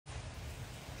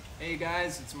Hey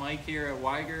guys, it's Mike here at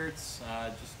Wigert.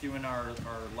 Just doing our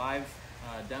live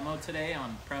demo today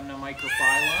on Premna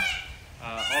microphylla,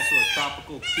 also a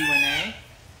tropical Q&A.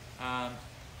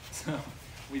 So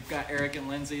we've got Eric and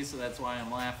Lindsay, so that's why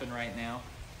I'm laughing right now.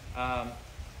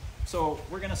 So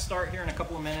we're going to start here in a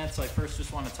couple of minutes. I first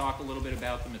just want to talk a little bit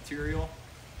about the material.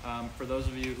 For those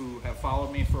of you who have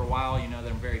followed me for a while, you know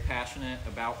that I'm very passionate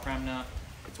about Premna.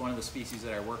 It's one of the species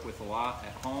that I work with a lot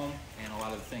at home, and a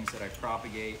lot of the things that I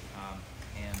propagate,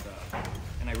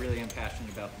 and I really am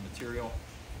passionate about the material.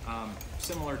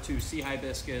 Similar to sea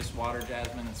hibiscus, water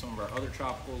jasmine, and some of our other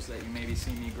tropicals that you maybe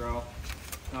see me grow.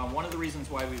 One of the reasons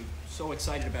why we're so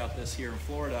excited about this here in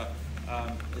Florida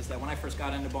is that when I first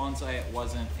got into bonsai, it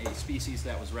wasn't a species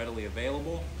that was readily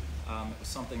available. It was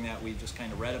something that we just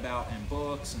kind of read about in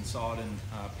books and saw it in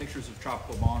pictures of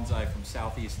tropical bonsai from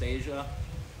Southeast Asia.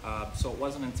 So it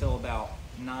wasn't until about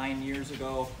 9 years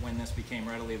ago when this became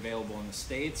readily available in the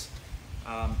States,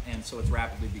 and so it's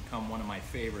rapidly become one of my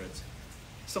favorites.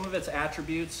 Some of its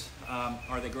attributes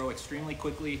are they grow extremely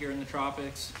quickly here in the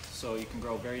tropics, so you can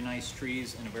grow very nice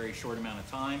trees in a very short amount of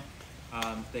time.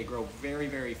 They grow very,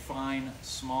 very fine,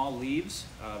 small leaves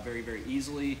very, very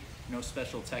easily. No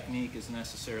special technique is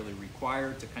necessarily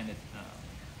required to kind of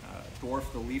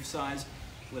dwarf the leaf size.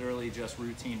 Literally just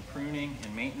routine pruning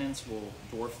and maintenance will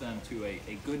dwarf them to a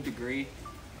good degree.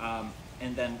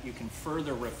 And then you can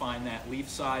further refine that leaf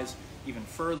size even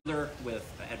further with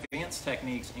advanced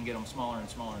techniques and get them smaller and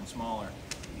smaller and smaller.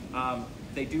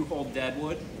 They do hold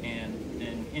deadwood, and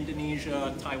in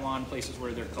Indonesia, Taiwan, places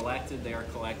where they're collected, they are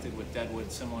collected with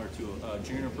deadwood similar to a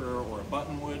juniper or a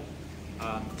buttonwood.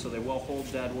 So they will hold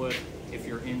deadwood if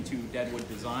you're into deadwood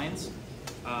designs.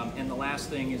 And the last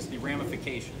thing is the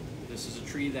ramification. This is a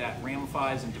tree that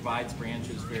ramifies and divides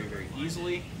branches very, very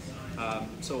easily.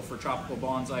 So for tropical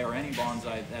bonsai or any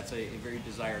bonsai, that's a very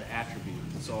desired attribute.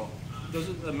 So those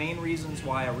are the main reasons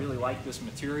why I really like this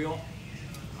material.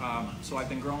 So I've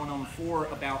been growing them for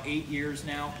about 8 years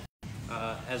now,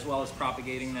 as well as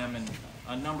propagating them in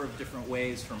a number of different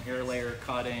ways, from air layer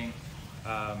cutting.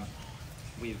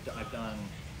 I've done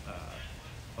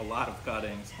a lot of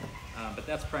cuttings, but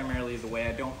that's primarily the way.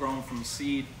 I don't grow them from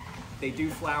seed. They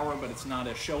do flower, but it's not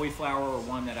a showy flower or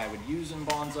one that I would use in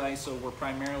bonsai, so we're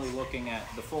primarily looking at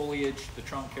the foliage, the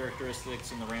trunk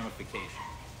characteristics, and the ramification.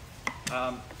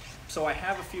 So I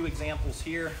have a few examples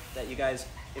here that you guys,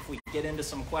 if we get into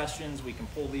some questions, we can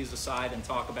pull these aside and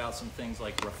talk about some things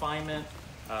like refinement,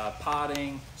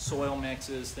 potting, soil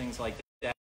mixes, things like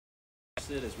that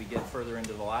as we get further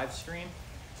into the live stream.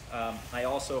 I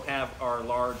also have our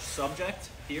large subject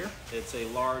here. It's a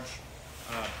large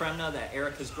Premna that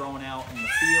Eric has grown out in the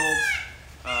fields.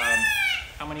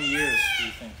 How many years do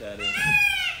you think that is?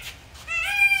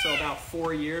 So about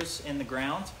 4 years in the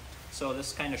ground. So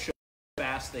this kind of shows how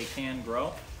fast they can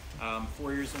grow.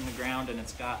 4 years in the ground, and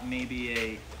it's got maybe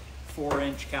a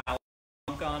 4-inch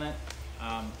caliber on it.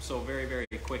 So very, very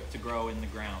quick to grow in the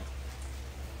ground.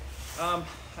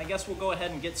 I guess we'll go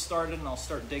ahead and get started, and I'll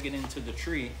start digging into the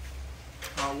tree.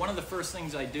 One of the first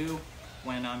things I do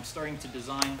when I'm starting to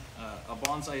design a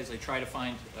bonsai is I try to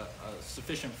find a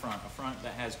sufficient front, a front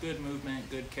that has good movement,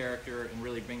 good character, and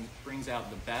really brings out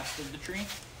the best of the tree.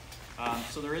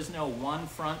 So there is no one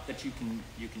front that you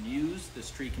can use.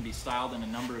 This tree can be styled in a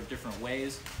number of different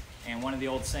ways, and one of the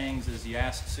old sayings is you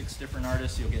ask 6 different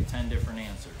artists, you'll get 10 different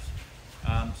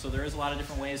answers. So there is a lot of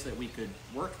different ways that we could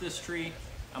work this tree.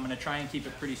 I'm going to try and keep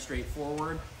it pretty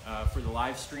straightforward for the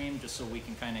live stream, just so we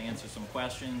can kind of answer some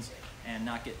questions and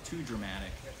not get too dramatic.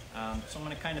 So I'm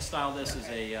going to kind of style this as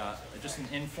just an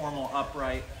informal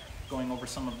upright, going over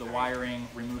some of the wiring,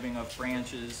 removing of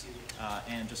branches,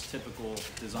 and just typical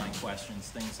design questions,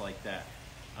 things like that.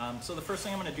 So the first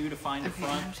thing I'm going to do to find the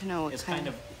front is kind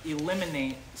of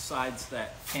eliminate sides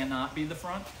that cannot be the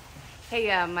front.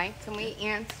 Hey, Mike, can we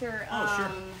answer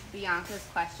sure. Bianca's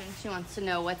question? She wants to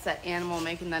know, what's that animal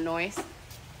making that noise?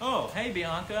 Oh, hey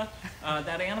Bianca.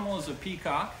 That animal is a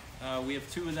peacock. We have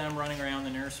 2 of them running around the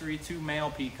nursery, 2 male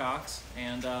peacocks,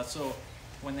 and so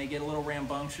when they get a little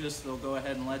rambunctious, they'll go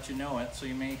ahead and let you know it. So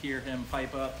you may hear him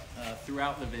pipe up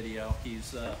throughout the video.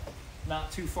 He's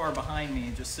not too far behind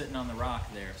me, just sitting on the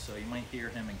rock there, so you might hear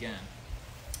him again.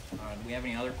 Do we have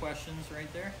any other questions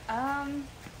right there?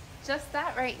 Just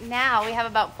that right now. We have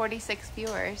about 46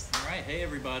 viewers. All right. Hey,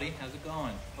 everybody. How's it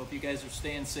going? Hope you guys are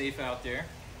staying safe out there.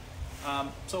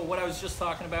 So what I was just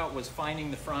talking about was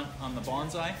finding the front on the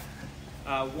bonsai.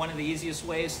 One of the easiest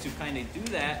ways to kind of do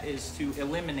that is to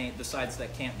eliminate the sides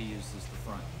that can't be used as the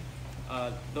front.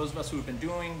 Those of us who have been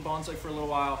doing bonsai for a little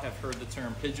while have heard the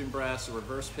term pigeon breast or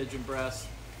reverse pigeon breast.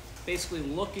 basically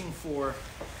looking for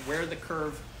where the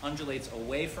curve undulates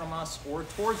away from us or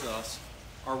towards us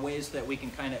are ways that we can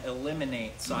kind of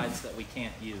eliminate sides that we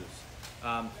can't use.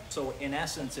 So in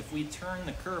essence, if we turn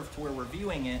the curve to where we're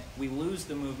viewing it, we lose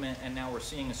the movement and now we're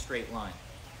seeing a straight line.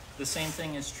 The same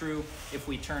thing is true if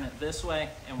we turn it this way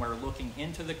and we're looking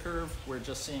into the curve, we're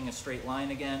just seeing a straight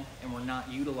line again and we're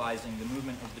not utilizing the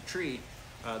movement of the tree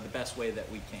the best way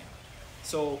that we can.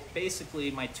 So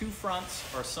basically my two fronts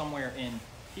are somewhere in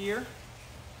here,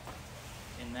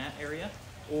 in that area,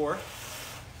 or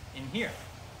in here,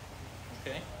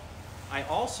 okay? I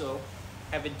also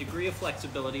have a degree of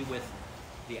flexibility with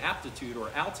the aptitude or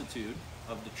altitude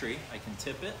of the tree. I can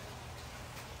tip it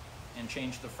and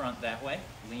change the front that way,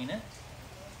 lean it,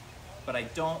 but I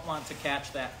don't want to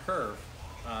catch that curve,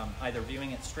 either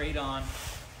viewing it straight on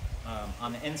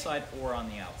the inside or on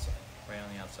the outside, right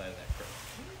on the outside of that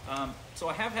curve. So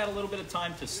I have had a little bit of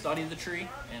time to study the tree,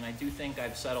 and I do think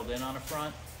I've settled in on a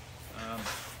front.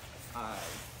 I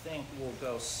think we'll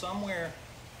go somewhere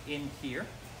in here.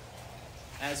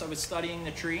 As I was studying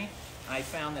the tree, I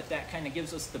found that that kind of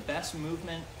gives us the best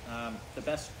movement, the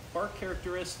best bark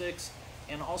characteristics,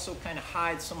 and also kind of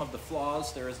hides some of the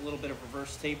flaws. There is a little bit of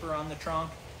reverse taper on the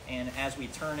trunk, and as we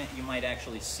turn it, you might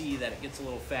actually see that it gets a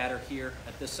little fatter here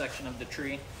at this section of the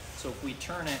tree. So if we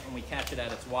turn it and we catch it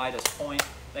at its widest point,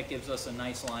 that gives us a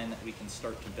nice line that we can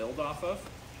start to build off of.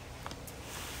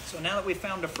 So now that we've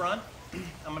found a front,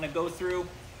 I'm going to go through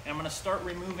and I'm going to start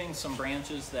removing some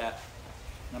branches that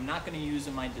I'm not going to use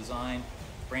in my design,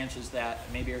 branches that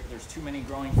maybe there's too many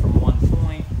growing from one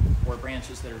point, or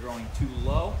branches that are growing too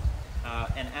low.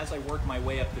 And as I work my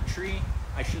way up the tree,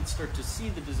 I should start to see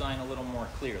the design a little more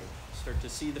clearly, start to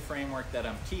see the framework that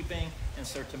I'm keeping, and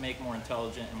start to make more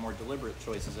intelligent and more deliberate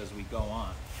choices as we go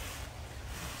on.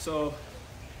 So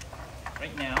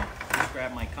right now, just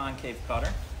grab my concave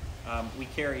cutter. We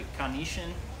carry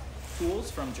Kanishin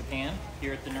tools from Japan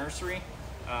here at the nursery.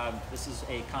 This is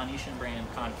a Kanishin brand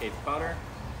concave cutter.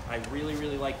 I really,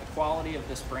 really like the quality of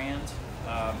this brand.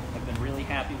 I've been really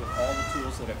happy with all the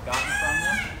tools that I've gotten from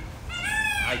them.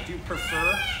 I do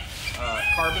prefer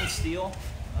carbon steel,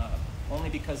 only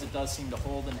because it does seem to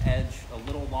hold an edge a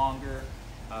little longer,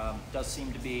 does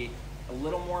seem to be a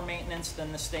little more maintenance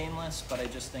than the stainless, but I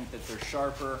just think that they're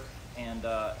sharper and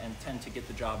tend to get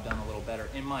the job done a little better,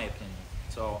 in my opinion.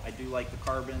 So I do like the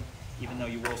carbon, even though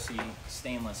you will see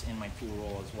stainless in my tool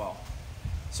roll as well.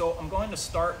 So I'm going to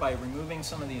start by removing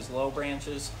some of these low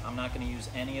branches. I'm not going to use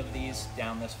any of these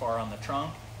down this far on the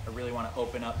trunk. I really want to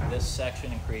open up this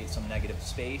section and create some negative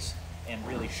space and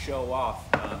really show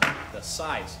off the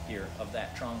size here of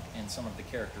that trunk and some of the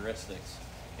characteristics.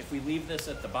 If we leave this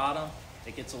at the bottom,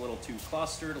 it gets a little too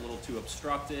clustered, a little too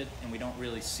obstructed, and we don't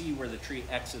really see where the tree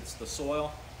exits the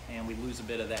soil, and we lose a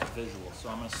bit of that visual. So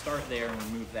I'm going to start there and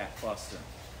remove that cluster.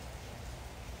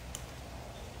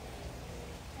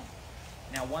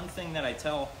 Now, one thing that I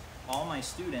tell all my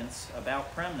students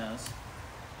about Premnas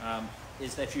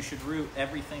is that you should root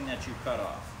everything that you cut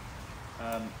off.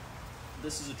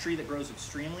 This is a tree that grows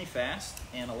extremely fast,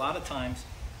 and a lot of times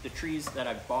the trees that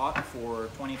I've bought for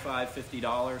 $25,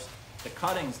 $50, the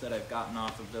cuttings that I've gotten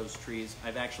off of those trees,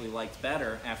 I've actually liked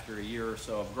better after a year or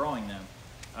so of growing them.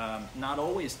 Not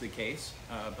always the case,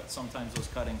 but sometimes those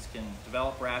cuttings can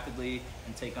develop rapidly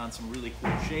and take on some really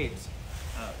cool shapes.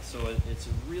 So it's a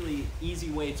really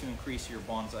easy way to increase your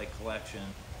bonsai collection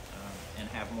and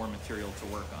have more material to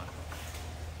work on.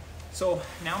 So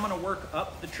now I'm going to work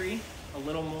up the tree a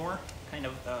little more, kind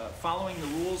of following the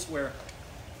rules where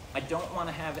I don't want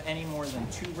to have any more than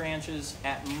 2 branches,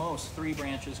 at most 3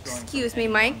 branches growing. Excuse me,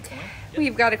 Mike. Yep.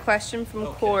 We've got a question from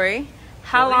Okay. Corey.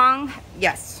 How long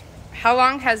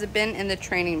has it been in the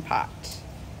training pot?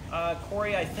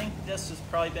 Corey, I think this has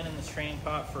probably been in this training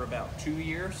pot for about 2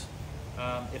 years.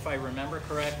 If I remember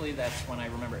correctly, that's when I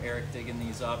remember Eric digging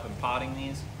these up and potting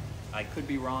these. I could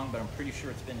be wrong, but I'm pretty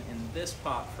sure it's been in this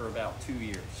pot for about 2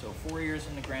 years. So 4 years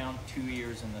in the ground, 2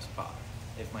 years in this pot,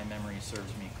 if my memory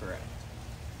serves me correct.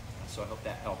 So I hope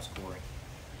that helps, Corey.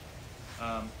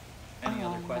 Any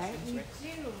other questions? Right, we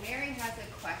do. Mary has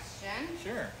a question.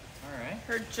 Sure. All right.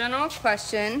 Her general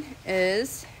question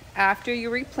is, after you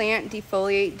replant,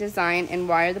 defoliate, design, and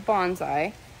wire the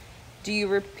bonsai, do you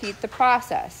repeat the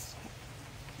process?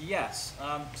 Yes.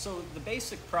 So the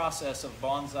basic process of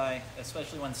bonsai,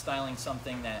 especially when styling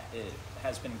something that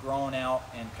has been grown out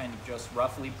and kind of just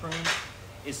roughly pruned,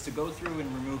 is to go through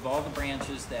and remove all the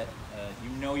branches that you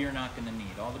know you're not going to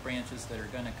need, all the branches that are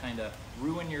going to kind of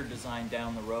ruin your design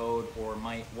down the road or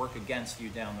might work against you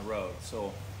down the road.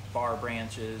 So bar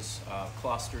branches,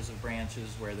 clusters of branches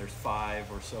where there's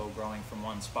 5 or so growing from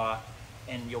one spot.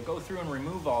 And you'll go through and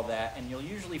remove all that, and you'll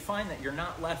usually find that you're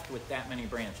not left with that many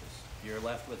branches. You're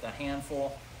left with a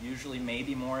handful, usually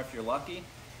maybe more if you're lucky.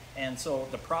 And so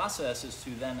the process is to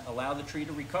then allow the tree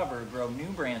to recover, grow new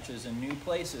branches in new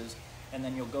places, and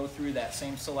then you'll go through that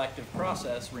same selective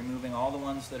process, removing all the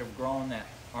ones that have grown that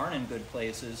aren't in good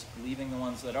places, leaving the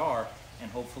ones that are, and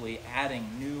hopefully adding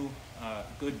new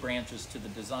good branches to the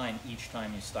design each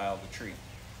time you style the tree.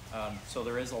 So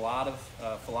there is a lot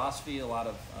of philosophy, a lot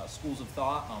of schools of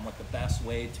thought on what the best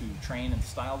way to train and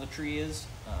style the tree is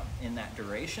in that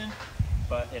duration,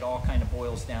 but it all kind of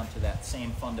boils down to that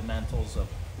same fundamentals of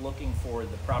looking for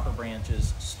the proper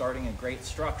branches, starting a great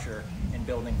structure, and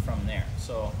building from there.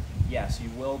 So yes, you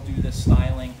will do this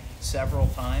styling several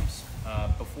times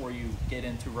before you get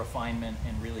into refinement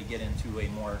and really get into a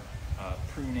more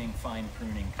pruning, fine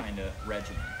pruning kind of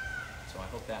regimen. So I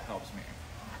hope that helps, Mary.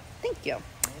 Thank you.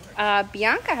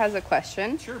 Bianca has a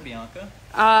question. Sure, Bianca.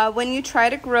 When you try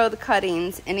to grow the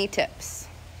cuttings, any tips?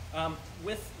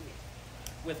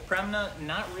 With Premna,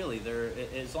 not really.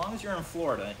 As long as you're in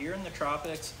Florida, here in the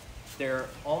tropics, they're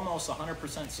almost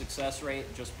 100% success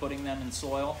rate just putting them in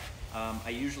soil. I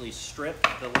usually strip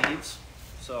the leaves.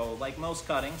 So like most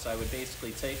cuttings, I would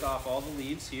basically take off all the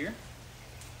leaves here.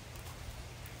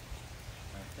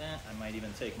 Like that. I might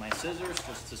even take my scissors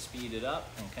just to speed it up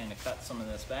and kind of cut some of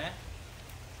this back.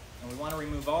 And we want to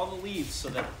remove all the leaves so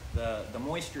that the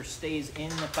moisture stays in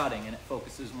the cutting and it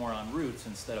focuses more on roots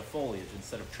instead of foliage,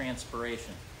 instead of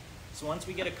transpiration. So once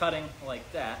we get a cutting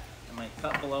like that, I might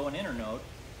cut below an internode,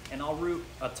 and I'll root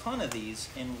a ton of these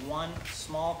in one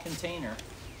small container.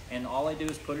 And all I do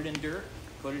is put it in dirt,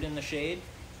 put it in the shade,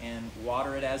 and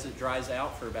water it as it dries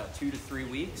out for about 2 to 3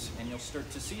 weeks, and you'll start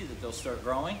to see that they'll start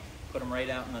growing. Put them right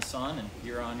out in the sun, and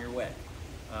you're on your way.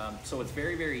 So it's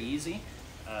very, very easy.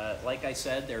 Like I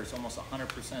said, there's almost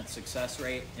 100% success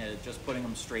rate just putting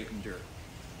them straight in dirt.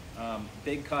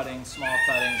 Big cuttings, small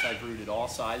cuttings, I've rooted all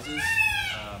sizes.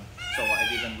 So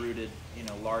I've even rooted,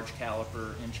 large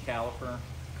caliper, inch caliper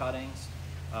cuttings.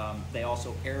 They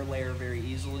also air layer very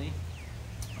easily.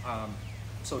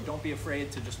 So don't be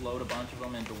afraid to just load a bunch of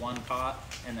them into one pot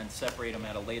and then separate them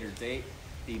at a later date.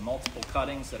 The multiple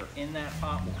cuttings that are in that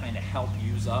pot will kind of help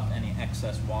use up any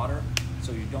excess water.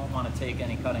 So you don't want to take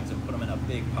any cuttings and put them in a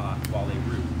big pot while they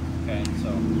root. Okay, so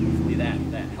hopefully that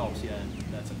helps you, and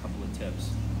that's a couple of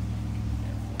tips.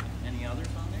 Any others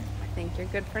on there? I think you're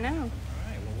good for now. All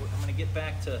right, well, I'm going to get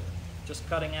back to just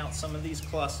cutting out some of these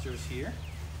clusters here.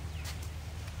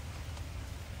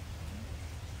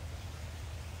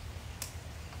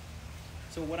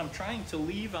 So what I'm trying to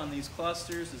leave on these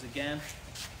clusters is, again,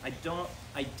 I don't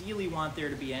ideally want there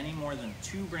to be any more than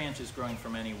 2 branches growing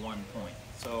from any one point.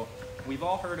 So we've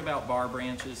all heard about bar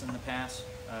branches in the past.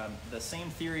 The same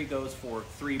theory goes for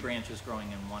 3 branches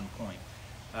growing in one point.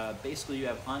 Basically, you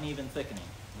have uneven thickening.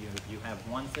 You have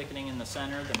one thickening in the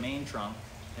center, the main trunk,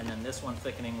 and then this one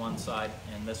thickening one side,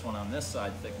 and this one on this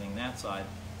side thickening that side.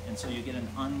 And so you get an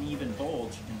uneven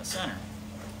bulge in the center.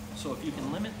 So if you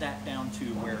can limit that down to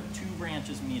where 2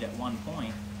 branches meet at one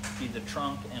point, be the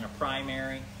trunk and a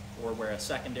primary, or where a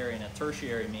secondary and a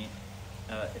tertiary meet,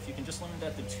 if you can just limit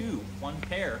that to 2, one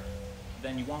pair,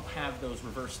 then you won't have those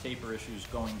reverse taper issues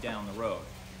going down the road.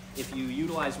 If you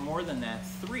utilize more than that,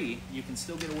 3, you can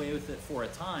still get away with it for a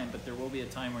time, but there will be a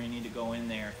time where you need to go in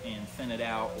there and thin it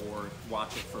out or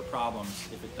watch it for problems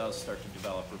if it does start to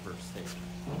develop reverse taper.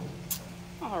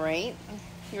 All right.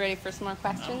 You ready for some more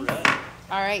questions? I'm ready.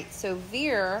 All right. So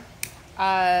Veer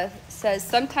says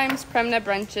sometimes Premna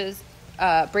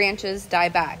branches die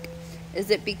back. Is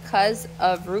it because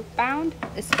of root bound?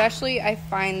 Especially I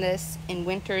find this in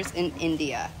winters in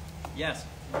India. Yes.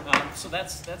 So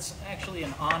that's actually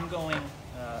an ongoing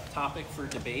topic for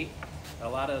debate. A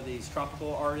lot of these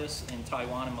tropical artists in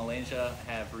Taiwan and Malaysia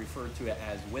have referred to it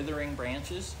as withering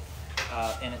branches,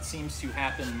 and it seems to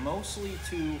happen mostly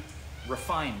to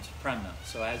refined Premna.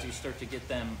 So as you start to get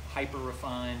them hyper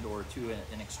refined or to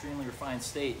an extremely refined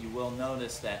state, you will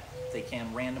notice that they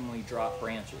can randomly drop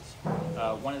branches.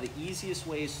 One of the easiest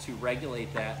ways to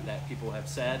regulate that people have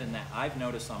said, and that I've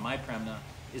noticed on my Premna,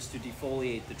 is to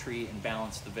defoliate the tree and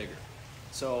balance the vigor.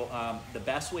 So the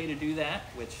best way to do that,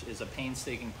 which is a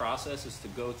painstaking process, is to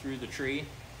go through the tree,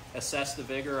 assess the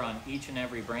vigor on each and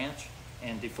every branch,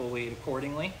 and defoliate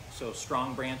accordingly. So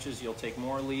strong branches, you'll take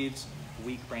more leaves,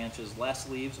 weak branches, less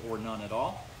leaves, or none at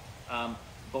all.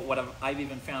 But what I've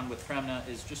even found with Premna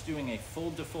is just doing a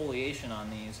full defoliation on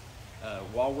these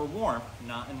while we're warm,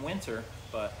 not in winter,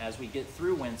 but as we get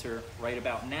through winter, right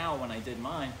about now when I did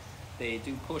mine, they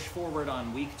do push forward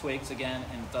on weak twigs again,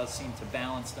 and it does seem to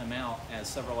balance them out, as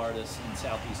several artists in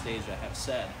Southeast Asia have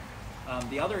said.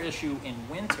 The other issue in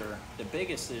winter, the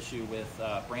biggest issue with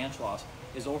branch loss,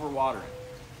 is overwatering.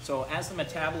 So as the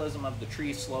metabolism of the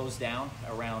tree slows down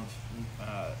around,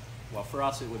 well, for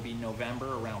us it would be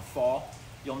November, around fall,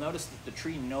 you'll notice that the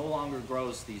tree no longer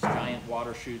grows these giant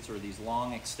water shoots or these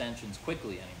long extensions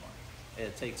quickly anymore.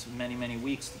 It takes many, many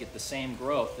weeks to get the same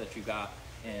growth that you got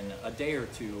in a day or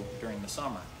two during the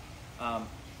summer.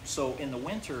 So in the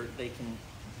winter, they can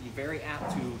be very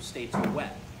apt to stay too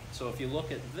wet. So if you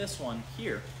look at this one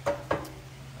here,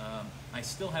 I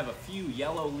still have a few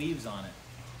yellow leaves on it.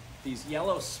 These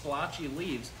yellow splotchy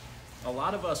leaves, a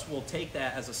lot of us will take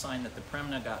that as a sign that the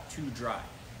Premna got too dry.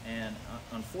 And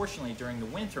unfortunately, during the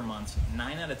winter months,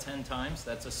 9 out of 10 times,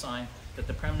 that's a sign that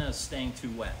the Premna is staying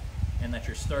too wet and that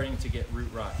you're starting to get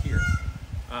root rot here.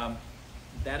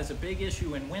 That is a big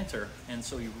issue in winter, and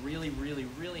so you really, really,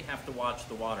 really have to watch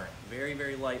the watering. Very,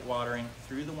 very light watering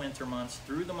through the winter months,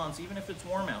 through the months, even if it's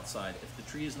warm outside. If the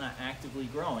tree is not actively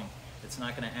growing, it's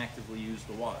not going to actively use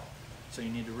the water. So you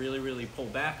need to really, really pull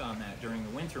back on that during the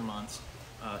winter months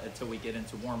until we get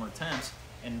into warmer temps.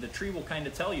 And the tree will kind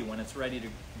of tell you when it's ready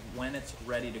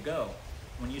to go.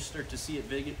 When you start to see it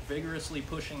vigorously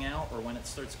pushing out, or when it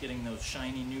starts getting those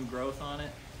shiny new growth on it,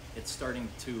 it's starting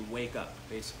to wake up,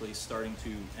 basically starting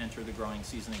to enter the growing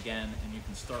season again, and you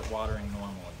can start watering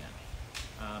normal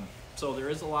again. So there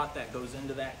is a lot that goes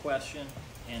into that question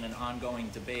and an ongoing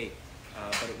debate,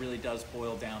 but it really does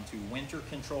boil down to winter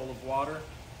control of water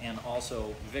and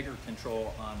also vigor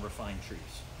control on refined trees.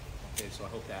 Okay, so I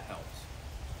hope that helps.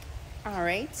 All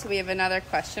right, so we have another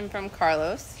question from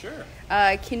Carlos. Sure.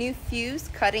 Can you fuse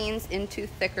cuttings into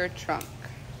thicker trunk?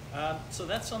 So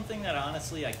that's something that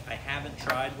honestly I haven't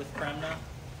tried with Premna.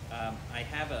 I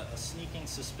have a sneaking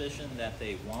suspicion that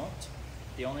they won't.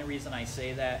 The only reason I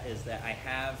say that is that I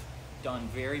have done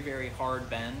very, very hard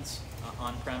bends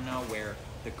on Premna where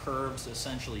the curves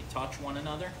essentially touch one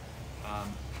another,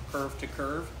 curve to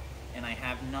curve, and I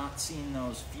have not seen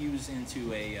those fuse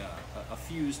into a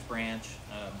fused branch.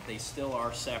 They still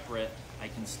are separate. I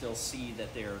can still see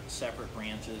that they're separate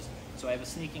branches. So I have a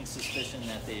sneaking suspicion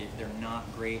that they're not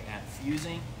great at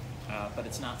fusing, but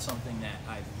it's not something that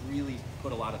I've really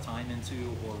put a lot of time into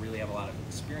or really have a lot of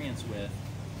experience with,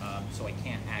 so I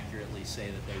can't accurately say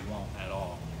that they won't at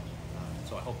all.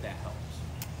 So I hope that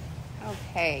helps.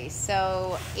 Okay,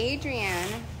 so Adrian,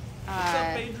 What's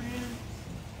up, Adrian?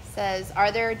 Says,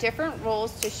 are there different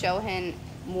rules to shohin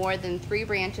more than 3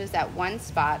 branches at one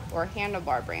spot or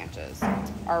handlebar branches?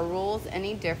 Are rules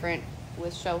any different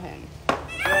with shohin?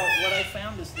 Well, what I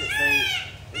found is that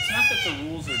it's not that the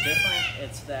rules are different,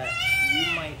 it's that you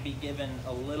might be given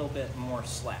a little bit more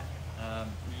slack.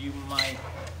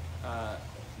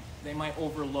 They might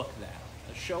overlook that.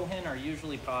 The shohin are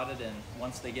usually potted, and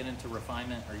once they get into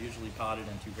refinement, are usually potted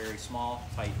into very small,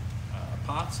 tight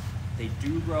pots. They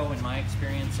do grow, in my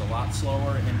experience, a lot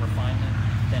slower in refinement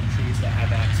than trees that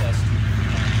have access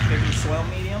to bigger soil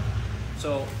medium.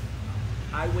 So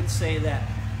I would say that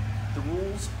the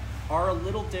rules are a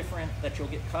little different, that you'll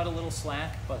get cut a little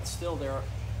slack, but still there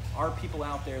are people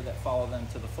out there that follow them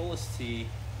to the fullest T,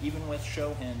 even with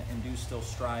shohin, and do still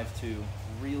strive to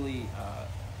really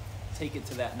take it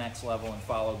to that next level and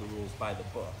follow the rules by the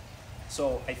book.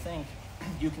 So I think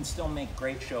you can still make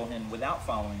great shohin without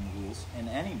following the rules. In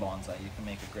any bonsai, you can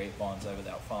make a great bonsai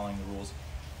without following the rules.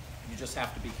 You just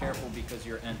have to be careful because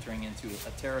you're entering into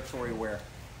a territory where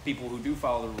people who do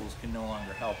follow the rules can no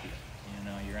longer help you. You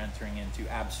know, you're entering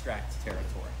into abstract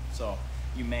territory. So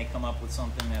you may come up with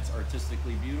something that's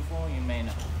artistically beautiful, you may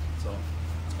not. So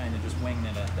it's kind of just winging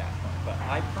it at that point. But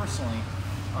I personally,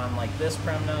 on like this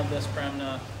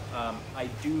Premna, I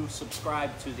do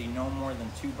subscribe to the no more than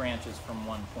 2 branches from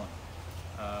one point.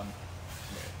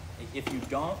 If you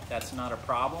don't, that's not a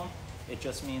problem. It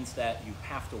just means that you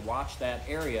have to watch that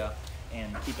area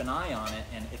and keep an eye on it,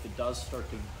 and if it does start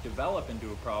to develop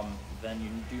into a problem, then you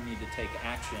do need to take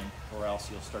action, or else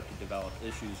you'll start to develop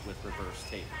issues with reverse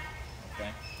tape.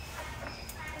 Okay?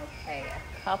 Okay,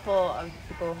 a couple of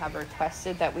people have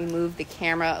requested that we move the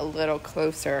camera a little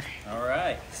closer. All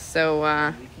right. So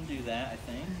we can do that, I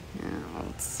think. yeah,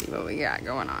 let's see what we got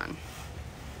going on.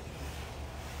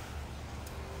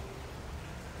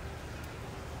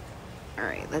 All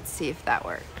right, let's see if that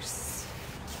works.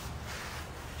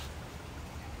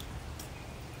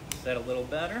 Is that a little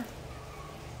better?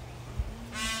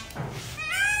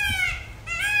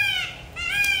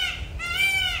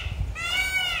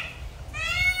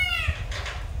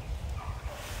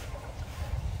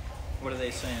 What are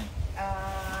they saying?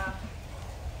 I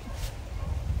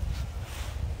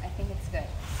think it's good.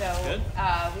 So Good?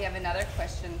 We have another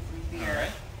question from All Wigert.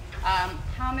 right.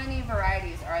 How many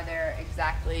varieties are there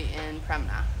exactly in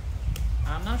Premna?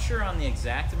 I'm not sure on the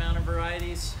exact amount of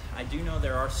varieties. I do know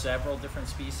there are several different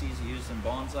species used in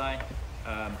bonsai.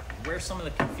 Where some of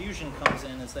the confusion comes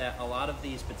in is that a lot of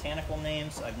these botanical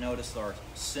names I've noticed are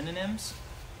synonyms.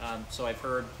 So I've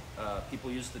heard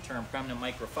people use the term Premna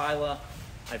microphylla.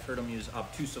 I've heard them use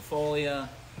obtusifolia.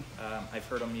 I've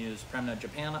heard them use Premna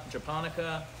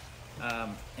japonica.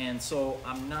 And so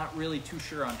I'm not really too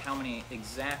sure on how many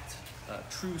exact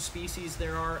true species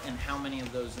there are and how many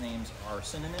of those names are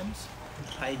synonyms.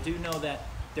 I do know that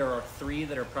there are 3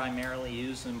 that are primarily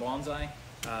used in bonsai: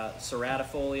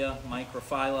 ceratifolia,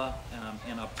 microphylla,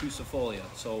 and obtusifolia.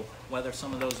 So whether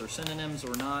some of those are synonyms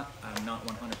or not, I'm not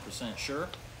 100% sure.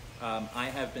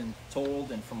 I have been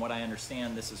told, and from what I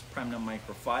understand, this is Premna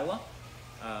microphylla.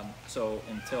 So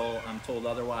until I'm told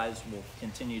otherwise, we'll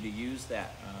continue to use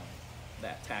that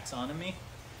taxonomy.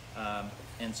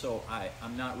 And so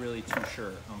I'm not really too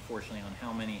sure, unfortunately, on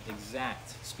how many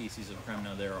exact species of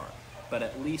Premna there are. But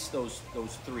at least those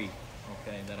 3,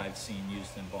 okay, that I've seen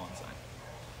used in bonsai.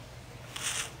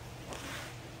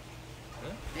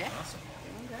 Good? Yeah. Awesome.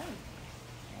 Doing good.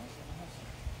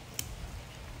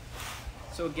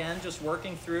 So again, just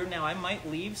working through. Now I might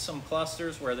leave some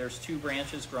clusters where there's 2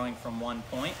 branches growing from one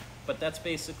point, but that's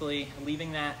basically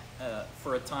leaving that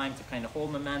for a time to kind of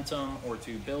hold momentum or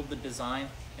to build the design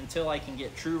until I can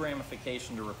get true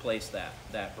ramification to replace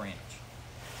that branch.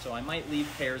 So I might leave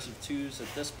pairs of 2s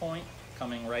at this point,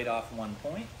 coming right off one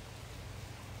point.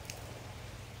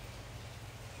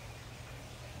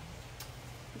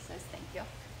 He says thank you.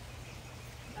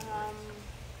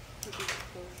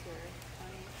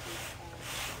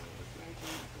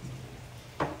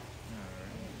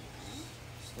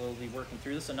 Slowly working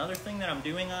through this. Another thing that I'm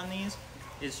doing on these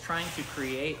is trying to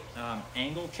create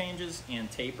angle changes and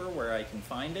taper where I can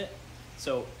find it.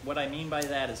 So what I mean by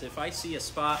that is if I see a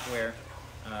spot where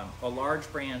a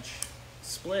large branch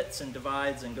splits and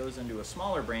divides and goes into a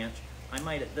smaller branch, I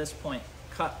might at this point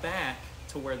cut back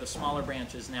to where the smaller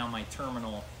branch is now my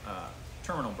terminal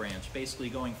branch, basically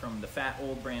going from the fat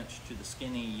old branch to the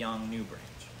skinny young new branch.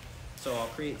 So I'll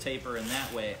create taper in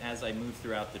that way as I move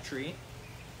throughout the tree.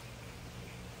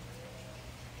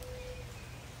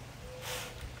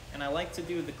 And I like to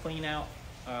do the clean out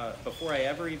before I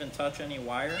ever even touch any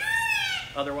wire.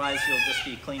 Otherwise, you'll just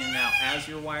be cleaning out as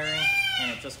you're wiring,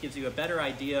 and it just gives you a better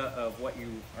idea of what you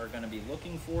are going to be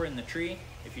looking for in the tree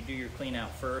if you do your clean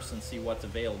out first and see what's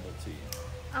available to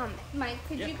you. Mike,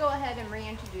 could you go ahead and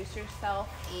reintroduce yourself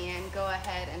and go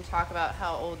ahead and talk about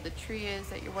how old the tree is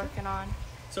that you're working on?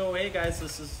 So hey guys,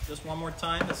 this is just one more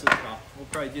time. This is we'll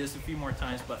probably do this a few more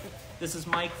times, but this is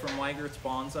Mike from Wigert's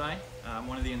Bonsai. I'm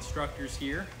one of the instructors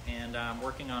here, and I'm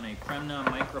working on a Premna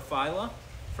microphylla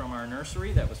from our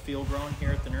nursery that was field grown here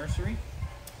at the nursery.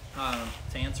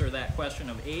 To answer that question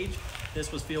of age,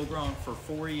 this was field grown for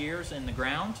 4 years in the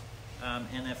ground,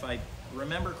 and if I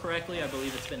remember correctly, I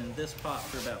believe it's been in this pot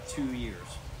for about 2 years.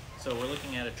 So we're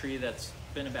looking at a tree that's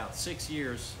been about 6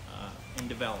 years in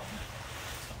development.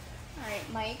 All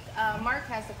right, Mike, Mark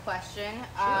has a question.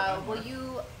 Sure, will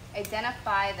you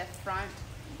identify the front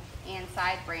and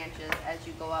side branches as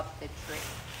you go up the tree?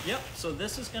 Yep, so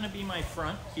this is going to be my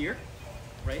front here,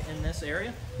 right in this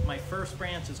area. My first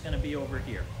branch is going to be over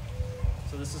here.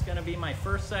 So this is going to be my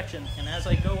first section, and as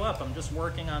I go up, I'm just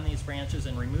working on these branches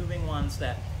and removing ones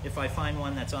that, if I find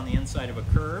one that's on the inside of a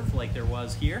curve, like there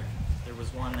was here, there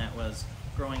was one that was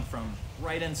growing from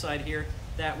right inside here,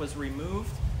 that was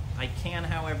removed. I can,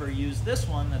 however, use this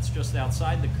one that's just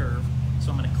outside the curve,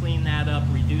 so I'm going to clean that up,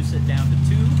 reduce it down to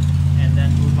 2, and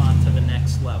then move on to the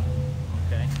next level,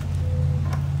 okay?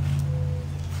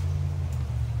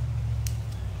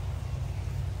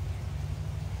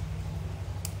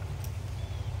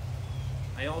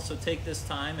 I also take this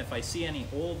time, if I see any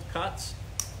old cuts,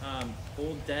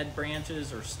 old dead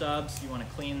branches or stubs, you want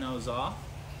to clean those off.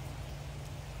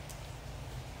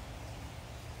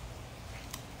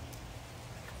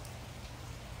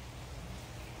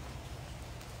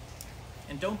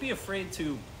 And don't be afraid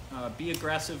to be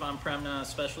aggressive on Premna,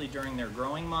 especially during their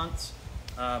growing months.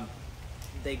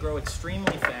 They grow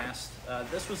extremely fast.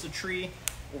 This was a tree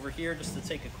over here, just to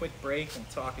take a quick break and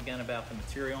talk again about the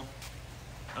material.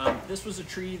 This was a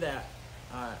tree that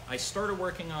I started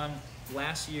working on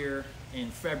last year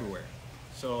in February.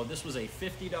 So this was a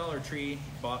 $50 tree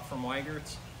bought from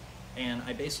Wigert's, and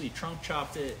I basically trunk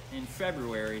chopped it in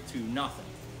February to nothing.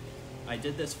 I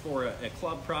did this for a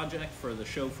club project for the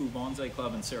Shofu Bonsai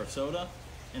Club in Sarasota,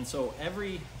 and so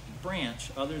every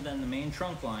branch other than the main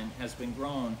trunk line has been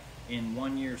grown in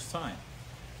 1 year's time.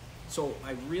 So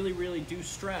I really do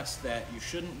stress that you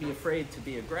shouldn't be afraid to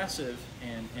be aggressive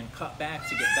and cut back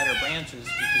to get better branches,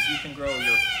 because you can grow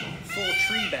your full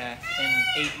tree back in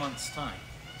 8 months' time.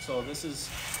 So this is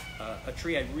a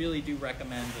tree I really do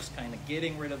recommend just kind of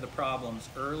getting rid of the problems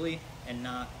early and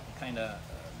not kind of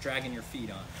dragging your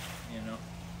feet on it, you know.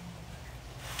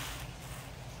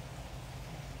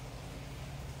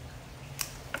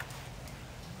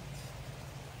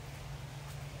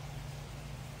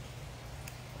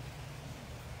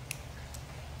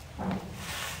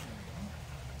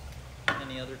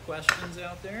 Any other questions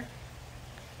out there?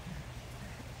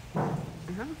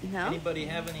 No. Anybody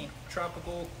have any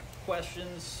tropical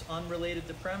questions unrelated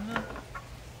to Premna? All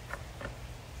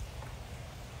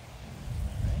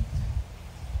right.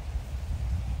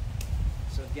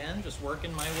 So again, just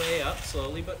working my way up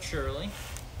slowly but surely.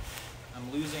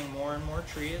 I'm losing more and more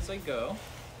tree as I go.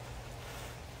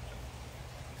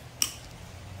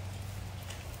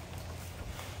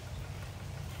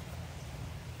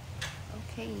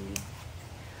 Okay.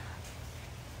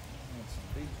 That's some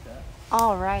big stuff.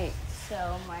 All right.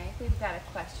 So, Mike, we've got a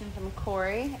question from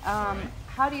Corey.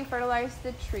 How do you fertilize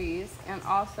the trees, and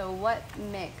also what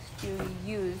mix do you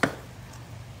use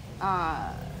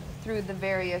through the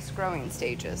various growing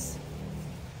stages?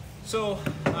 So,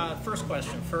 first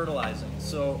question, fertilizing.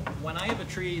 So, when I have a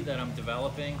tree that I'm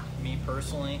developing, me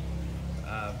personally,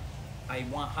 I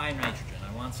want high nitrogen.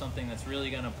 I want something that's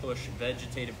really going to push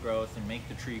vegetative growth and make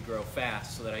the tree grow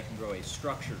fast so that I can grow a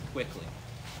structure quickly.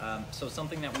 So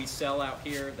something that we sell out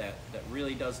here that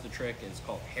really does the trick is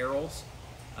called Harrell's.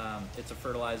 It's a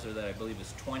fertilizer that I believe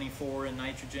is 24 in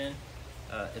nitrogen.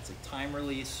 It's a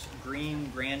time-release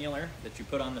green granular that you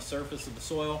put on the surface of the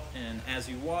soil, and as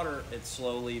you water, it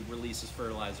slowly releases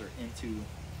fertilizer into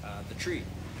the tree.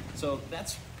 So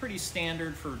that's pretty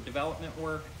standard for development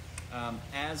work.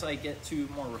 As I get to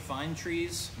more refined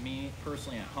trees, me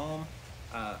personally at home,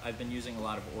 I've been using a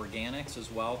lot of organics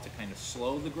as well to kind of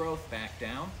slow the growth back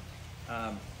down.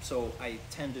 So I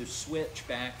tend to switch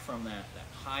back from that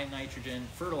high nitrogen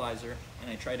fertilizer,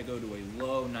 and I try to go to a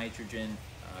low nitrogen,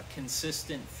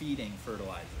 consistent feeding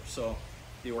fertilizer. So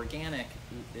the organic,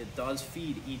 it does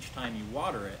feed each time you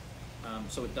water it.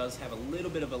 So it does have a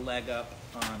little bit of a leg up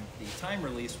on the time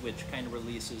release, which kind of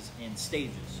releases in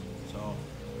stages. So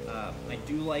I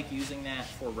do like using that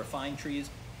for refined trees,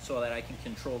 so that I can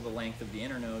control the length of the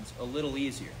internodes a little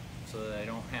easier, so that I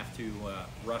don't have to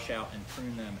rush out and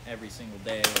prune them every single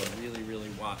day or really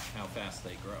watch how fast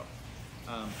they grow.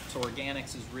 So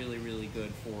organics is really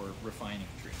good for refining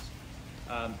trees.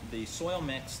 The soil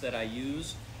mix that I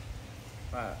use,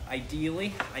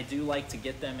 ideally, I do like to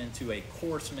get them into a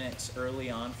coarse mix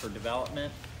early on for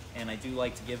development, and I do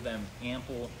like to give them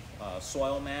ample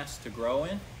soil mass to grow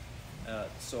in.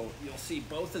 So you'll see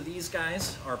both of these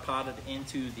guys are potted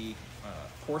into the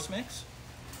coarse mix.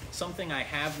 Something I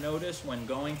have noticed when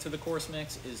going to the coarse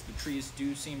mix is the trees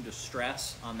do seem to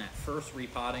stress on that first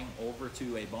repotting over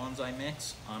to a bonsai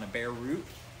mix on a bare root.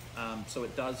 So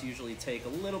it does usually take a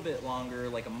little bit longer,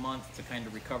 like a month, to kind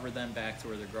of recover them back to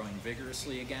where they're growing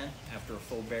vigorously again after a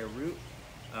full bare root.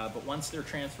 But once they're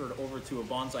transferred over to a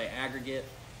bonsai aggregate,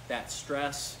 that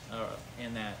stress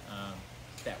and that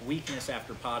weakness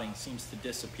after potting seems to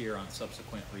disappear on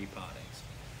subsequent repottings.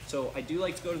 So I do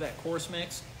like to go to that coarse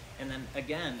mix, and then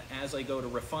again, as I go to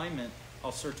refinement,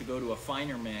 I'll start to go to a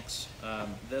finer mix.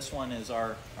 This one is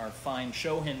our fine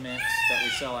Shohin mix that we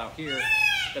sell out here,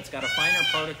 that's got a finer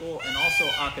particle and also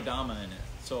akadama in it.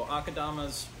 So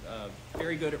akadama's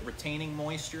very good at retaining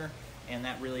moisture, and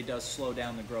that really does slow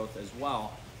down the growth as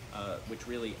well, which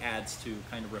really adds to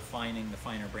kind of refining the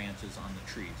finer branches on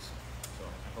the trees. So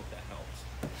I hope that helps.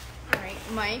 All right,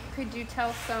 Mike, could you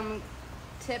tell some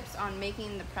tips on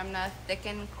making the Premna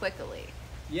thicken quickly?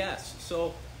 Yes,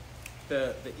 so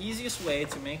the easiest way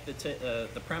to make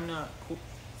the Premna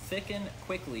thicken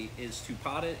quickly is to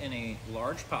pot it in a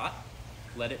large pot,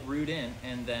 let it root in,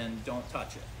 and then don't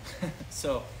touch it.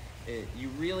 So you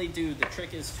really do, the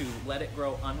trick is to let it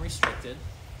grow unrestricted,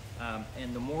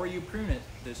 and the more you prune it,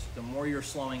 the more you're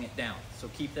slowing it down. So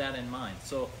keep that in mind.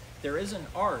 So there is an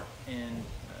art in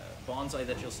bonsai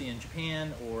that you'll see in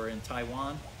Japan or in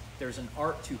Taiwan. There's an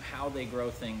art to how they grow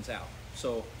things out.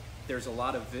 So there's a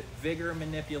lot of vigor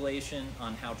manipulation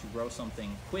on how to grow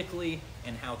something quickly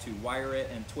and how to wire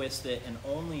it and twist it and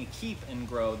only keep and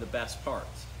grow the best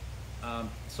parts.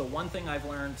 So one thing I've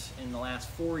learned in the last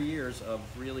 4 years of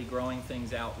really growing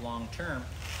things out long term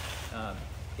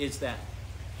is that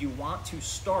you want to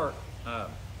start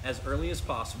as early as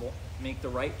possible, make the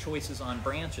right choices on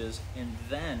branches, and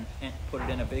then put it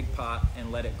in a big pot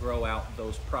and let it grow out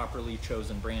those properly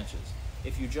chosen branches.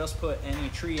 If you just put any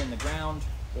tree in the ground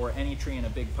or any tree in a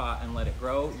big pot and let it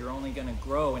grow, you're only going to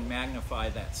grow and magnify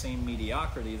that same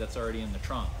mediocrity that's already in the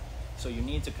trunk. So you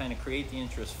need to kind of create the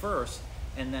interest first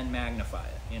and then magnify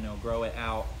it, you know, grow it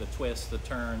out, the twists, the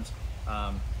turns,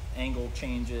 angle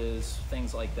changes,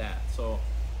 things like that. So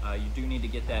you do need to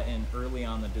get that in early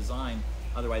on the design.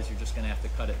 Otherwise, you're just going to have to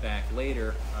cut it back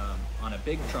later on a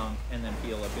big trunk and then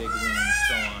peel a big wound,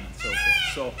 so on and so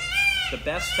forth. So the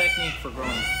best technique for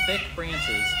growing thick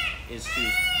branches is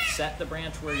to set the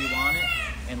branch where you want it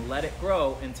and let it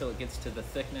grow until it gets to the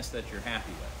thickness that you're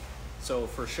happy with. So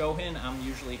for shohin, I'm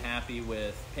usually happy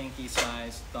with pinky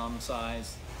size, thumb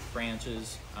size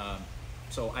branches,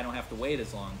 so I don't have to wait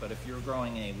as long. But if you're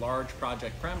growing a large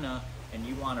project Premna and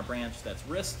you want a branch that's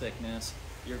wrist thickness,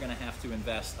 you're going to have to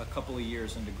invest a couple of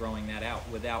years into growing that out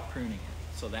without pruning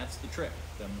it. So that's the trick,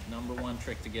 the number one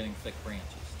trick to getting thick branches.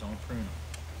 Don't prune them.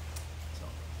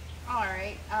 All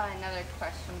right, another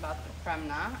question about the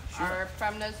Premna. Sure. Are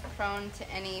Premnas prone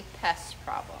to any pest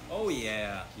problems? Oh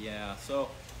yeah. So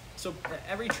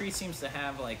every tree seems to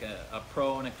have like a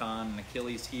pro and a con, an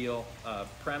Achilles heel.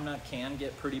 Premna can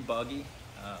get pretty buggy.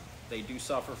 They do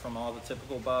suffer from all the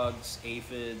typical bugs,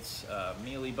 aphids,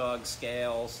 mealybugs,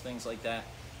 scales, things like that.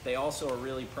 They also are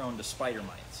really prone to spider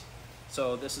mites.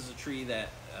 So this is a tree that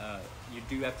you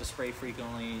do have to spray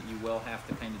frequently. You will have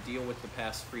to kind of deal with the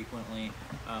pests frequently.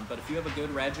 But if you have a good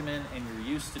regimen and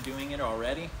you're used to doing it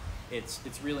already,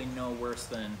 it's really no worse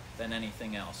than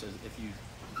anything else. If you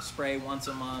spray once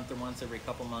a month or once every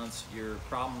couple months, your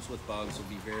problems with bugs will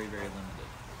be very, very limited.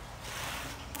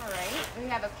 All right, we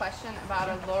have a question about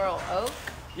a laurel oak.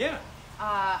 Yeah.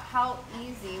 How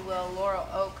easy will laurel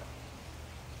oak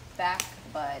back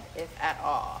bud, if at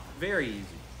all? Very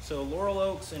easy. So laurel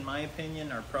oaks, in my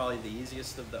opinion, are probably the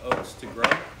easiest of the oaks to grow,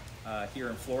 here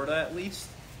in Florida at least.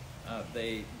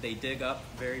 They dig up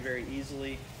very, very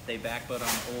easily. They backbud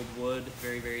on old wood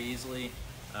very, very easily.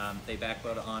 They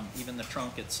backbud on even the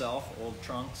trunk itself, old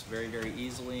trunks, very, very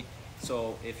easily.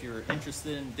 So if you're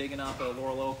interested in digging up a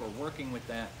laurel oak or working with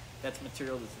that, that's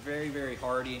material that's very, very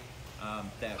hardy,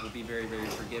 that will be very, very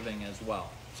forgiving as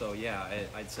well. So yeah,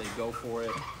 I'd say go for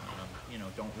it. You know,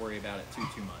 don't worry about it too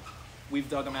much. We've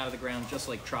dug them out of the ground just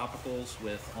like tropicals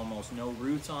with almost no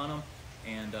roots on them,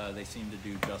 and they seem to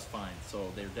do just fine.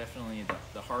 So they're definitely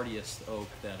the hardiest oak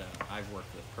that I've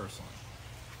worked with personally.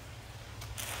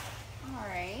 All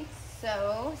right,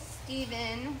 so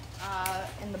Stephen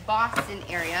in the Boston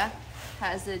area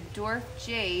has a dwarf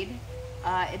jade.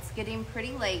 It's getting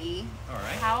pretty leggy. All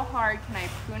right. How hard can I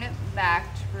prune it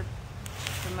back to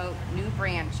promote new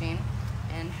branching,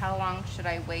 and how long should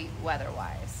I wait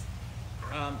weather-wise?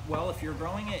 Well, if you're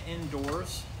growing it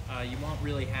indoors, you won't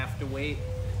really have to wait.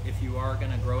 If you are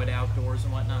going to grow it outdoors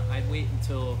and whatnot, I'd wait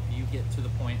until you get to the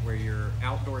point where your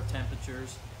outdoor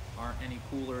temperatures aren't any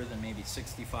cooler than maybe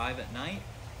 65 at night.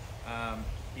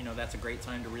 You know, that's a great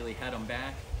time to really head them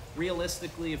back.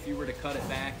 Realistically, if you were to cut it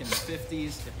back in the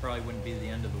 50s, it probably wouldn't be the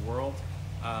end of the world.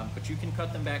 But you can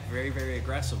cut them back very, very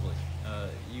aggressively.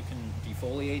 You can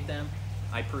defoliate them.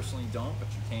 I personally don't, but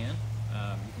you can.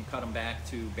 You can cut them back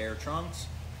to bare trunks.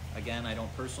 Again, I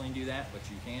don't personally do that, but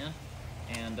you can.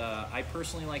 And I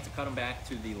personally like to cut them back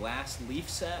to the last leaf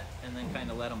set and then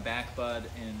kind of let them back bud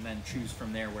and then choose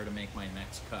from there where to make my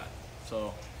next cut.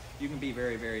 So you can be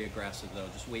very, very aggressive though.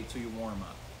 Just wait till you warm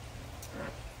up.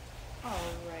 All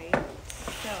right,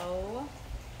 so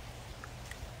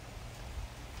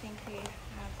I think we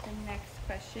have the next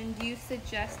question. Do you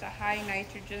suggest a high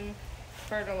nitrogen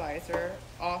fertilizer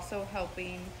also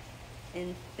helping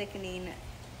in thickening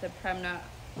the Premna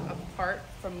apart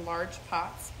from large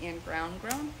pots and ground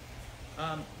grown?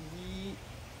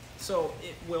 So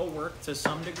it will work to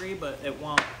some degree, but it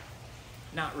won't,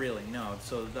 not really, no.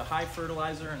 So the high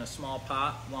fertilizer in a small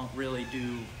pot won't really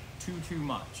do too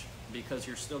much, because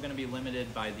you're still going to be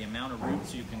limited by the amount of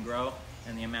roots you can grow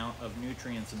and the amount of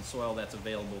nutrients and soil that's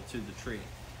available to the tree.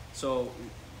 So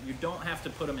you don't have to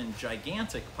put them in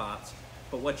gigantic pots,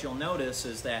 but what you'll notice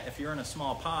is that if you're in a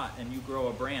small pot and you grow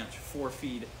a branch 4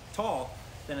 feet tall,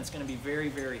 then it's going to be very,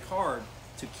 very hard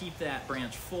to keep that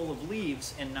branch full of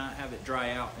leaves and not have it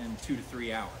dry out in 2 to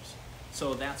 3 hours.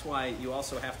 So that's why you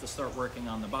also have to start working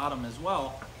on the bottom as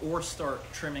well, or start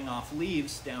trimming off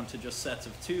leaves down to just sets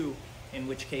of 2, in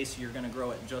which case you're going to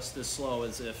grow it just as slow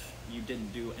as if you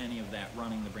didn't do any of that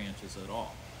running the branches at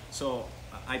all. So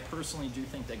I personally do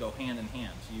think they go hand in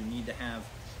hand. You need to have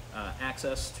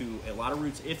access to a lot of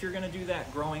roots if you're going to do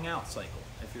that growing out cycle.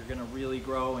 If you're going to really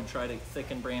grow and try to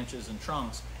thicken branches and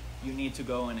trunks, you need to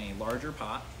go in a larger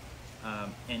pot,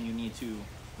 and you need to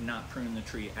not prune the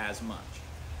tree as much.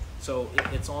 So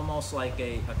it's almost like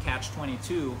a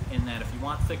catch-22 in that if you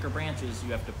want thicker branches,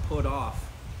 you have to put off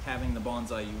having the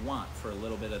bonsai you want for a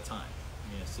little bit of time.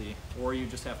 You see, or you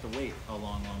just have to wait a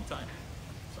long time.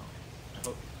 So I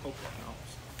hope that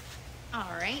helps.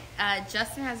 All right.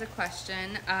 Justin has a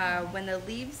question. When the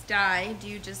leaves die, do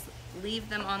you just leave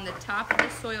them on the top of the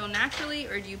soil naturally,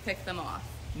 or do you pick them off?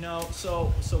 No,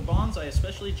 so bonsai,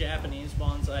 especially Japanese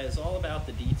bonsai, is all about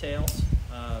the details.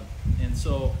 And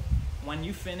so when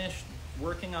you finish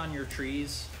working on your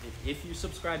trees, if you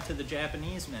subscribe to the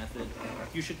Japanese method,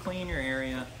 you should clean your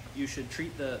area. You should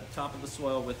treat the top of the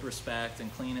soil with respect and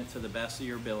clean it to the best of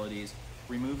your abilities.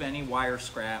 Remove any wire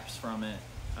scraps from it.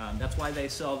 That's why they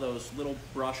sell those little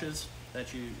brushes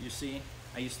that you see.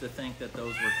 I used to think that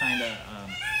those were kind of,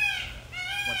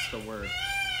 what's the word?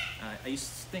 I used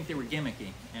to think they were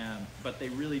gimmicky, but they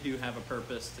really do have a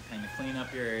purpose to kind of clean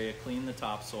up your area, clean the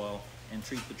topsoil, and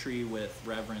treat the tree with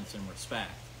reverence and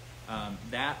respect.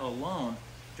 That alone,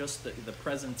 just the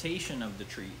presentation of the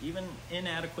tree, even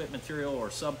inadequate material or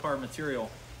subpar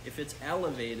material, if it's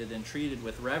elevated and treated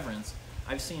with reverence,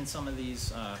 I've seen some of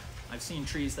these, I've seen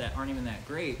trees that aren't even that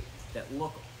great that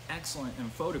look excellent in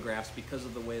photographs because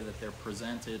of the way that they're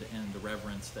presented and the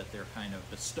reverence that they're kind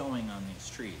of bestowing on these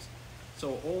trees.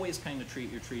 So always kind of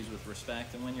treat your trees with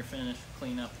respect, and when you're finished,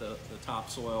 clean up the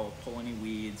topsoil, pull any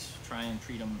weeds, try and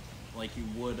treat them like you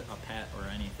would a pet or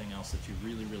anything else that you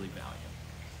really, really value.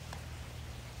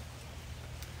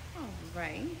 All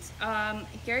right.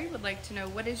 Gary would like to know,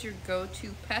 what is your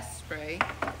go-to pest spray,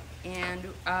 and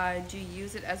do you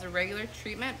use it as a regular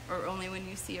treatment or only when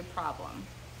you see a problem?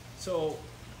 So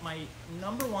my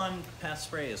number one pest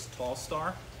spray is Tall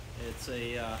Star.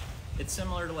 It's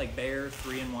similar to like Bayer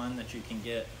 3-in-1 that you can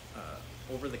get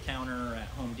over the counter at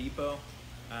Home Depot.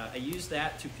 I use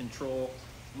that to control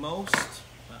most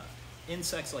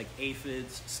insects like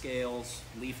aphids, scales,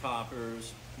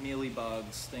 leafhoppers,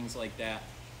 mealybugs, things like that.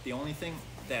 The only thing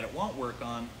that it won't work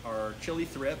on are chili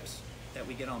thrips that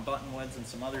we get on buttonwoods and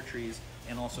some other trees,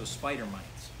 and also spider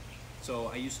mites. So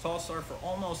I use Tall Star for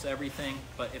almost everything,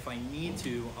 but if I need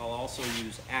to, I'll also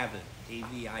use Avid,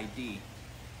 A-V-I-D.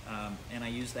 And I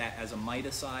use that as a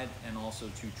miticide and also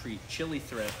to treat chili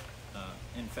thrip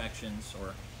infections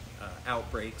or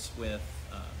outbreaks with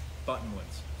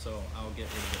buttonwoods. So I'll get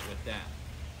rid of it with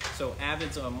that. So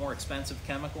Avid's a more expensive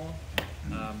chemical,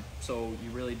 so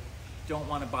you really don't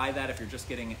want to buy that if you're just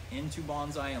getting into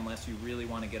bonsai unless you really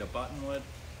want to get a buttonwood.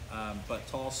 But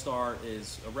Tall Star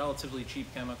is a relatively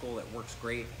cheap chemical that works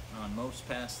great on most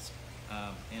pests,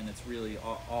 and it's really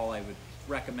all I would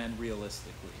recommend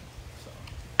realistically.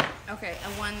 So. Okay,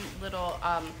 and one little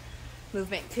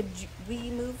movement. Could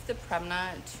we move the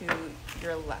Premna to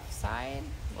your left side?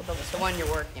 Well, the one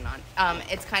you're working on.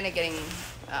 It's kind of getting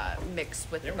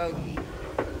mixed with the bogey.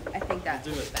 I think that's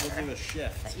better. We'll do a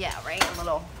shift. Yeah, right? A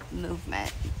little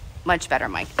movement. Much better,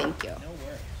 Mike. Thank you. No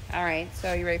worries. All right,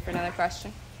 so you ready for another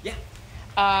question? Yeah.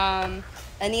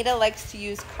 Anita likes to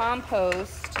use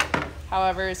compost.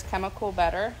 However, is chemical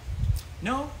better?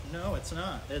 No, it's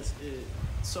not.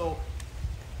 So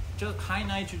just high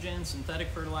nitrogen, synthetic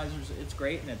fertilizers, it's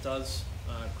great and it does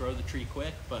grow the tree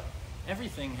quick, but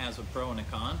everything has a pro and a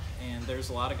con, and there's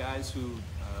a lot of guys who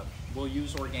will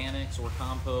use organics or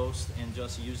compost and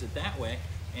just use it that way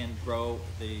and grow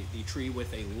the tree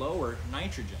with a lower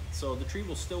nitrogen. So the tree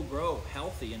will still grow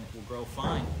healthy and it will grow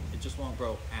fine, it just won't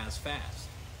grow as fast.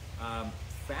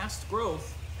 Fast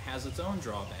growth has its own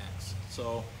drawbacks,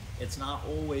 so it's not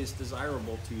always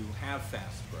desirable to have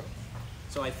fast growth.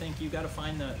 So I think you got to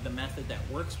find the method that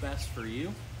works best for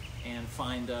you and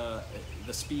find the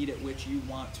speed at which you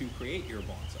want to create your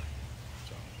bonsai.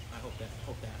 So I hope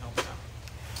that helps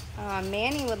out.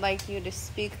 Manny would like you to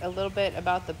speak a little bit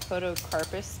about the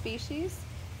Podocarpus species.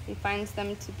 He finds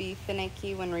them to be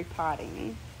finicky when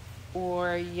repotting,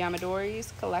 or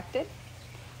Yamadoris collected.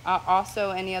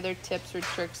 Also, any other tips or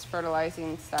tricks,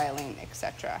 fertilizing, styling,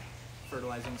 etc.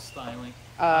 Fertilizing, styling.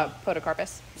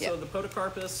 Podocarpus. So yep. The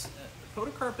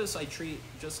Podocarpus I treat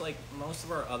just like most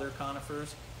of our other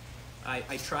conifers.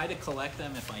 I try to collect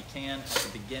them if I can at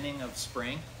the beginning of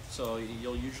spring. So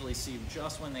you'll usually see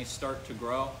just when they start to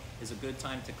grow is a good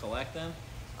time to collect them.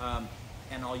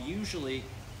 And I'll usually,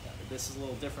 this is a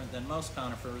little different than most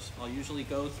conifers, I'll usually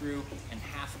go through and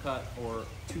half cut or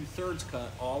 2/3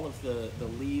 cut all of the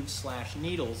leaves /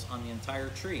 needles on the entire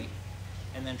tree,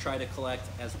 and then try to collect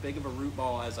as big of a root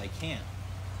ball as I can.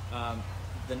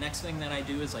 The next thing that I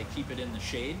do is I keep it in the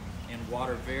shade and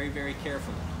water very, very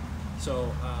carefully. So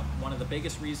one of the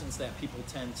biggest reasons that people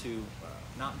tend to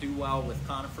not do well with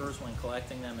conifers when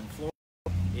collecting them in Florida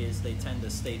is they tend to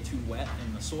stay too wet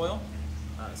in the soil.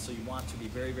 So you want to be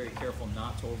very, very careful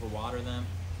not to overwater them.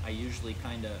 I usually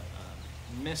kind of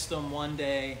mist them one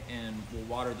day and we'll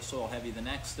water the soil heavy the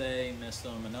next day, mist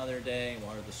them another day,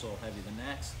 water the soil heavy the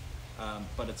next.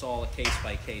 But it's all a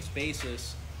case-by-case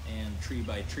basis and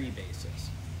tree-by-tree basis.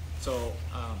 So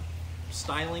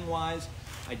styling-wise,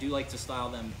 I do like to style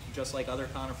them just like other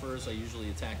conifers. I usually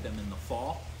attack them in the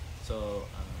fall. So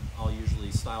I'll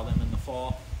usually style them in the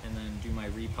fall and then do my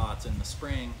repots in the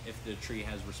spring if the tree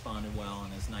has responded well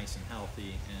and is nice and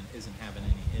healthy and isn't having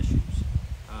any issues.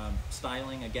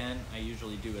 Styling, again, I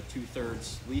usually do a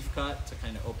 2/3 leaf cut to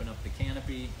kind of open up the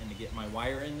canopy and to get my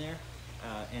wire in there.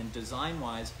 And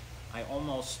design-wise, I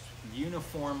almost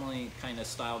uniformly kind of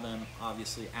style them,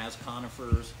 obviously, as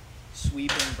conifers,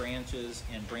 sweeping branches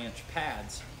and branch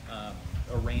pads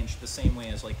arranged the same way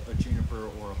as like a juniper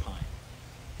or a pine.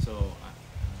 So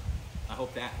I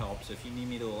hope that helps. If you need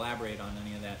me to elaborate on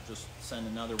any of that, just send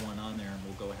another one on there and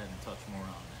we'll go ahead and touch more on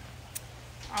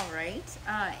that. All right.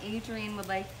 Adrian would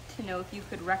like to know if you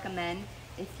could recommend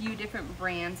a few different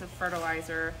brands of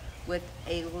fertilizer with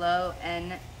a low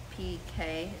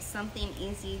NPK, something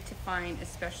easy to find,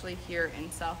 especially here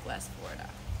in Southwest Florida.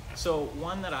 So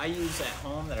one that I use at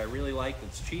home that I really like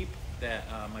that's cheap, that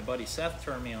my buddy Seth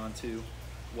turned me on to,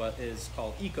 what is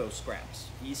called Eco Scraps,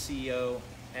 ECOSCRAP.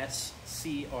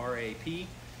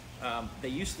 They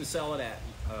used to sell it at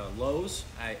Lowe's.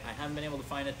 I haven't been able to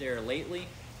find it there lately,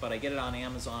 but I get it on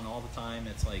Amazon all the time.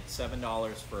 It's like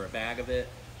 $7 for a bag of it,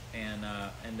 and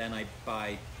then I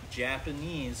buy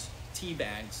Japanese tea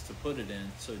bags to put it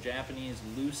in. So Japanese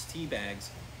loose tea bags,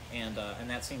 and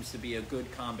that seems to be a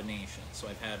good combination. So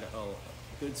I've had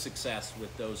good success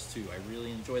with those two. I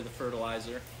really enjoy the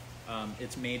fertilizer.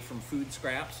 It's made from food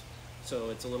scraps,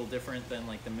 so it's a little different than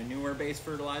like the manure-based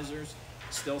fertilizers.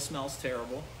 Still smells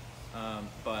terrible,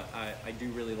 but I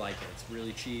do really like it. It's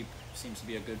really cheap, seems to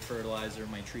be a good fertilizer.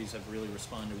 My trees have really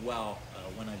responded well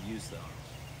when I've used them.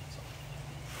 So.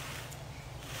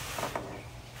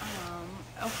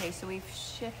 Okay, so we've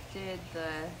shifted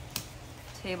the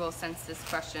table since this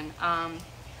question.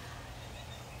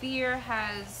 Fear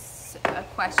has a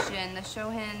question. The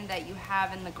shohin that you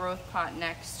have in the growth pot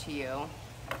next to you.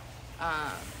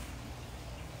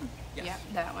 Yes. Yeah,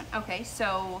 that one. Okay,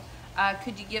 so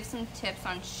could you give some tips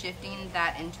on shifting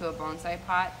that into a bonsai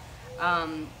pot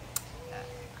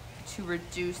to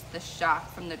reduce the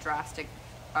shock from the drastic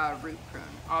root prune?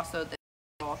 Also, the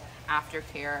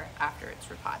aftercare after it's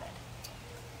repotted.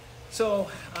 So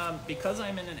because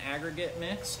I'm in an aggregate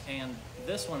mix, and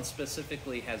this one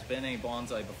specifically has been a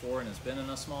bonsai before and has been in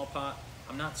a small pot,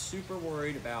 I'm not super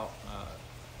worried about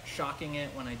shocking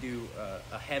it when I do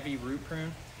a heavy root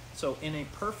prune. So in a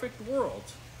perfect world,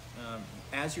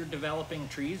 as you're developing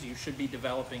trees, you should be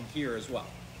developing here as well.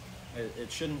 It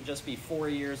shouldn't just be 4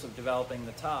 years of developing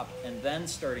the top and then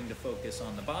starting to focus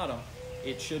on the bottom.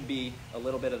 It should be a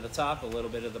little bit of the top, a little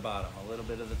bit of the bottom, a little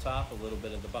bit of the top, a little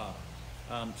bit of the bottom.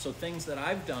 So things that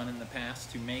I've done in the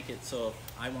past to make it so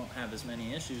I won't have as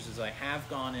many issues is I have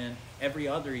gone in every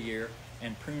other year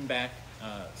and pruned back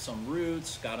some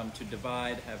roots, got them to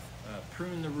divide, have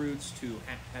pruned the roots to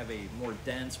have a more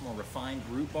dense, more refined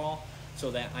root ball,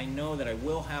 so that I know that I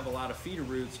will have a lot of feeder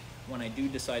roots when I do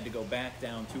decide to go back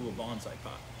down to a bonsai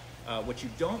pot. What you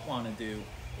don't want to do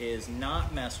is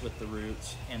not mess with the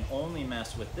roots and only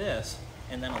mess with this,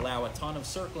 and then allow a ton of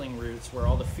circling roots where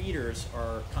all the feeders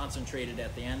are concentrated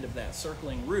at the end of that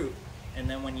circling root, and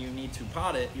then when you need to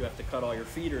pot it, you have to cut all your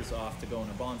feeders off to go in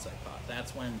a bonsai pot.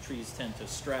 That's when trees tend to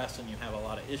stress and you have a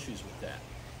lot of issues with that.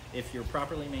 If you're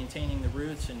properly maintaining the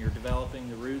roots and you're developing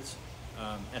the roots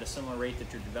at a similar rate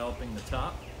that you're developing the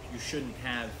top, you shouldn't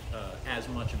have as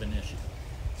much of an issue.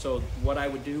 So what I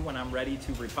would do when I'm ready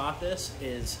to repot this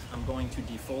is I'm going to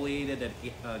defoliate it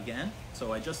again.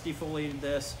 So I just defoliated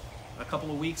this a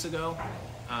couple of weeks ago,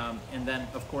 and then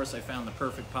of course I found the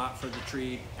perfect pot for the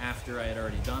tree after I had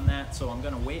already done that. So I'm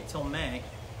going to wait till May,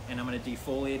 and I'm going to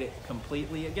defoliate it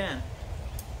completely again,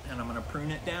 and I'm going to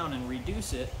prune it down and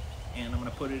reduce it, and I'm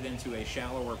going to put it into a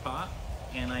shallower pot.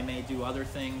 And I may do other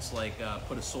things like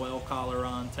put a soil collar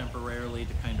on temporarily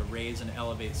to kind of raise and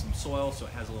elevate some soil so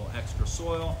it has a little extra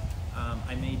soil.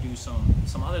 I may do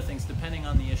some other things depending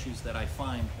on the issues that I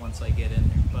find once I get in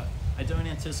there. But I don't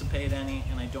anticipate any,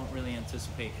 and I don't really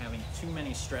anticipate having too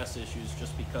many stress issues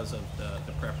just because of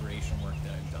the preparation work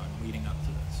that I've done leading up to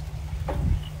this.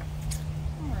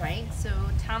 All right, so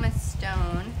Thomas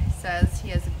Stone says he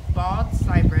has a bald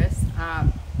cypress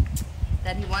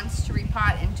that he wants to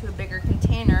repot into a bigger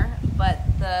container, but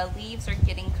the leaves are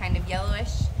getting kind of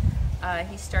yellowish.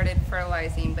 He started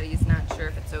fertilizing, but he's not sure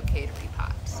if it's okay to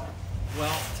repot.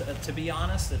 Well, to be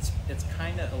honest, it's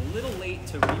kind of a little late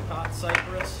to repot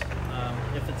cypress.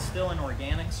 If it's still in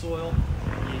organic soil,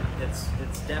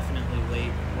 it's definitely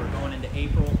late. We're going into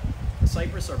April.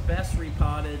 Cypress are best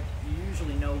repotted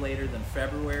usually no later than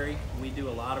February. We do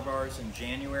a lot of ours in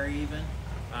January even.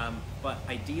 But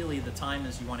ideally, the time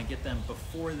is you want to get them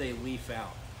before they leaf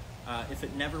out. If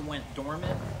it never went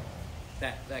dormant,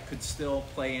 that could still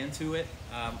play into it.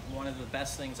 One of the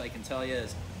best things I can tell you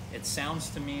is it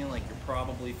sounds to me like you're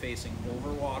probably facing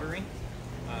overwatering.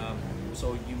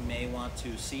 So you may want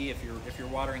to see if you're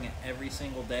watering it every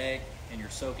single day and you're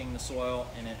soaking the soil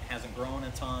and it hasn't grown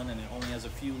a ton and it only has a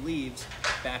few leaves,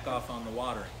 back off on the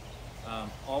watering.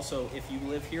 Also, if you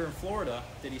live here in Florida,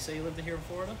 did he say you lived here in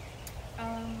Florida?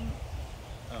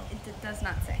 It does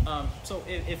not say. So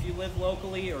if you live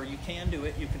locally, or you can do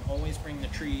it, you can always bring the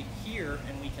tree here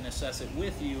and we can assess it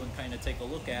with you and kind of take a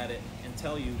look at it and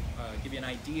tell you, give you an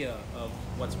idea of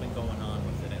what's been going on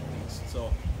with it at least.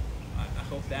 So I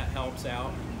hope that helps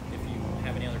out. If you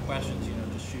have any other questions,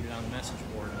 just shoot it on the message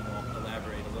board and we'll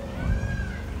elaborate a little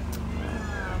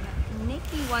more.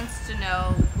 Nikki wants to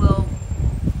know,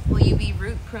 will you be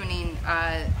root pruning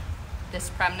this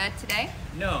Premna today?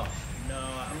 No,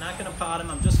 I'm not going to pot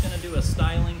him. I'm just going to do a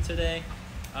styling today.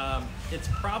 It's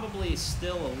probably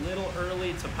still a little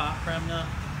early to pot Premna.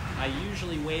 I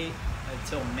usually wait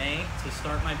until May to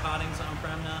start my pottings on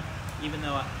Premna, even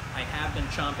though I have been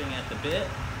chomping at the bit.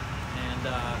 And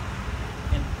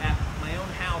at my own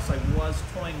house, I was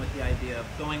toying with the idea of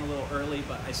going a little early,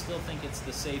 but I still think it's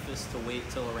the safest to wait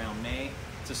till around May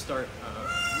to start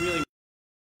really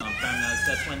on Premnas.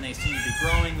 That's when they seem to be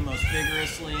growing the most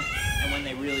vigorously and when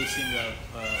they really seem to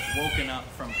have woken up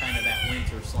from kind of that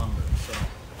winter slumber. So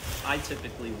I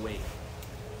typically wait.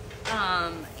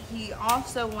 He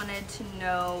also wanted to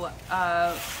know,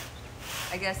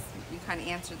 I guess you kind of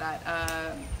answered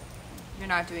that, you're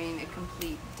not doing a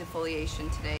complete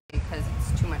defoliation today because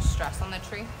it's too much stress on the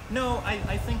tree? No,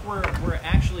 I think we're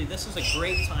actually, this is a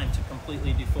great time to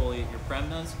completely defoliate your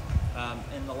Premnas.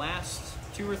 In the last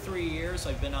 2 or 3 years,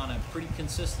 I've been on a pretty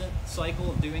consistent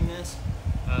cycle of doing this.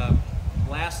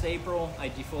 Last April, I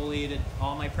defoliated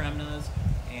all my Premnas,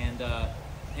 and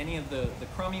any of the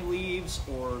crummy leaves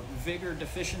or vigor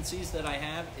deficiencies that I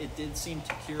have, it did seem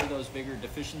to cure those vigor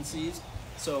deficiencies.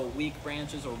 So weak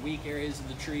branches or weak areas of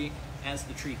the tree, as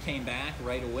the tree came back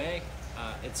right away,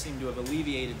 it seemed to have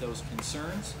alleviated those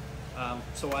concerns.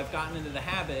 So I've gotten into the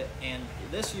habit, and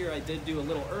this year I did do a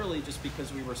little early just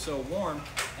because we were so warm,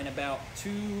 and about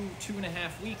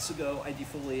 2.5 weeks ago I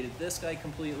defoliated this guy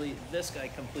completely,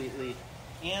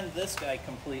 and this guy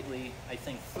completely, I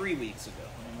think 3 weeks ago.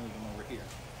 Let me move him over here.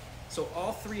 So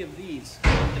all 3 of these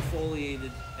were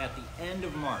defoliated at the end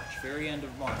of March, very end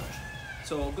of March.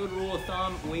 So a good rule of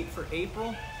thumb, wait for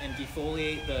April and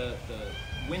defoliate the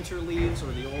winter leaves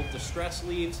or the old distress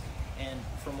leaves. And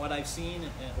from what I've seen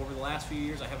over the last few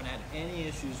years, I haven't had any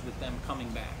issues with them coming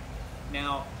back.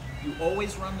 Now, you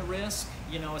always run the risk,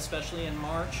 especially in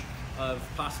March, of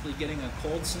possibly getting a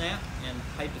cold snap. And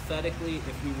hypothetically,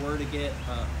 if we were to get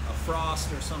a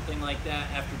frost or something like that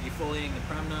after defoliating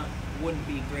the Premna, wouldn't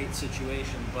be a great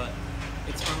situation, but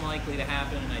it's unlikely to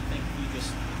happen. And I think you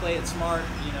just play it smart,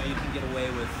 you can get away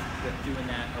with doing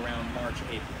that around March,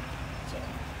 April. So.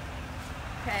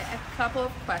 Okay, a couple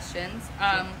of questions.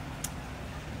 Sure.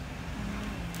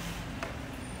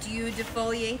 Do you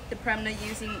defoliate the Premna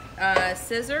using a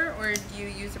scissor, or do you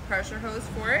use a pressure hose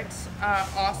for it?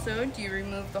 Also, do you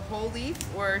remove the whole leaf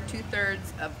or 2/3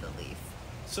 of the leaf?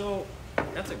 So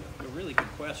that's a really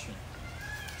good question.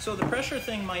 So the pressure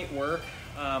thing might work.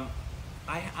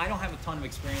 I don't have a ton of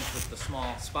experience with the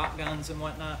small spot guns and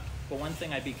whatnot, but one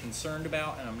thing I'd be concerned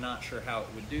about, and I'm not sure how it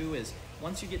would do, is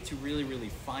once you get to really, really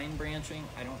fine branching,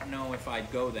 I don't know if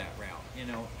I'd go that route.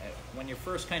 When you're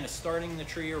first kind of starting the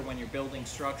tree or when you're building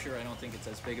structure, I don't think it's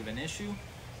as big of an issue.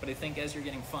 But I think as you're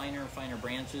getting finer and finer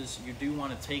branches, you do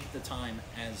want to take the time,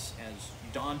 as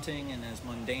daunting and as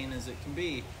mundane as it can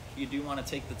be, you do want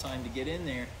to take the time to get in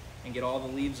there and get all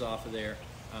the leaves off of there.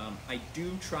 I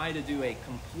do try to do a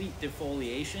complete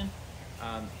defoliation.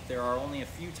 There are only a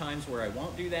few times where I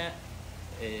won't do that.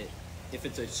 If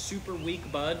it's a super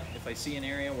weak bud, if I see an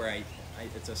area where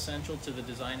it's essential to the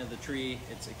design of the tree,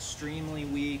 it's extremely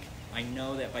weak, I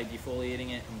know that by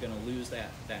defoliating it, I'm going to lose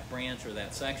that branch or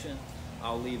that section.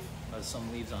 I'll leave some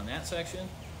leaves on that section.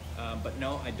 But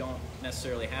no, I don't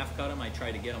necessarily half cut them. I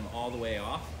try to get them all the way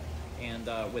off. And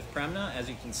with Premna, as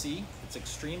you can see, it's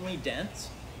extremely dense,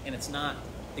 and it's not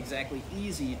exactly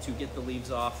easy to get the leaves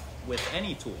off with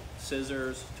any tool,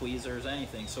 scissors, tweezers,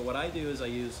 anything. So what I do is I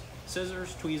use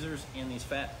scissors, tweezers, and these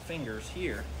fat fingers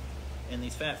here, and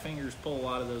these fat fingers pull a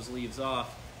lot of those leaves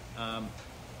off.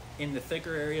 In the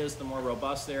thicker areas, the more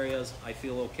robust areas, I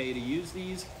feel okay to use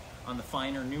these. On the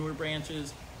finer, newer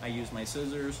branches, I use my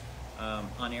scissors.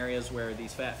 On areas where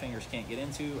these fat fingers can't get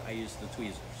into, I use the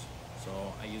tweezers.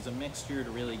 So I use a mixture to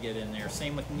really get in there.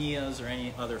 Same with Nias or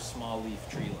any other small leaf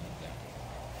tree like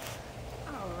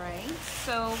that. All right,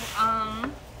 so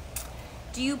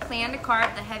do you plan to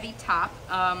carve the heavy top,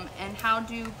 and how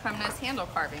do Premnas handle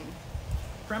carving?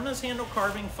 Premnas handle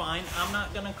carving fine. I'm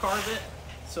not gonna carve it,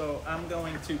 so I'm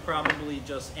going to probably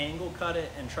just angle cut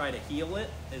it and try to heel it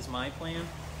is my plan.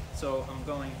 So I'm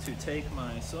going to take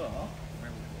my saw,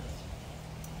 wherever it is.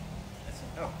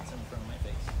 It's in front of my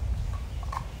face.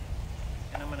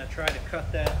 And I'm gonna try to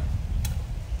cut that,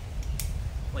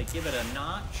 like give it a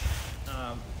notch,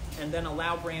 and then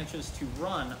allow branches to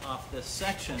run off this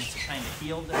section to kind of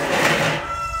heel them.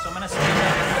 So I'm gonna speed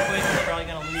up real quick. I'm probably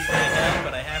gonna lose my head,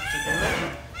 but I have to do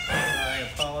it. So I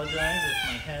apologize if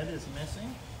my head is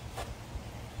missing.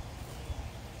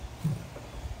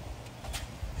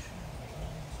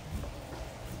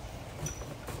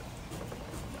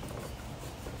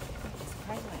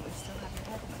 Surprisingly, you still have your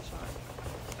head in the shot.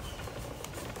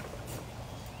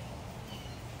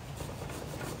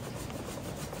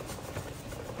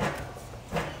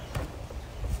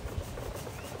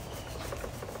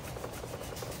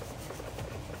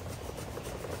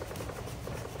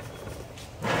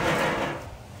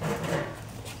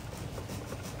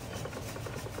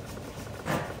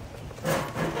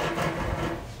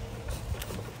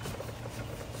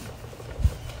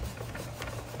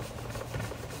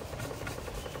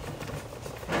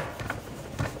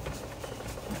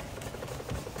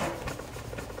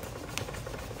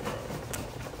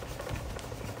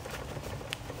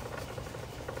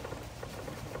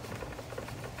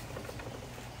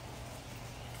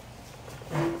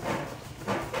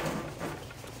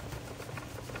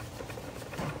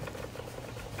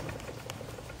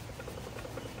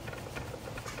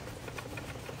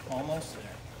 Almost there.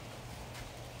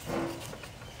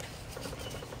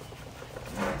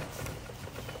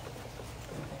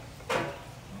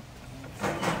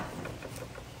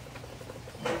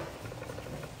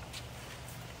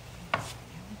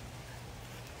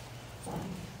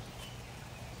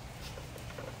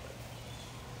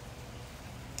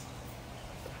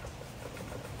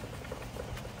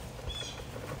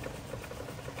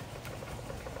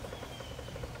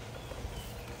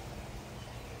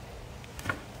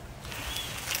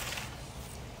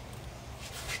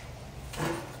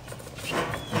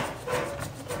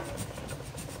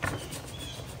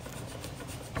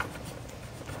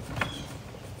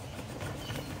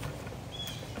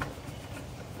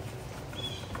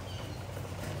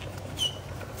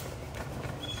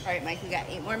 All right, Mike, we got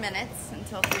 8 more minutes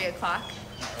until 3 o'clock.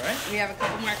 All right. We have a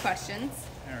couple more questions.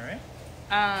 All right.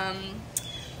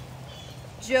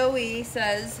 Joey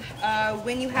says,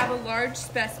 when you have a large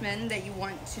specimen that you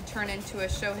want to turn into a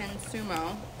Shohin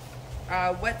Sumo,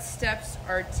 what steps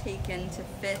are taken to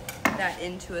fit that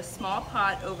into a small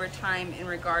pot over time in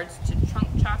regards to trunk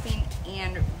chopping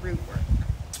and root work?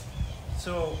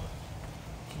 So,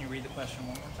 can you read the question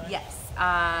one more time? Yes.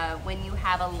 When you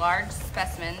have a large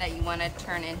specimen that you want to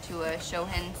turn into a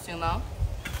Shohin Sumo,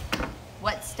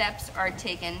 what steps are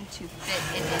taken to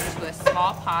fit it into a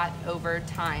small pot over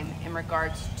time in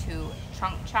regards to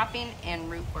trunk chopping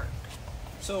and root work?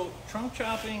 So trunk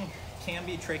chopping can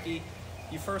be tricky.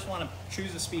 You first want to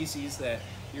choose a species that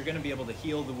you're going to be able to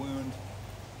heal the wound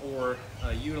or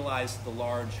utilize the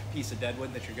large piece of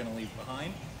deadwood that you're going to leave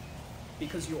behind,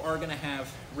 because you are going to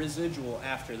have residual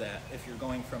after that if you're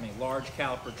going from a large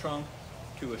caliper trunk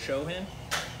to a Shohin.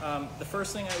 The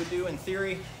first thing I would do in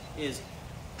theory is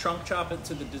trunk chop it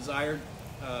to the desired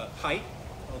height,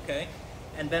 okay?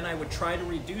 And then I would try to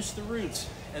reduce the roots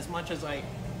as much as I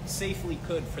safely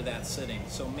could for that sitting.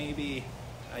 So maybe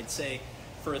I'd say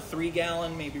for a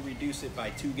 3-gallon, maybe reduce it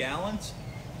by 2 gallons,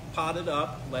 pot it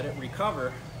up, let it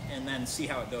recover, and then see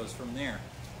how it goes from there.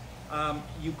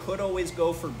 You could always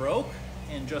go for broke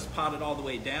and just pot it all the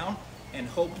way down and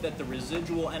hope that the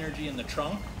residual energy in the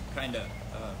trunk kind of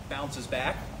bounces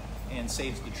back and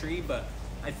saves the tree, but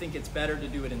I think it's better to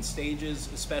do it in stages,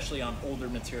 especially on older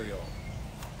material.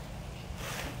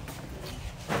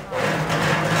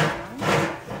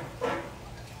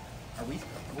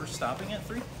 We're stopping at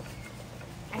 3?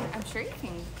 I'm sure you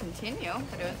can continue,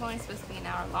 but it was only supposed to be an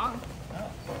hour long.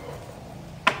 Oh.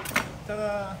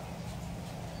 Ta-da!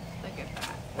 Look at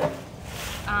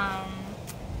that.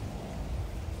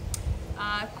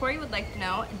 Corey would like to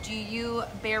know, do you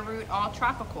bare root all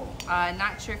tropical?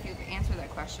 Not sure if you've answered that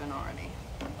question already.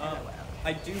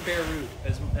 I do bare root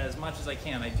as much as I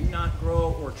can. I do not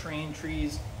grow or train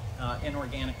trees in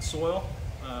organic soil.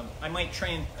 I might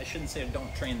train, I shouldn't say I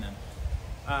don't train them.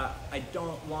 I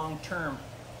don't long-term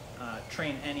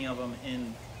train any of them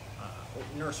in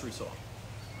nursery soil.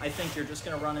 I think you're just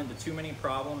going to run into too many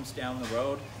problems down the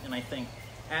road, and I think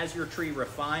as your tree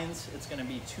refines, it's going to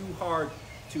be too hard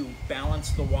to balance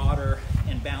the water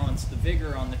and balance the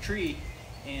vigor on the tree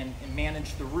and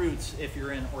manage the roots if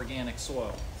you're in organic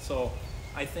soil. So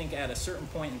I think at a certain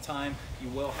point in time, you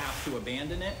will have to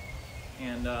abandon it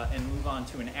and move on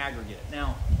to an aggregate.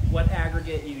 Now, what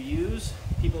aggregate you use,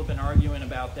 people have been arguing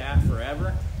about that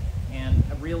forever, and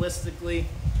realistically,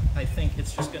 I think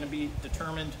it's just going to be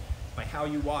determined by how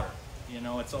you water. You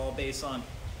know, it's all based on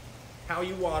how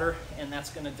you water, and that's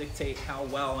going to dictate how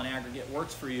well an aggregate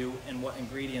works for you and what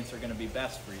ingredients are going to be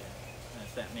best for you,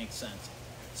 if that makes sense.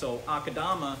 So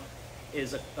akadama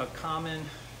is a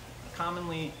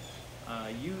commonly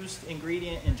used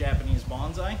ingredient in Japanese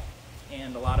bonsai,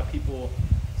 and a lot of people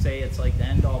say it's like the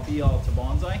end-all be-all to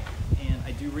bonsai, and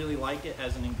I do really like it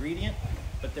as an ingredient,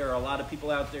 but there are a lot of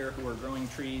people out there who are growing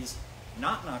trees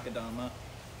not in akadama,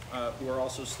 who are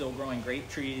also still growing great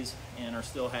trees and are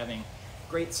still having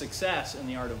great success in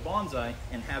the art of bonsai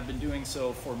and have been doing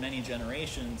so for many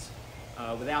generations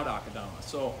without akadama.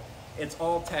 So it's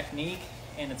all technique,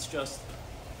 and it's just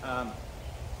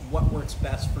what works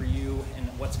best for you and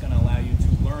what's going to allow you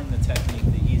to learn the technique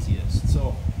the easiest.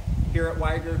 So here at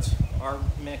Wigert's, our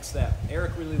mix that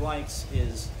Eric really likes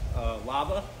is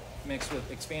lava mixed with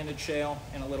expanded shale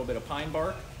and a little bit of pine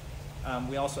bark.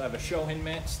 We also have a shohin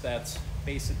mix that's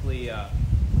basically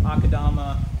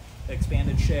akadama,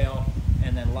 expanded shale,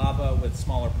 and then lava with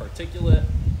smaller particulate.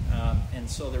 And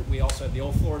so we also have the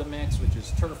Old Florida mix, which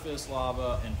is turfus,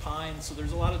 lava, and pine. So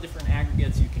there's a lot of different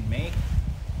aggregates you can make,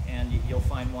 and you'll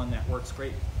find one that works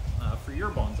great for your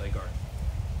bonsai garden.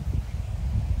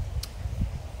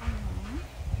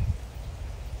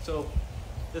 So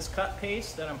this cut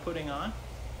paste that I'm putting on,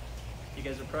 you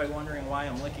guys are probably wondering why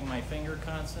I'm licking my finger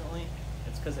constantly.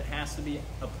 It's because it has to be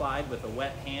applied with a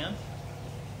wet hand.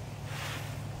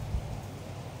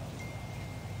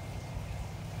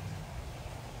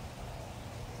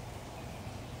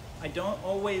 I don't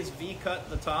always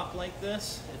V-cut the top like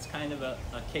this. It's kind of a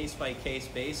case-by-case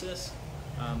basis.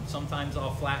 Sometimes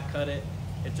I'll flat cut it.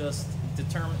 It just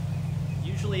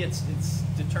usually it's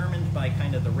determined by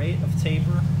kind of the rate of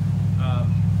taper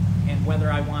and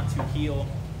whether I want to heal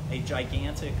a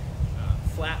gigantic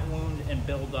flat wound and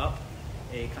build up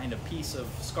a kind of piece of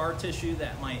scar tissue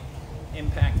that might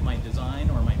impact my design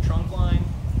or my trunk line.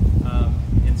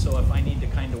 And so if I need to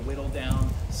kind of whittle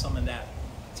down some of that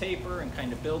taper and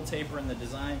kind of build taper in the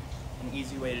design, an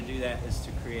easy way to do that is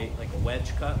to create like a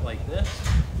wedge cut like this.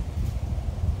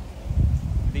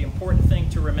 The important thing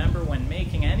to remember when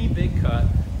making any big cut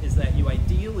is that you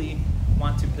ideally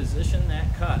want to position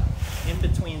that cut in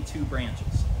between two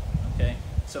branches, okay?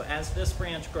 So as this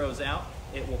branch grows out,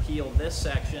 it will heal this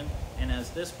section, and as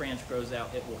this branch grows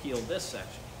out, it will heal this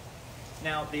section.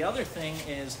 Now, the other thing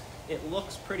is it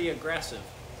looks pretty aggressive.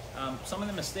 Some of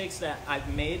the mistakes that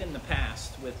I've made in the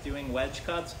past with doing wedge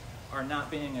cuts are not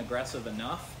being aggressive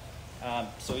enough.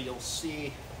 So you'll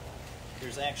see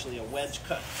there's actually a wedge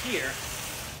cut here.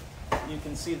 You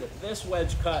can see that this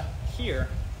wedge cut here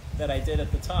that I did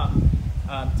at the top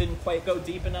didn't quite go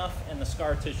deep enough, and the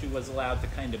scar tissue was allowed to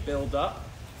kind of build up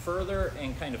further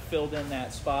and kind of filled in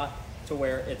that spot to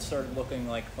where it started looking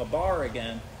like a bar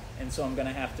again. And so I'm going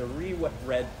to have to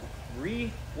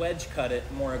re-wedge cut it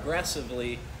more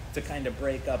aggressively to kind of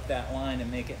break up that line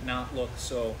and make it not look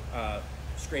so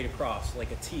straight across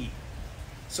like a T.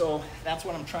 So that's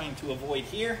what I'm trying to avoid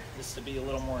here, is to be a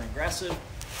little more aggressive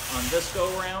on this go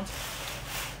around.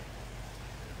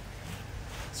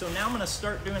 So now I'm going to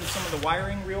start doing some of the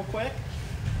wiring real quick,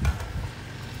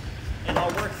 and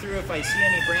I'll work through if I see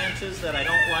any branches that I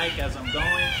don't like as I'm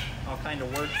going. I'll kind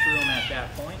of work through them at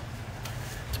that point.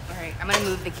 All right, I'm gonna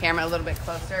move the camera a little bit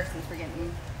closer since we're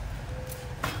getting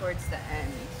towards the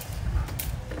end.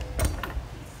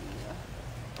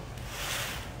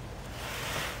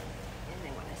 And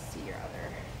I want to see your other.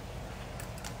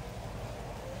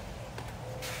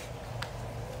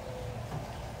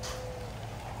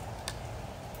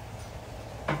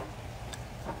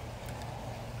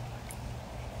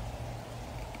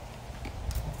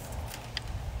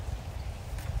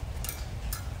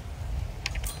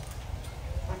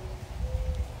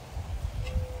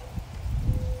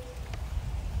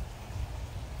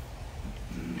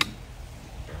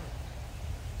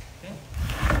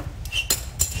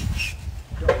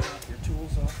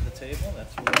 Table,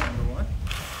 that's rule number one.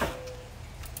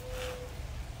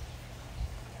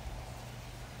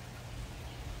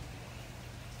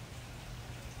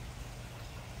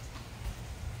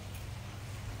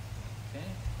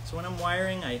 So when I'm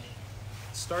wiring, I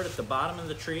start at the bottom of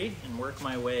the tree and work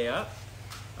my way up.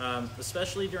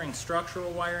 Especially during structural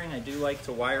wiring, I do like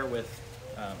to wire with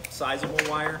sizable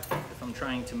wire if I'm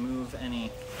trying to move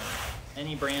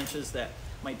any branches that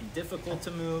might be difficult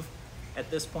to move.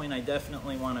 At this point, I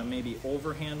definitely want to maybe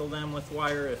overhandle them with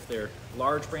wire if they're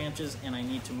large branches and I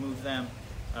need to move them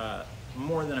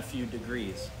more than a few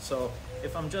degrees. So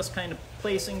if I'm just kind of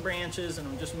placing branches and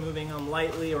I'm just moving them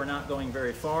lightly or not going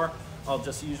very far, I'll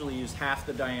just usually use half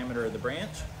the diameter of the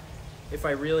branch. If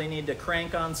I really need to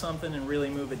crank on something and really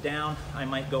move it down, I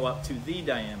might go up to the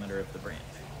diameter of the branch.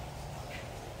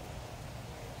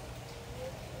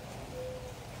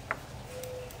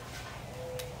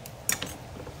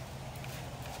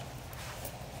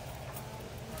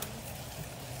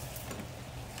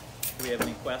 Do we have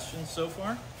any questions so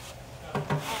far?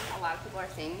 A lot of people are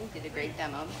saying you did a great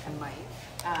demo, and Mike.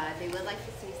 They would like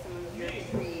to see some of your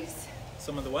degrees.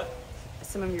 Some of the what?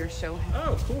 Some of your show.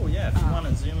 Oh, cool, yeah. If you want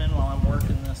to zoom in while I'm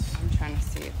working this I'm trying to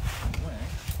see it. way.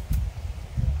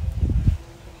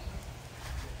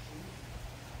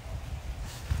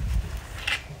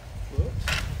 Whoops.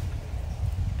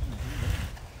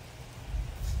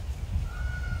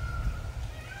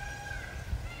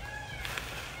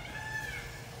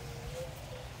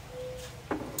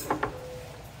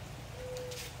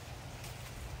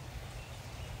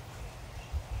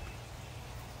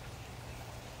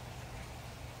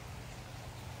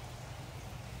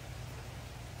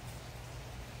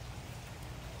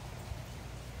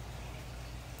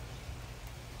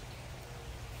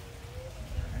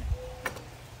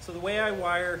 So the way I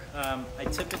wire, I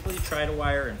typically try to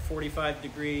wire in 45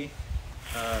 degree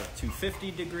to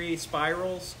 50 degree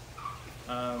spirals.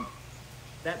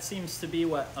 That seems to be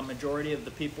what a majority of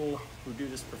the people who do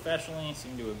this professionally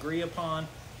seem to agree upon.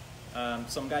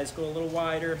 Some guys go a little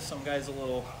wider, some guys a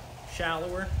little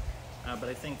shallower, but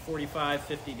I think 45,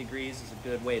 50 degrees is a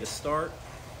good way to start.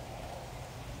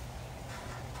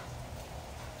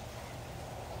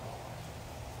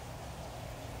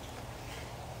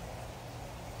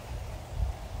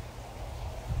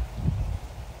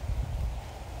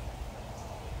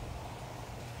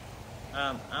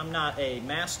 I'm not a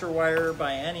master wirer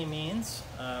by any means,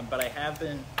 but I have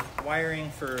been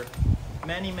wiring for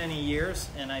many, many years,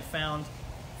 and I found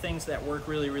things that work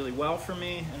really, really well for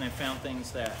me, and I found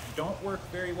things that don't work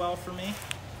very well for me.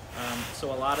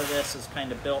 So a lot of this is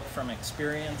kind of built from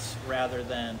experience rather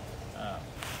than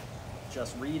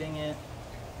just reading it.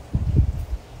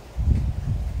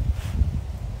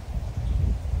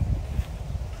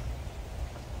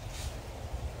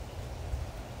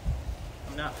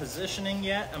 I'm not positioning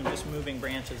yet, I'm just moving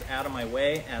branches out of my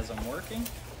way as I'm working.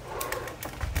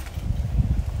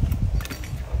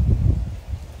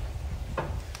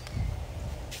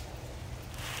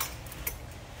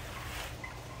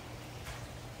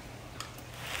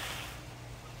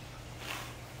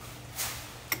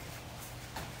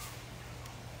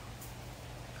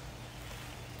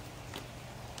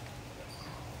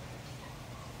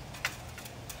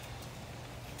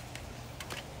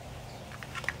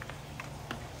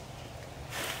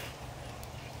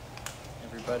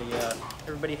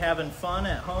 Everybody having fun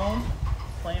at home,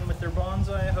 playing with their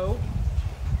bonsai, I hope.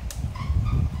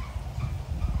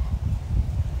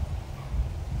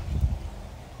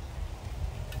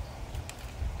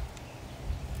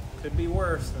 Could be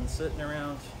worse than sitting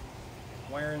around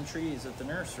wiring trees at the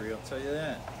nursery, I'll tell you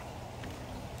that.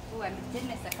 Oh, I did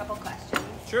miss a couple questions.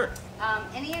 Sure.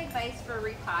 Any advice for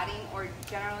repotting or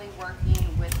generally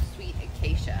working with sweet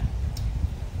acacia?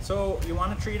 So you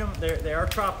want to treat them, they are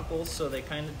tropicals, so they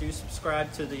kind of do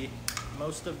subscribe to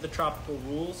most of the tropical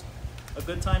rules. A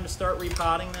good time to start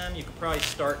repotting them, you could probably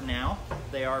start now.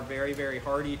 They are very, very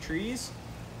hardy trees,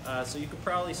 so you could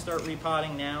probably start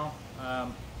repotting now.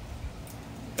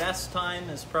 Best time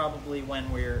is probably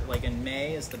when we're, like in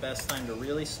May is the best time to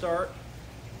really start.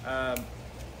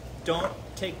 Don't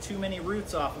take too many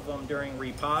roots off of them during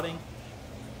repotting.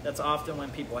 That's often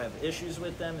when people have issues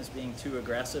with them, is being too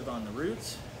aggressive on the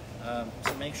roots.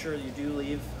 So make sure you do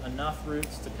leave enough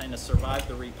roots to kind of survive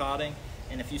the repotting.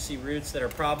 And if you see roots that are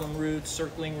problem roots,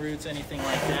 circling roots, anything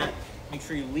like that, make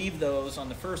sure you leave those on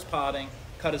the first potting,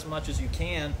 cut as much as you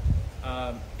can,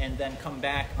 and then come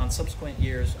back on subsequent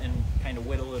years and kind of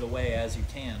whittle it away as you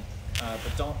can.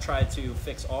 But don't try to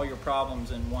fix all your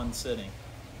problems in one sitting.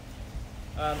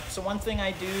 So one thing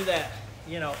I do that,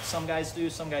 you know, some guys do,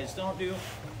 some guys don't do.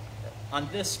 On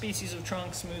this species of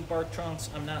trunk, smooth bark trunks,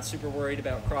 I'm not super worried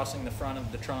about crossing the front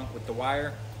of the trunk with the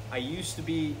wire. I used to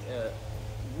be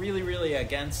really, really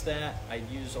against that. I'd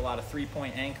use a lot of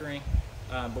 3-point anchoring.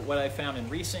 But what I found in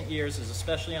recent years is,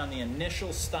 especially on the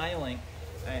initial styling,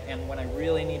 and when I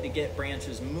really need to get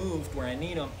branches moved where I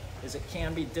need them, is it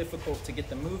can be difficult to get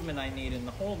the movement I need and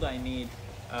the hold I need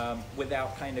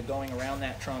without kind of going around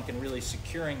that trunk and really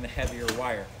securing the heavier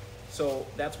wire. So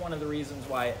that's one of the reasons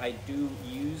why I do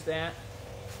use that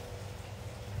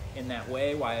in that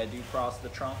way, why I do cross the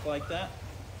trunk like that.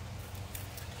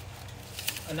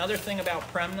 Another thing about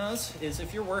Premnas is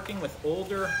if you're working with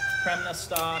older Premna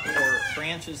stock or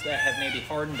branches that have maybe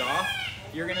hardened off,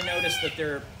 you're going to notice that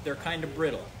they're kind of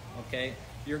brittle, okay?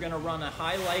 You're going to run a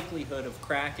high likelihood of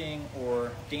cracking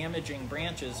or damaging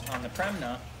branches on the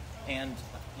Premna, and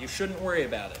you shouldn't worry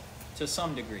about it to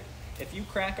some degree. If you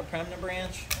crack a Premna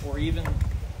branch, or even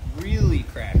really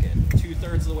crack it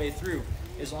 2/3 of the way through,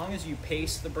 as long as you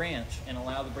pace the branch and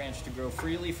allow the branch to grow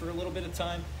freely for a little bit of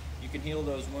time, you can heal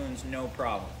those wounds no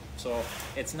problem. So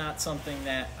it's not something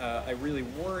that I really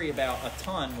worry about a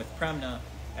ton with Premna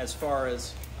as far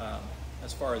as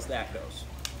that goes.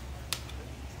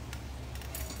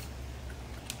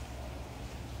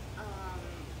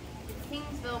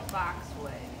 Kingsville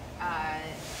boxwood.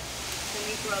 Can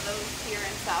we grow those here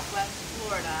in Southwest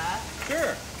Florida?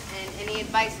 Sure. And any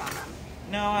advice on them?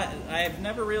 No, I've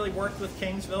never really worked with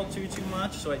Kingsville too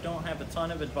much, so I don't have a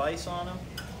ton of advice on them.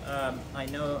 I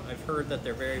know I've heard that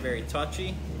they're very, very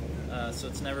touchy, so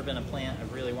it's never been a plant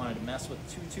I've really wanted to mess with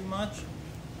too much.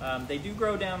 They do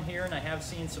grow down here, and I have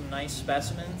seen some nice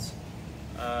specimens.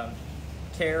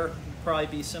 Care would probably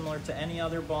be similar to any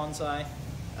other bonsai.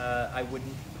 I would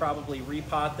probably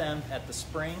repot them at the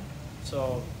spring,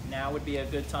 so now would be a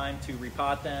good time to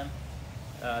repot them.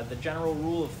 The general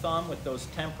rule of thumb with those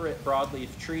temperate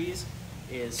broadleaf trees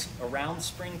is around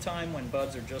springtime when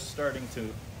buds are just starting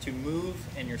to move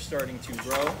and you're starting to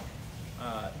grow.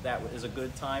 That is a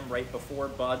good time right before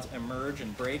buds emerge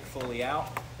and break fully out.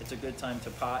 It's a good time to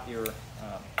pot your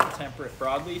temperate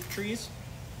broadleaf trees.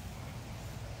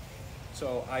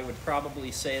 So I would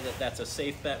probably say that that's a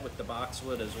safe bet with the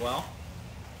boxwood as well.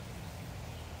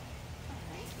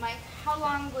 Mike, how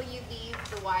long will you leave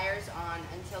the wires on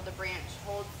until the branch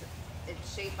holds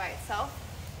its shape by itself?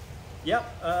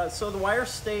 Yep, so the wire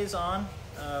stays on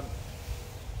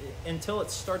until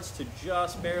it starts to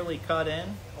just barely cut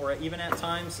in, or even at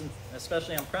times,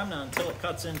 especially on Premna, until it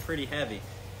cuts in pretty heavy.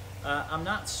 I'm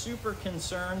not super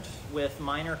concerned with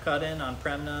minor cut in on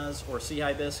Premnas or sea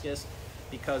hibiscus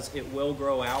because it will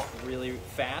grow out really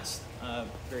fast,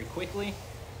 very quickly.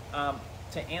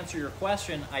 To answer your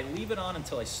question, I leave it on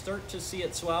until I start to see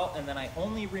it swell, and then I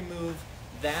only remove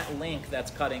that link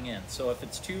that's cutting in. So if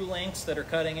it's 2 links that are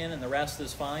cutting in and the rest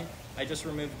is fine, I just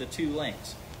remove the 2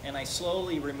 links. And I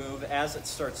slowly remove as it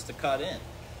starts to cut in.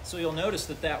 So you'll notice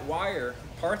that that wire,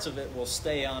 parts of it will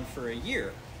stay on for a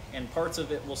year, and parts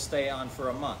of it will stay on for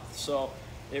a month. So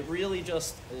it really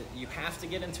just, you have to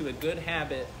get into a good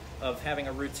habit of having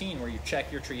a routine where you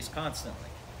check your trees constantly.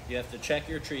 You have to check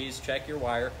your trees, check your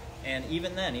wire, and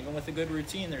even then, even with a good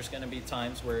routine, there's going to be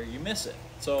times where you miss it.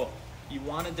 So you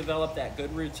want to develop that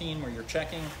good routine where you're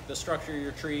checking the structure of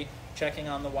your tree, checking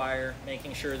on the wire,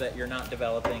 making sure that you're not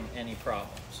developing any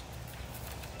problems.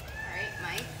 All right,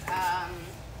 Mike.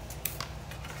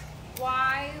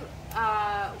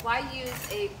 Why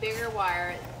use a bigger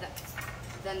wire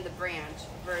than the branch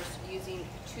versus using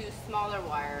 2 smaller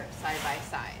wires side by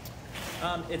side?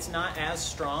 It's not as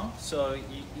strong, so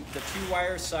the 2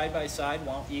 wires side by side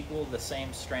won't equal the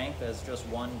same strength as just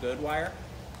 1 good wire.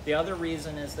 The other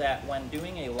reason is that when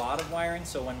doing a lot of wiring,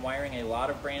 so when wiring a lot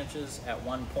of branches at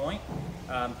one point,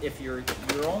 if you're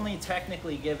only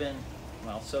technically given,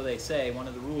 well, so they say, one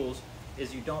of the rules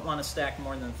is you don't want to stack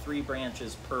more than 3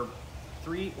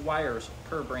 wires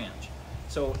per branch.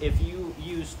 So if you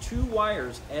use 2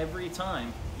 wires every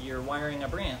time you're wiring a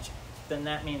branch, then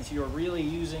that means you're really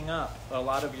using up a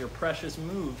lot of your precious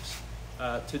moves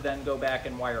to then go back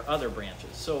and wire other branches.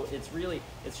 So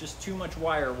it's just too much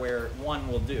wire where 1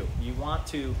 will do. You want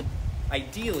to,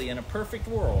 ideally, in a perfect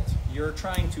world, you're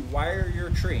trying to wire your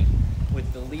tree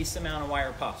with the least amount of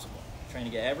wire possible. Trying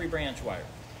to get every branch wired.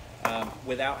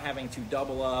 Without having to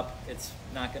double up, it's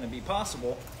not going to be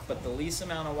possible, but the least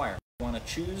amount of wire. You want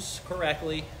to choose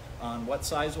correctly on what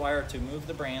size wire to move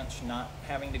the branch, not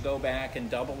having to go back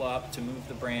and double up to move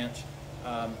the branch.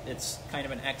 It's kind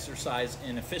of an exercise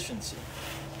in efficiency.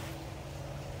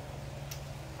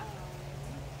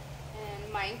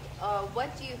 And Mike,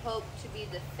 what do you hope to be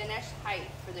the finished height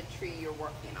for the tree you're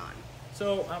working on?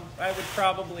 So I would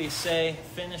probably say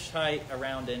finished height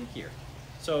around in here.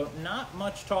 So not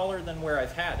much taller than where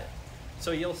I've had it. So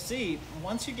you'll see,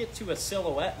 once you get to a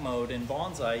silhouette mode in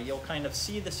bonsai, you'll kind of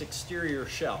see this exterior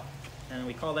shell, and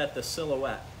we call that the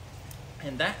silhouette.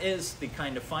 And that is the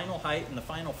kind of final height and the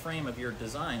final frame of your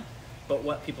design. But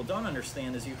what people don't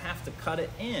understand is you have to cut it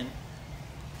in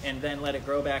and then let it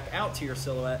grow back out to your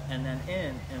silhouette, and then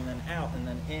in, and then out, and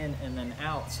then in, and then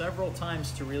out several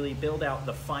times to really build out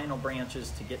the final branches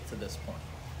to get to this point.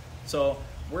 So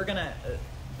we're gonna,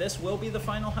 this will be the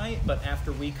final height, but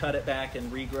after we cut it back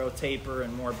and regrow taper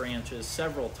and more branches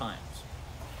several times.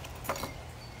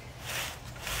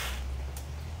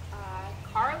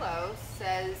 Carlos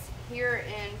says, here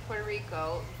in Puerto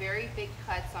Rico, very big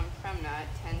cuts on Premna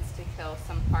tends to kill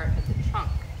some part of the trunk.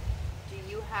 Do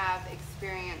you have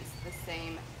experienced the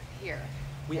same here?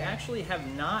 We actually have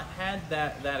not had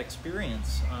that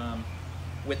experience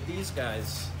with these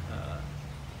guys.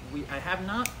 I have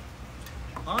not,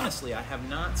 honestly, I have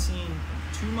not seen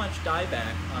too much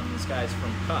dieback on these guys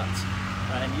from cuts.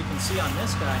 And you can see on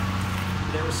this guy,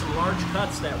 there were some large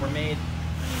cuts that were made.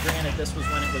 I mean, granted, this was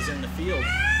when it was in the field,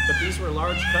 but these were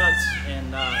large cuts,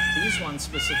 and these ones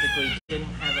specifically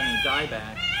didn't have any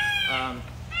dieback.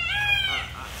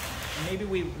 Maybe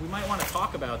we might want to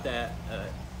talk about that,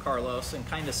 Carlos, and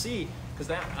kind of see,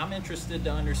 because I'm interested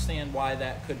to understand why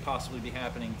that could possibly be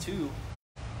happening too.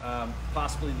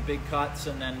 Possibly the big cuts,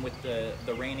 and then with the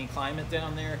rainy climate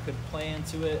down there could play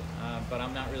into it, but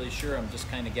I'm not really sure. I'm just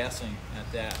kind of guessing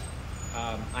at that.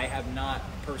 I have not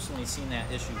personally seen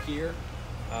that issue here,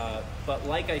 but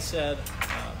like I said,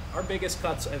 our biggest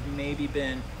cuts have maybe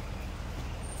been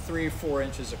 3 or 4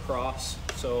 inches across.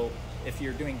 So if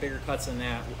you're doing bigger cuts than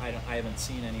that, I haven't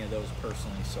seen any of those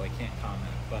personally, so I can't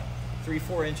comment. But 3 or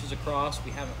 4 inches across,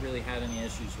 we haven't really had any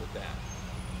issues with that.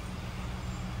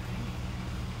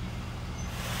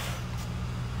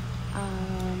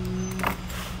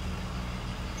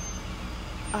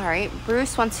 All right,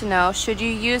 Bruce wants to know, should you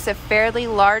use a fairly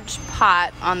large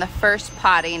pot on the first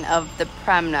potting of the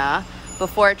Premna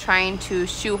before trying to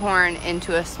shoehorn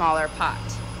into a smaller pot?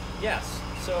 Yes,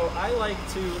 so I like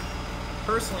to,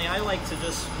 personally, I like to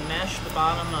just mesh the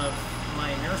bottom of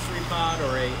my nursery pot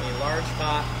or a large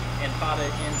pot and pot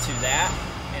it into that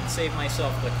and save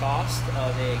myself the cost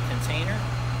of a container.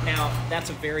 Now, that's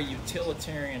a very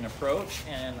utilitarian approach,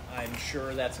 and I'm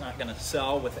sure that's not going to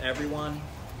sell with everyone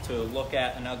to look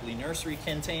at an ugly nursery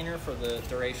container for the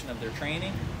duration of their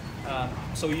training.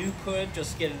 So you could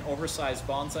just get an oversized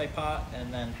bonsai pot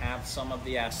and then have some of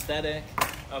the aesthetic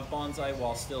of bonsai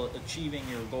while still achieving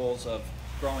your goals of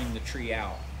growing the tree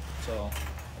out. So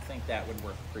I think that would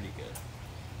work pretty good.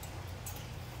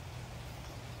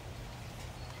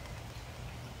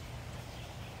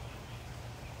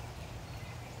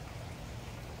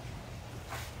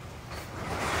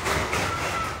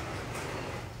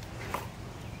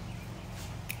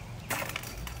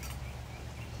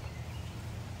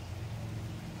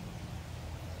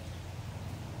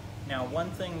 Now,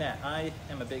 one thing that I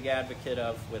am a big advocate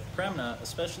of with Premna,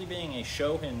 especially being a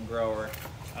shohin grower,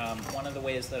 one of the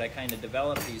ways that I kind of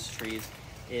develop these trees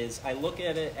is I look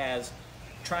at it as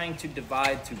trying to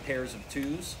divide 2 pairs of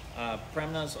 2s.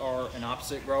 Premnas are an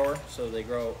opposite grower, so they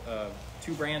grow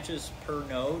 2 branches per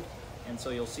node, and so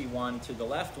you'll see one to the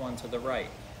left, one to the right.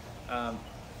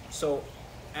 So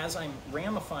as I'm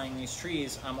ramifying these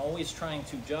trees, I'm always trying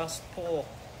to just pull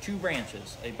 2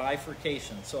 branches, a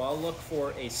bifurcation. So I'll look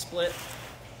for a split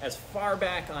as far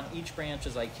back on each branch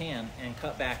as I can and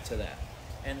cut back to that.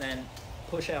 And then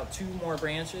push out 2 more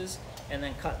branches and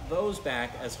then cut those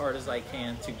back as hard as I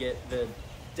can to get the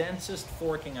densest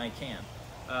forking I can.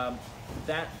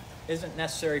 That isn't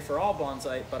necessary for all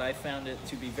bonsai, but I found it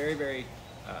to be very, very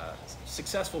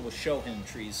successful with shohin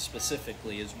trees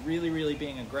specifically, is really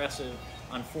being aggressive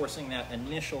on forcing that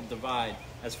initial divide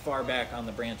as far back on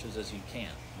the branches as you can.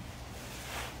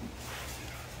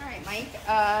 All right,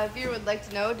 Mike, viewer would like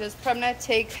to know, does Premna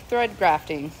take thread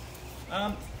grafting?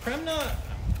 Premna,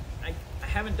 I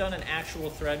haven't done an actual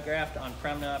thread graft on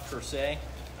Premna per se,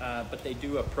 but they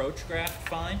do approach graft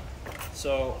fine.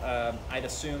 So I'd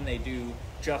assume they do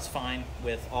just fine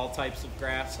with all types of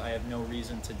grafts. I have no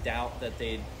reason to doubt that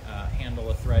they'd handle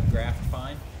a thread graft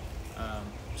fine.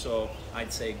 So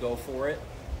I'd say go for it.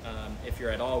 If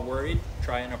you're at all worried,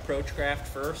 try an approach graft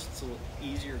first. It's an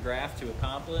easier graft to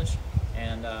accomplish,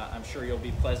 and I'm sure you'll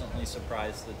be pleasantly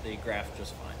surprised that they graft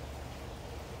just fine.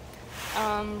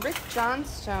 Rick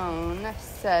Johnstone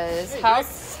says,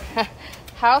 hey,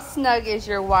 how snug is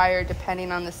your wire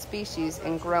depending on the species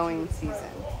and growing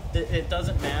season? It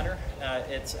doesn't matter.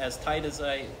 It's as tight as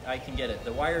I can get it.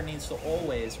 The wire needs to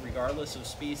always, regardless of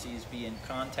species, be in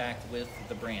contact with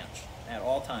the branch at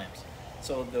all times.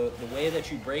 So the way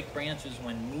that you break branches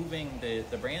when moving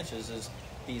the branches is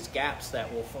these gaps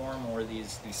that will form, or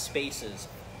these spaces,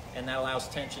 and that allows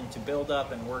tension to build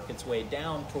up and work its way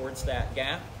down towards that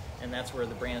gap. and that's where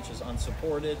the branch is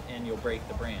unsupported and you'll break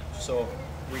the branch. So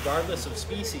regardless of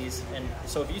species, and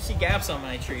so if you see gaps on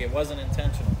my tree, it wasn't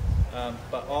intentional.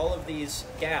 But all of these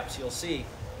gaps you'll see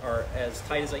are as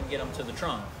tight as I can get them to the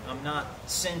trunk. I'm not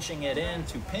cinching it in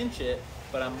to pinch it,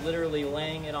 but I'm literally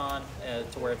laying it on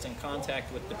to where it's in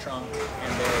contact with the trunk,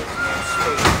 and there's no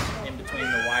space in between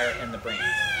the wire and the branch.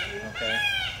 Okay,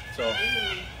 so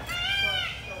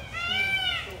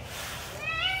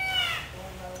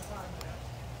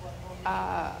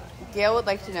Gail would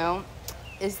like to know,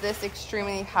 is this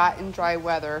extremely hot and dry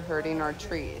weather hurting our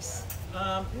trees?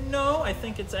 No, I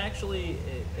think it's actually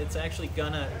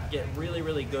gonna get really,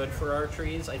 really good for our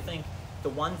trees. I think the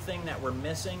one thing that we're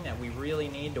missing that we really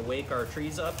need to wake our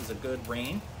trees up is a good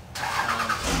rain.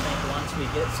 I think once we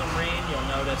get some rain,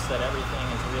 you'll notice that everything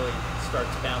really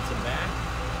starts bouncing back.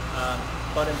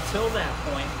 But until that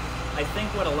point, I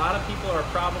think what a lot of people are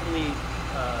probably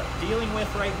dealing with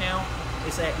right now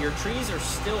is that your trees are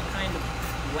still kind of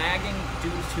lagging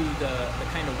due to the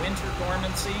kind of winter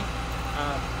dormancy,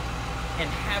 and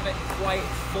haven't quite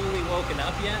fully woken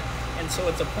up yet. And so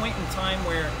it's a point in time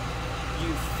where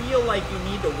you feel like you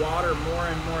need to water more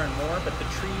and more and more, but the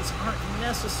trees aren't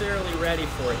necessarily ready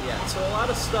for it yet. So a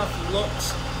lot of stuff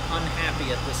looks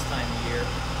unhappy at this time of year.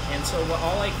 And so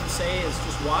all I can say is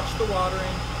just watch the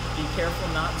watering, be careful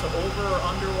not to over or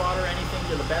underwater anything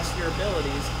to the best of your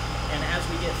abilities. And as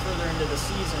we get further into the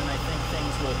season, I think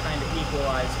things will kind of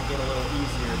equalize and get a little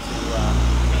easier to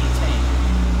maintain.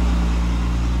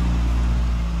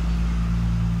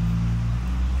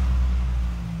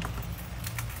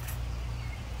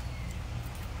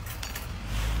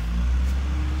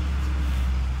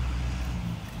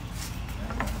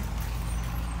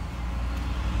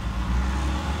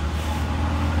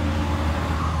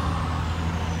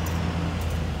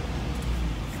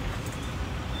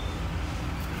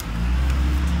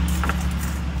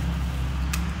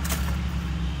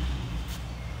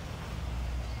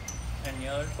 Any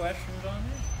other questions on it?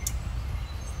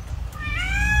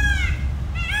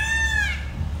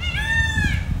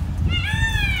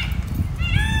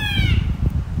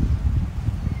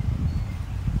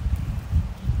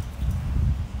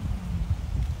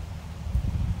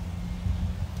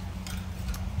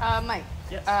 Mike,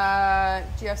 Yes.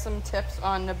 Do you have some tips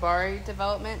on Nabari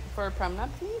development for Premna,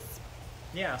 please?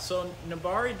 Yeah, so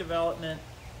Nabari development,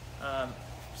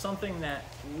 something that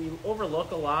we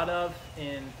overlook a lot of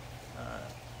in,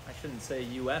 I shouldn't say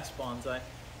US bonsai,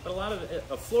 but a lot of it,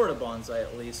 Florida bonsai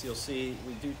at least, you'll see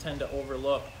we do tend to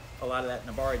overlook a lot of that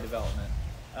Nabari development.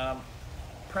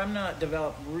 Premna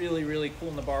develop really, really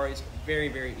cool Nabaris very,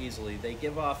 very easily. They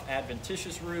give off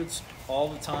adventitious roots all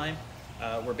the time,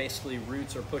 where basically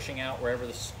roots are pushing out wherever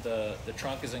the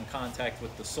trunk is in contact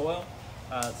with the soil.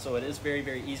 So it is very,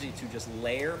 very easy to just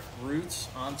layer roots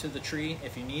onto the tree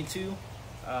if you need to.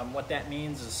 What that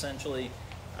means is essentially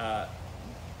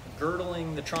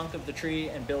girdling the trunk of the tree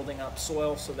and building up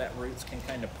soil so that roots can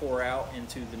kind of pour out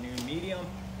into the new medium,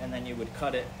 and then you would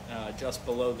cut it just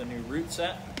below the new root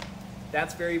set.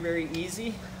 That's very, very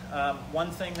easy.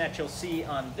 One thing that you'll see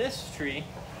on this tree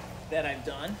that I've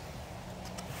done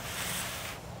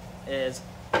is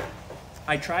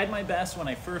I tried my best when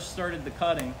I first started the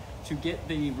cutting to get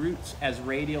the roots as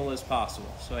radial as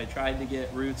possible. So I tried to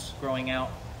get roots growing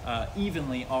out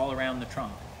evenly all around the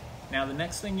trunk. Now the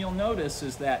next thing you'll notice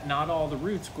is that not all the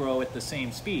roots grow at the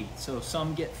same speed. So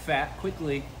some get fat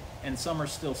quickly and some are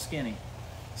still skinny.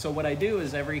 So what I do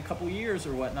is every couple years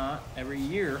or whatnot, every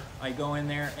year, I go in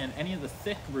there and any of the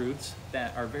thick roots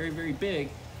that are very, very big,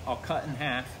 I'll cut in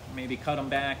half, maybe cut them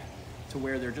back to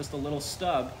where they're just a little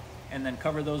stub, and then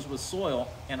cover those with soil,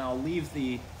 and I'll leave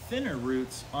the thinner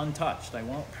roots untouched. I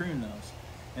won't prune those.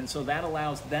 And so that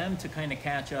allows them to kind of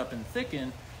catch up and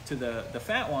thicken to the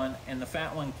fat one, and the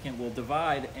fat one will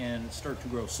divide and start to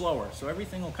grow slower. So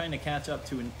everything will kind of catch up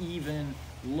to an even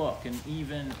look, an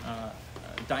even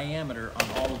diameter on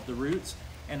all of the roots,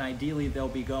 and ideally they'll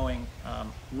be going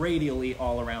radially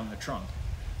all around the trunk.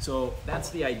 So that's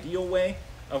the ideal way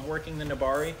of working the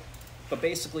Nabari, but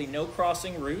basically no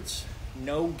crossing roots,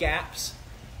 no gaps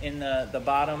in the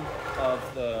bottom of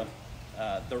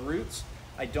the roots.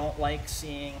 I don't like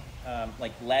seeing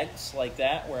like legs like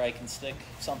that where I can stick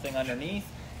something underneath.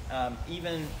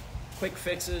 Even quick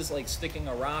fixes like sticking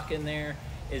a rock in there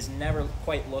is never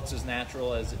quite looks as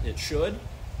natural as it should,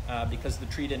 because the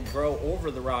tree didn't grow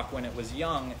over the rock when it was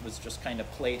young. It was just kind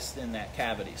of placed in that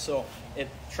cavity. So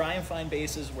try and find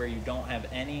bases where you don't have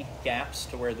any gaps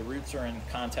to where the roots are in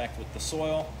contact with the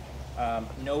soil.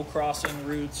 No crossing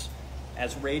roots,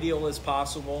 as radial as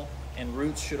possible, and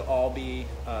roots should all be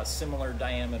similar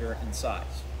diameter and size.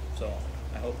 So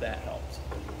I hope that helps.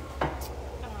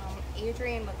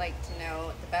 Adrian would like to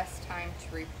know the best time to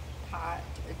repot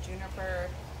a juniper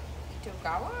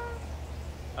Itogawa.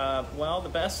 Well, the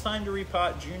best time to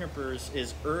repot junipers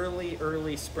is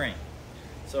early spring.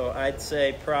 So I'd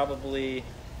say probably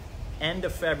end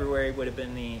of February would have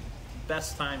been the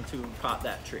best time to pot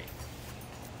that tree.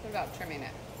 What about trimming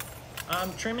it?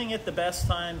 Trimming it, the best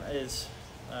time is,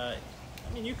 I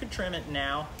mean, you could trim it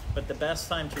now, but the best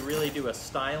time to really do a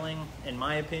styling, in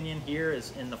my opinion, here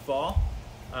is in the fall.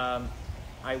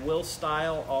 I will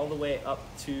style all the way up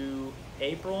to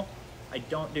April. I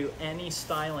don't do any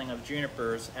styling of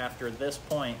junipers after this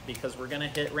point because we're going to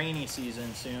hit rainy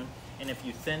season soon. And if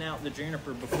you thin out the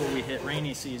juniper before we hit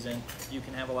rainy season, you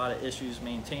can have a lot of issues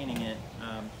maintaining it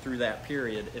through that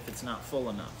period if it's not full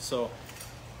enough. So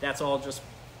that's all just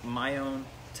my own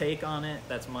take on it.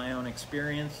 That's my own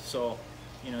experience. So,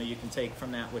 you know, you can take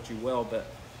from that what you will. But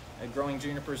growing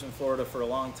junipers in Florida for a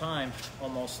long time,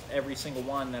 almost every single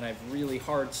one that I've really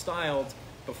hard styled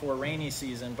before rainy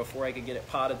season, before I could get it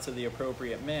potted to the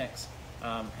appropriate mix,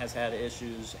 has had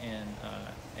issues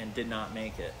and did not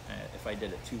make it if I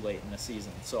did it too late in the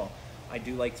season. So I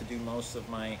do like to do most of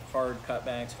my hard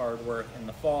cutbacks, hard work in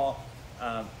the fall.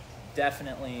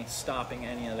 Definitely stopping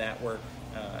any of that work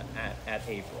at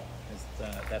April.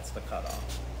 That's the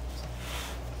cutoff.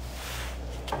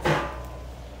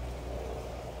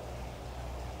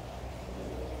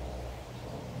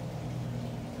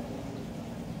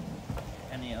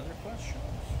 Any other questions?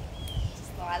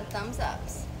 Just a lot of thumbs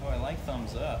ups. Oh, I like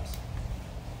thumbs ups.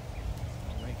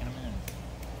 I'm raking them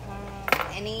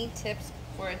in. Any tips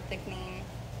for thickening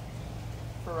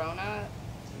Corona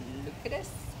lucidus?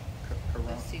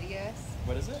 Lucidius?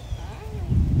 What is it?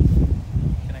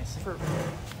 Can I see?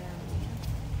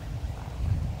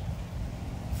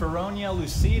 Feronia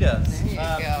lucida. There you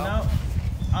go. No,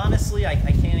 honestly, I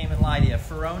can't even lie to you.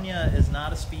 Feronia is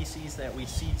not a species that we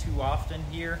see too often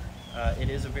here. It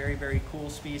is a very, very cool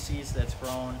species that's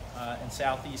grown in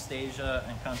Southeast Asia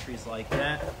and countries like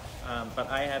that. But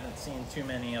I haven't seen too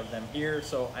many of them here,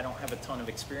 so I don't have a ton of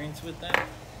experience with them.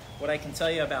 What I can tell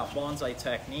you about bonsai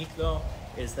technique, though,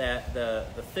 is that the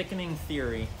thickening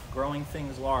theory, growing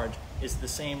things large, is the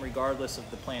same regardless of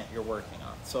the plant you're working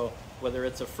on. So whether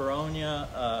it's a Feronia,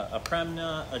 a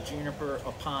Premna, a juniper,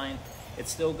 a pine, it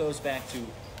still goes back to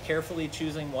carefully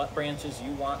choosing what branches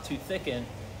you want to thicken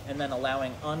and then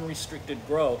allowing unrestricted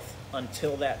growth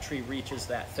until that tree reaches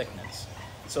that thickness.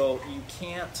 So you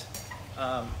can't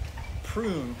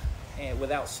prune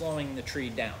without slowing the tree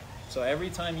down. So every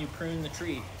time you prune the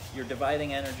tree, you're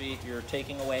dividing energy, you're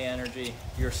taking away energy,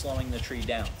 you're slowing the tree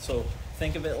down. So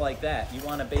think of it like that. You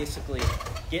want to basically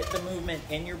get the movement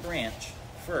in your branch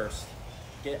first,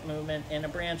 get movement in a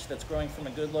branch that's growing from a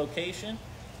good location,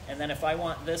 and then if I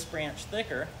want this branch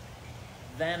thicker,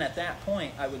 then at that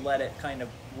point I would let it kind of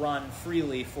run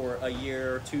freely for a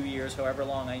year or 2 years, however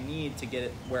long I need to get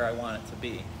it where I want it to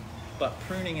be. But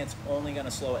pruning it's only going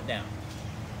to slow it down.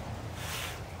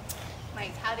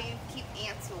 Mike, how do you keep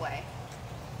ants away?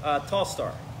 Tall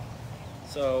Star.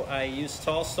 So I use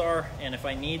Tall Star, and if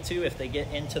I need to, if they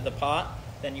get into the pot,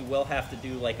 then you will have to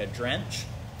do like a drench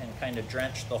and kind of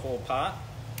drench the whole pot.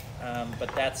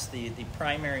 But that's the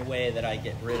primary way that I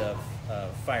get rid of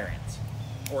fire ants,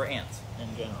 or ants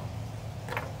in general.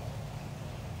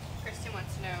 Kristen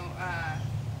wants to know,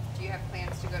 do you have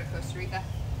plans to go to Costa Rica?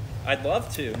 I'd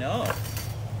love to, no.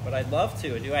 But I'd love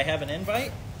to. Do I have an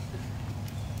invite?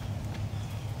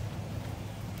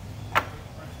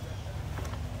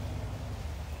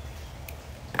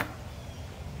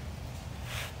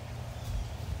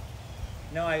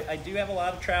 No, I do have a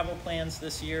lot of travel plans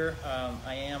this year.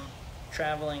 I am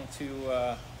traveling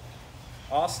to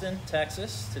Austin,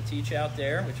 Texas to teach out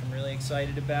there, which I'm really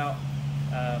excited about.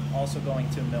 Also going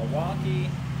to Milwaukee,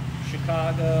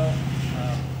 Chicago,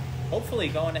 hopefully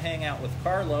going to hang out with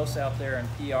Carlos out there in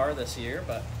PR this year,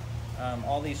 but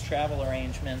all these travel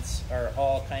arrangements are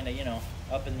all kind of, you know,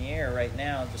 up in the air right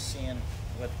now, just seeing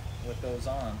what goes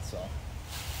on. So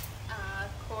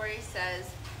Corey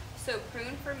says, so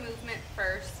prune for movement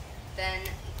first, then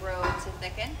grow to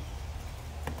thicken?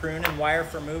 Prune and wire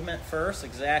for movement first,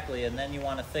 exactly, and then you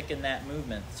want to thicken that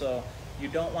movement. So you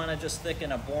don't want to just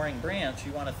thicken a boring branch,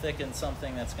 you want to thicken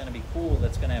something that's going to be cool,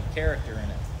 that's going to have character in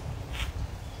it.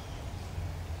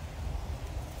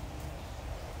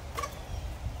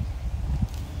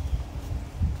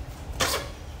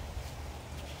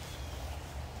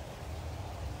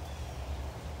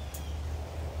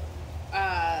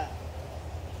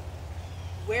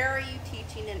 Where are you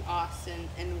teaching in Austin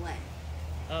and when?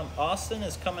 Austin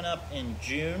is coming up in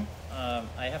June.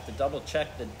 I have to double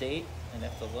check the date and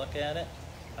have to look at it.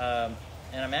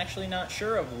 and I'm actually not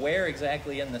sure of where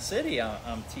exactly in the city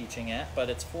I'm teaching at, but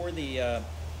it's for the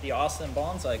Austin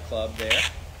Bonsai Club there.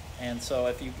 And so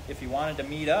if you wanted to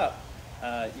meet up,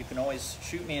 you can always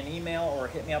shoot me an email or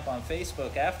hit me up on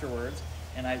Facebook afterwards,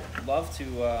 and I'd love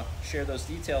to share those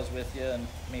details with you, and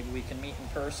maybe we can meet in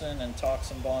person and talk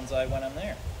some bonsai when I'm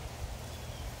there.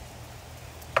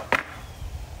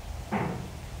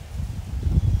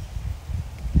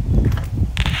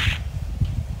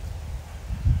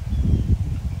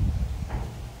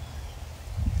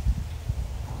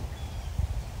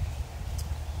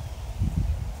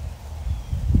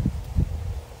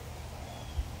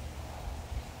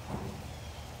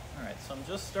 So I'm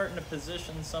just starting to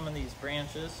position some of these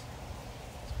branches.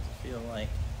 I feel like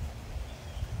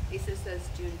Lisa says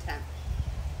June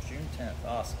 10th. June 10th,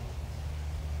 awesome.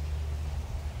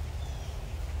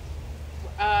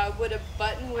 Would a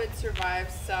buttonwood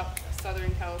survive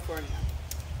Southern California?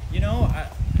 You know,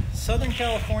 Southern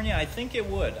California, I think it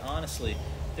would, honestly.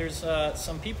 There's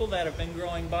some people that have been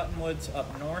growing buttonwoods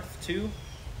up north too.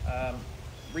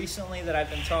 Recently that I've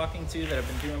been talking to that have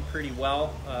been doing pretty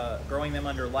well, growing them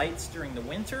under lights during the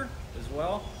winter as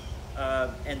well.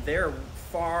 And they're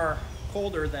far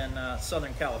colder than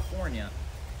Southern California.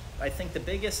 I think the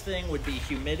biggest thing would be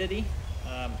humidity,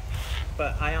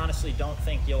 but I honestly don't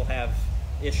think you'll have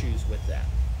issues with that.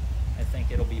 I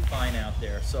think it'll be fine out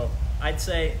there. So I'd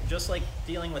say, just like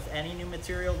dealing with any new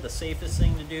material, the safest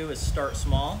thing to do is start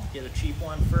small, get a cheap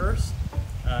one first,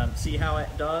 see how it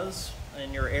does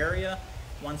in your area.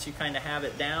 Once you kind of have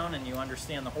it down and you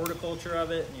understand the horticulture of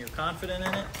it and you're confident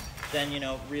in it, then, you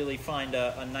know, really find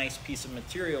a nice piece of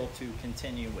material to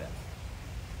continue with.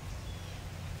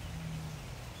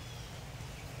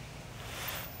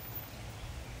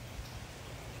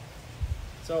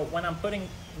 So when I'm putting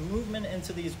movement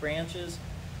into these branches,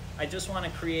 I just want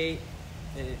to create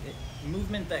a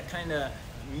movement that kind of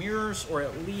mirrors or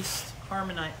at least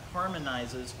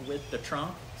harmonizes with the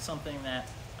trunk, something that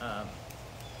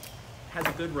has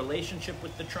a good relationship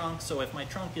with the trunk. So if my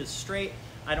trunk is straight,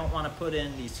 I don't want to put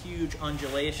in these huge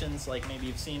undulations like maybe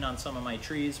you've seen on some of my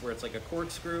trees where it's like a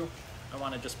corkscrew. I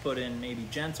want to just put in maybe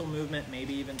gentle movement,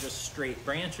 maybe even just straight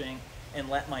branching, and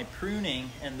let my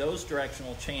pruning and those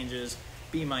directional changes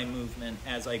be my movement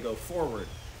as I go forward.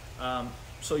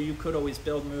 So you could always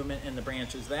build movement in the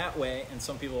branches that way, and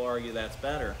some people argue that's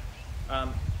better.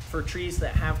 For trees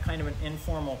that have kind of an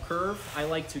informal curve, I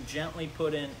like to gently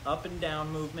put in up and down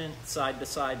movement, side to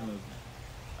side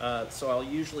movement. So I'll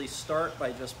usually start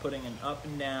by just putting an up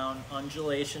and down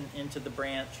undulation into the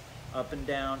branch, up and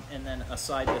down, and then a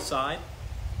side to side.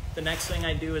 The next thing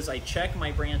I do is I check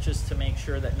my branches to make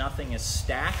sure that nothing is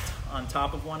stacked on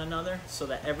top of one another so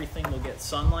that everything will get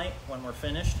sunlight when we're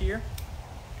finished here.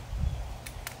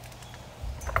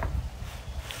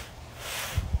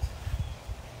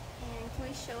 Can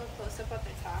we show a close-up of the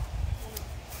top?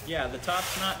 Yeah, the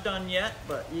top's not done yet,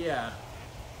 but yeah.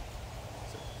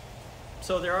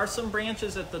 So there are some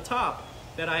branches at the top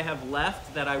that I have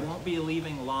left that I won't be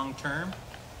leaving long term.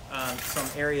 Some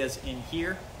areas in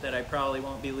here that I probably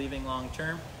won't be leaving long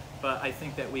term, but I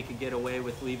think that we could get away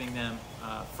with leaving them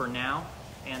for now.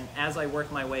 And as I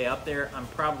work my way up there, I'm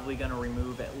probably going to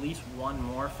remove at least one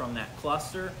more from that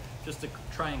cluster just to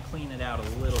try and clean it out a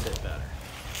little bit better.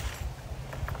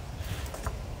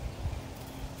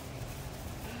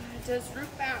 Does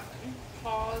root bound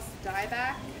cause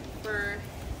dieback for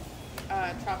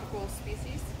tropical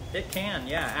species? It can,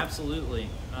 yeah, absolutely.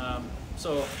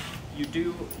 So you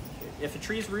do, if a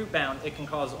tree's root bound, it can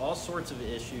cause all sorts of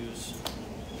issues.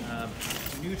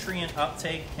 Nutrient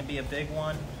uptake can be a big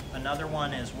one. Another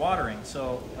one is watering.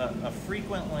 So a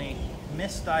frequently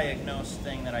misdiagnosed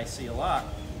thing that I see a lot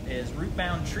is root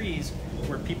bound trees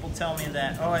where people tell me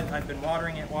that, oh, I've been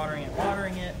watering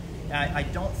it. I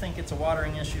don't think it's a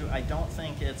watering issue. I don't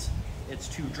think it's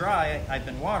too dry. I've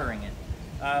been watering it.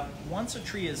 Once a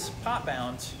tree is pot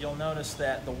bound, you'll notice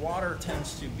that the water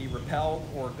tends to be repelled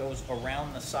or goes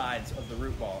around the sides of the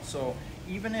root ball. So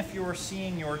even if you're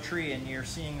seeing your tree and you're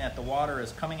seeing that the water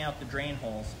is coming out the drain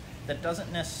holes, that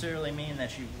doesn't necessarily mean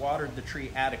that you've watered the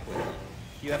tree adequately.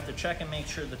 You have to check and make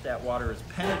sure that that water is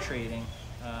penetrating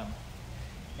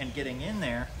and getting in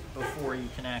there before you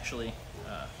can actually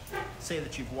say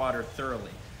that you've watered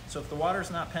thoroughly. So if the water's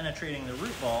not penetrating the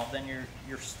root ball, then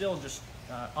you're still just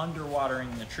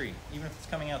underwatering the tree, even if it's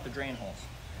coming out the drain holes.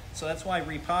 So that's why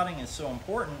repotting is so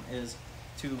important, is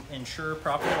to ensure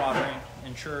proper watering,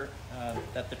 ensure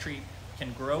that the tree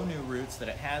can grow new roots, that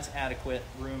it has adequate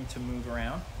room to move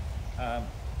around,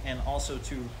 and also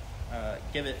to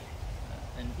give it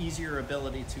an easier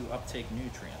ability to uptake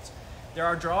nutrients. There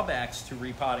are drawbacks to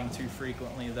repotting too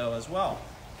frequently though as well.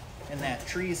 and that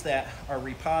trees that are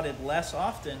repotted less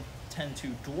often tend to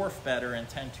dwarf better and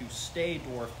tend to stay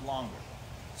dwarfed longer.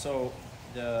 So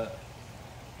the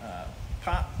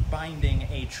pot binding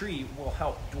a tree will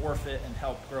help dwarf it and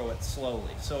help grow it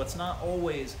slowly. So it's not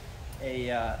always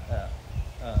a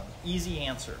easy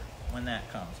answer when that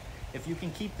comes. If you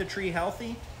can keep the tree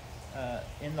healthy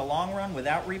in the long run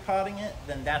without repotting it,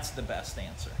 then that's the best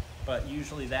answer. But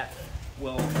usually that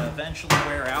will eventually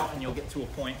wear out, and you'll get to a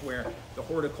point where the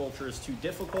horticulture is too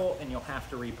difficult and you'll have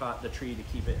to repot the tree to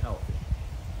keep it healthy.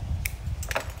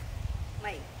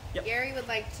 Mike, yep. Gary would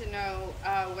like to know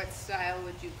what style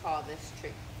would you call this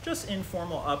tree? Just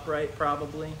informal upright,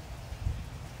 probably.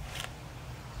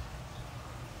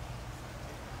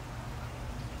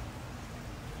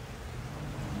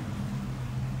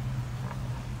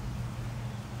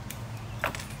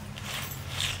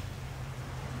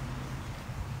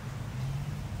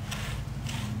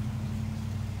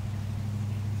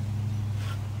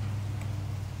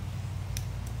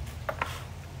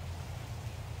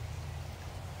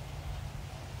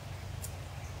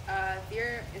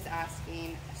 Vera is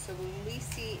asking, so when we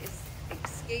see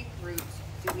escape roots,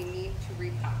 do we need to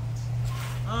repot?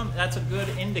 That's a good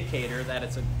indicator that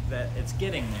it's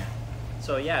getting there.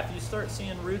 So yeah, if you start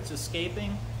seeing roots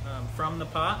escaping from the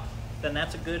pot, then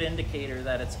that's a good indicator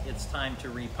that it's time to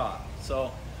repot.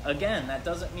 So again, that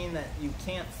doesn't mean that you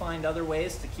can't find other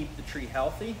ways to keep the tree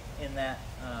healthy in that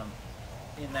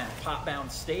pot-bound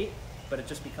state, but it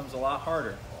just becomes a lot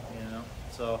harder, you know.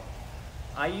 So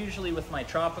I usually, with my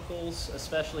tropicals,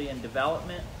 especially in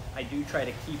development, I do try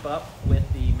to keep up with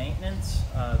the maintenance,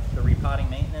 the repotting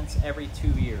maintenance, every 2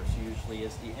 years usually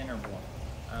is the interval.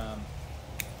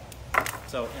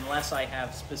 So unless I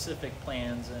have specific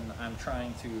plans and I'm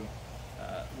trying to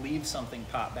leave something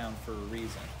pot bound for a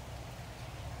reason.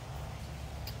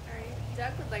 All right,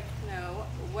 Doug would like to know,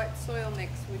 what soil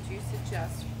mix would you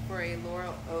suggest for a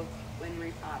laurel oak when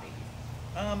repotting?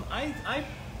 I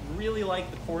really like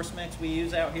the coarse mix we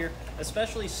use out here,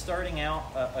 especially starting out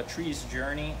a tree's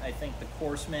journey. I think the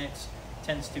coarse mix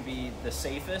tends to be the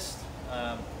safest,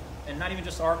 and not even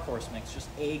just our coarse mix, just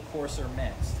a coarser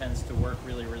mix tends to work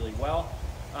really, really well.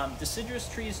 Deciduous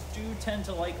trees do tend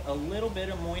to like a little bit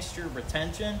of moisture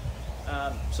retention,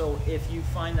 so if you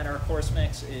find that our coarse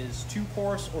mix is too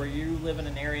coarse, or you live in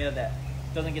an area that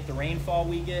doesn't get the rainfall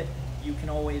we get, you can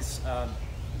always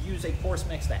use a coarse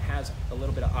mix that has a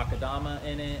little bit of akadama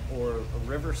in it or a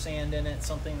river sand in it,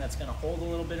 something that's going to hold a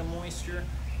little bit of moisture.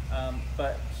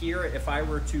 But here, if I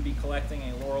were to be collecting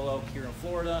a laurel oak here in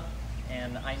Florida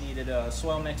and I needed a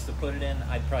soil mix to put it in,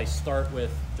 I'd probably start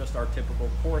with just our typical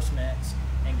coarse mix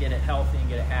and get it healthy and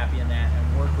get it happy in that,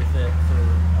 and work with it for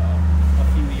a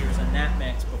few years in that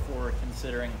mix before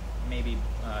considering maybe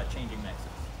changing mixes.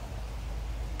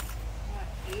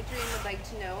 Adrian would like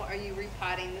to know, are you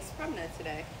repotting this Premna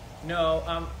today?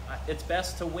 No, it's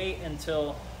best to wait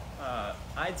until,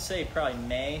 I'd say probably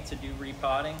May to do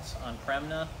repottings on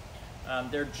Premna.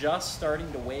 They're just starting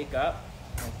to wake up.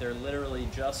 Like, they're literally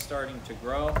just starting to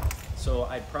grow, so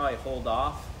I'd probably hold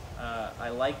off. I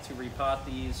like to repot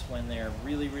these when they're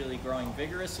really, really growing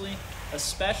vigorously,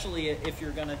 especially if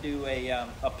you're going to do a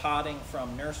potting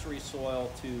from nursery soil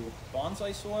to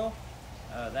bonsai soil.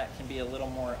 That can be a little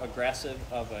more aggressive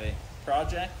of a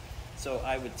project, so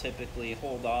I would typically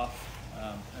hold off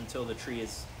until the tree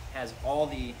has all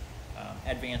the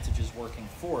advantages working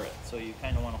for it. So you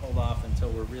kind of want to hold off until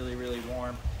we're really, really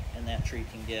warm and that tree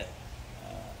can get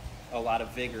a lot of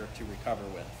vigor to recover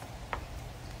with.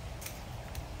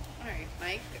 All right,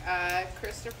 Mike.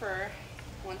 Christopher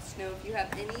wants to know if you have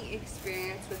any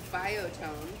experience with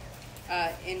biotone,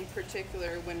 in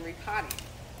particular when repotting.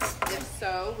 If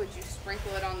so, would you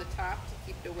sprinkle it on the top to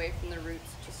keep it away from the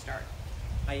roots to start?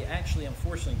 I actually,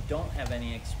 unfortunately, don't have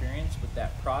any experience with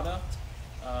that product.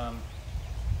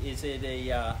 Is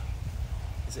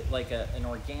it like an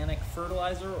organic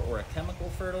fertilizer or a chemical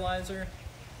fertilizer?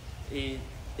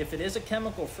 If it is a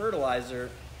chemical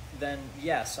fertilizer, then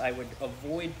yes, I would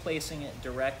avoid placing it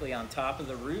directly on top of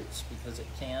the roots because it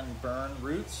can burn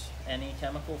roots. Any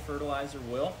chemical fertilizer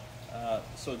will.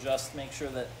 So just make sure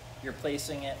that you're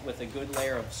placing it with a good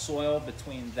layer of soil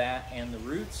between that and the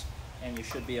roots, and you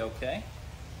should be okay.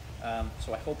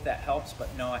 So I hope that helps, but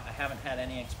no, I haven't had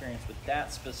any experience with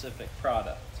that specific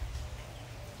product.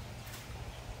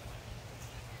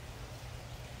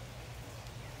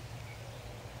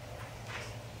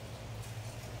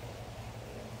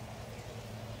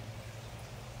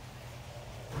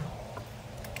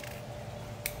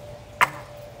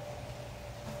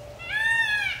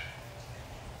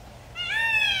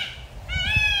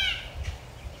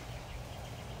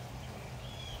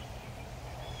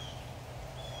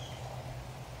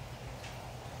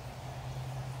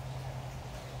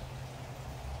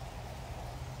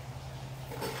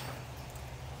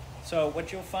 So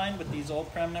what you'll find with these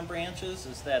old Premna branches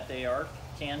is that they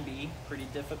can be pretty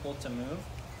difficult to move.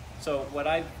 So what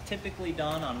I've typically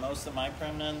done on most of my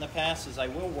Premna in the past is I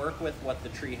will work with what the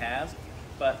tree has,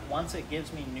 but once it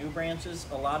gives me new branches,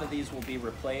 a lot of these will be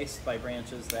replaced by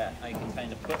branches that I can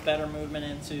kind of put better movement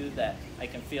into, that I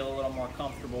can feel a little more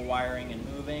comfortable wiring and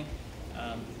moving.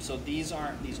 So these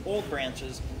old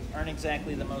branches aren't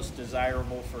exactly the most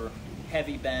desirable for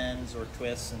heavy bends or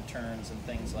twists and turns and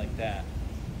things like that.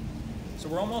 So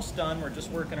we're almost done. We're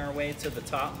just working our way to the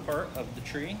top part of the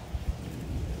tree.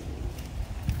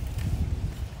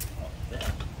 Oh, there,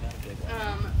 got a big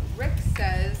one. Rick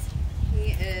says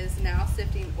he is now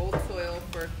sifting old soil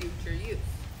for future use.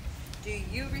 Do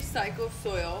you recycle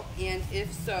soil, and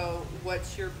if so,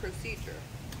 what's your procedure?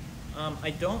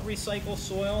 I don't recycle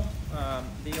soil.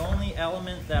 The only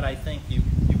element that I think you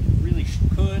really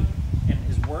could and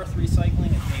is worth recycling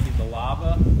is maybe the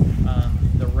lava.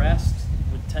 The rest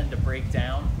would tend to break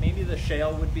down. Maybe the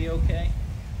shale would be okay.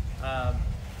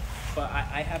 But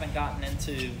I haven't gotten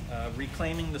into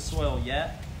reclaiming the soil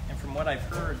yet. And from what I've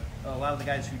heard, a lot of the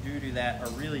guys who do that are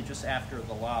really just after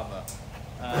the lava.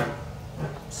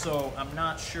 So I'm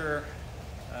not sure.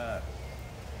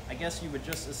 I guess you would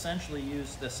just essentially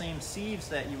use the same sieves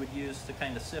that you would use to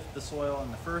kind of sift the soil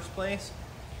in the first place,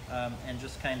 and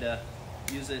just kind of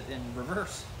use it in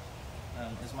reverse,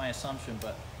 is my assumption.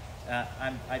 But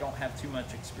I don't have too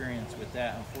much experience with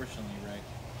that, unfortunately,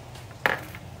 Rick.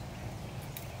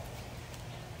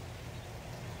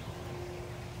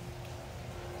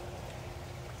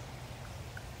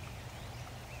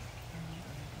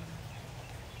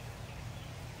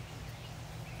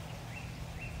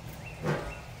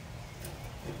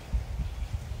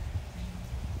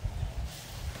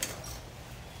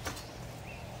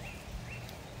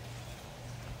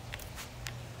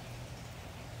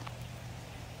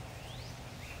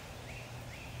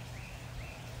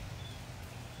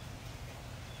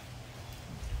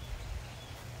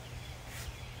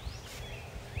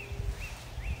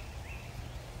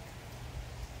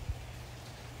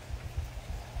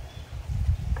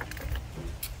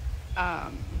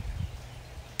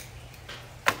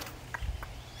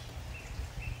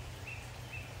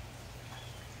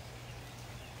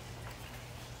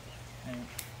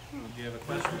 Do you have a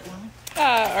question for me?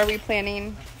 Are we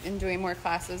planning on doing more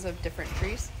classes of different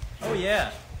trees? Oh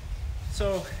yeah.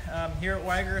 So here at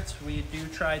Wigert, we do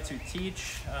try to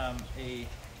teach a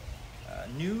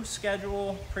new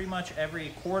schedule pretty much every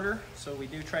quarter. So we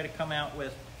do try to come out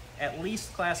with at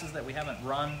least classes that we haven't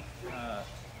run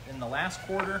in the last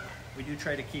quarter. We do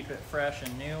try to keep it fresh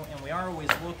and new, and we are always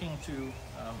looking to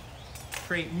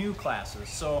create new classes.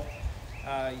 So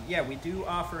yeah, we do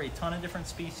offer a ton of different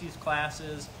species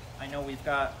classes. I know we've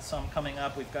got some coming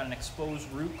up. We've got an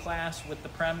exposed root class with the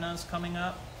Premnas coming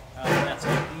up. That's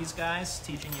like these guys,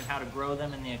 teaching you how to grow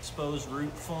them in the exposed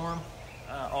root form.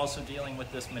 Also dealing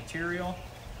with this material.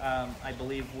 I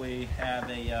believe we have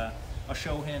a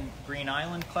Shohin Green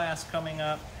Island class coming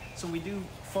up. So we do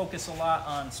focus a lot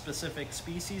on specific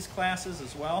species classes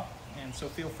as well. And so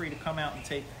feel free to come out and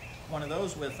take one of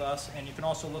those with us. And you can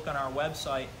also look on our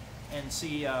website and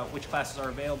see which classes are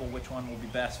available, which one will be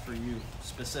best for you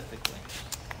specifically.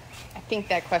 I think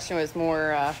that question was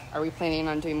more, are we planning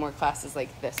on doing more classes like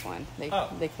this one?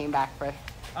 They came back for.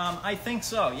 I think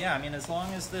so, yeah. I mean, as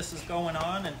long as this is going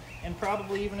on, and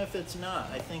probably even if it's not,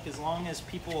 I think as long as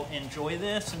people enjoy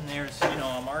this and there's, you know,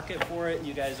 a market for it,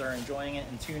 you guys are enjoying it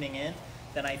and tuning in,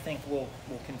 then I think we'll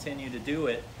continue to do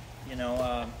it. You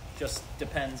know, just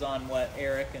depends on what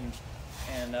Eric and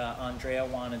Andrea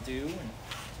want to do,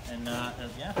 and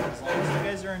yeah, as long as you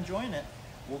guys are enjoying it,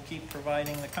 we'll keep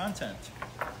providing the content.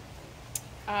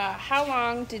 How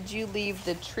long did you leave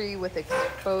the tree with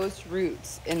exposed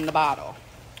roots in the bottle?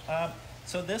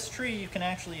 So this tree, you can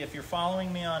actually, if you're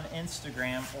following me on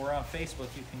Instagram or on Facebook,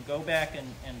 you can go back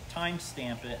and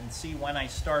timestamp it and see when I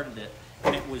started it.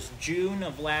 And it was June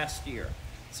of last year.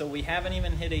 So we haven't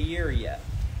even hit a year yet.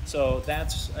 So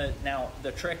that's, now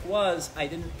the trick was I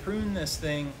didn't prune this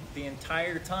thing the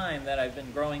entire time that I've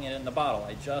been growing it in the bottle.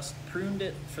 I just pruned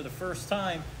it for the first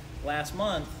time last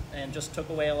month and just took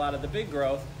away a lot of the big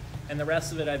growth, and the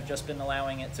rest of it I've just been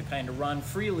allowing it to kind of run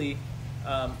freely.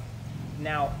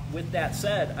 Now with that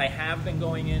said, I have been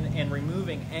going in and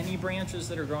removing any branches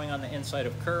that are growing on the inside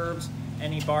of curves,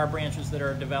 any bar branches that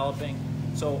are developing.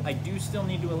 So I do still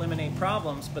need to eliminate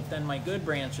problems, but then my good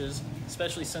branches,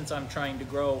 especially since I'm trying to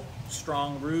grow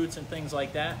strong roots and things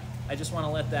like that, I just want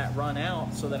to let that run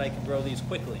out so that I can grow these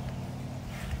quickly.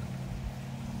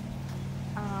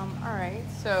 All right,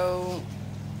 so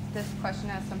this question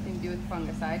has something to do with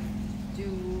fungicide. Do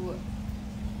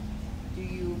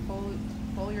you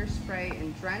foliar spray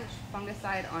and drench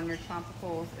fungicide on your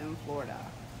tropicals in Florida?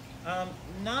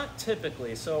 Not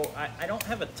typically. So I don't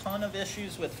have a ton of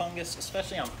issues with fungus,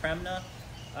 especially on Premna.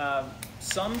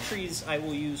 Some trees I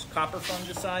will use copper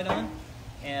fungicide on,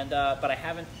 but I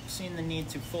haven't seen the need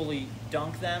to fully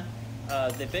dunk them.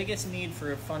 The biggest need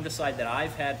for fungicide that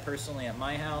I've had personally at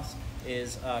my house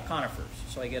is conifers.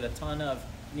 So I get a ton of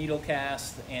needle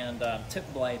cast and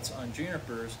tip blights on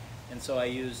junipers, and so I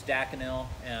use Daconil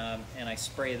and I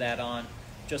spray that on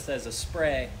just as a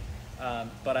spray.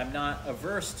 But I'm not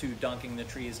averse to dunking the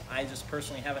trees. I just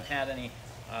personally haven't had any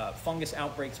fungus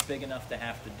outbreaks big enough to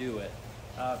have to do it.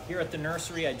 Here at the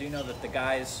nursery, I do know that the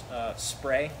guys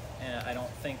spray, and I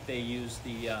don't think they use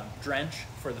the drench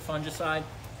for the fungicide.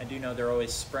 I do know they're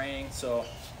always spraying, so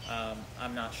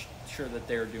I'm not sure that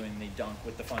they're doing the dunk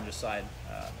with the fungicide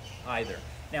either.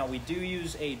 Now, we do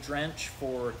use a drench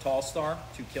for Tall Star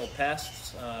to kill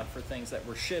pests for things that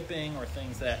we're shipping or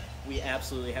things that we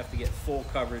absolutely have to get full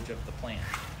coverage of the plant.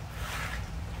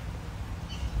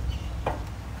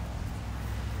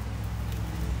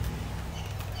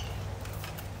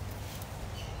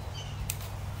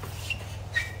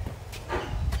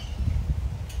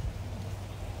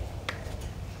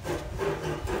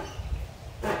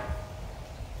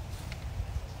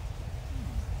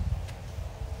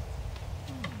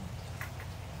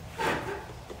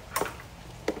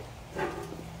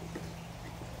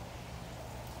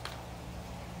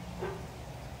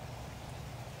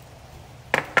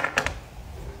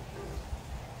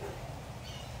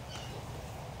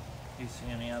 Do you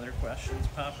see any other questions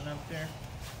popping up there?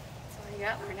 That's all you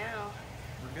got for now.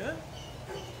 We're good?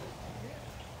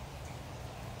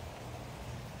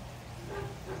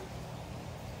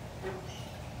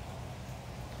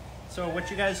 So what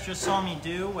you guys just saw me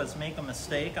do was make a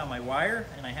mistake on my wire,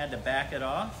 and I had to back it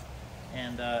off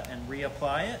and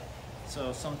reapply it.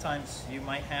 So sometimes you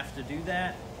might have to do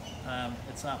that.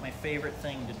 It's not my favorite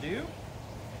thing to do,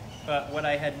 but what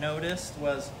I had noticed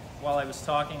was while I was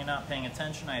talking and not paying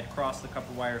attention, I had crossed a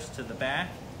couple wires to the back.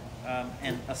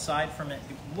 And aside from it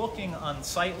looking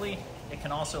unsightly, it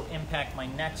can also impact my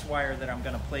next wire that I'm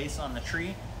going to place on the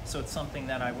tree. So it's something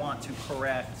that I want to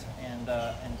correct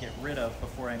and get rid of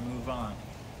before I move on.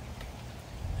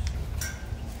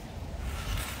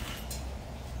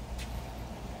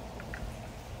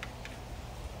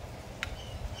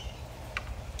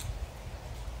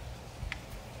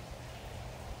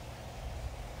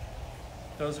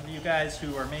 Those of you guys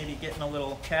who are maybe getting a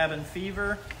little cabin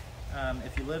fever,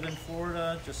 if you live in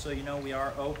Florida, just so you know, we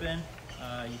are open.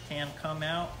 You can come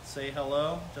out, say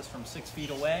hello, just from 6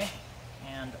 feet away,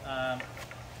 and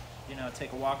you know,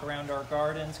 take a walk around our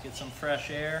gardens, get some fresh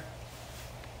air.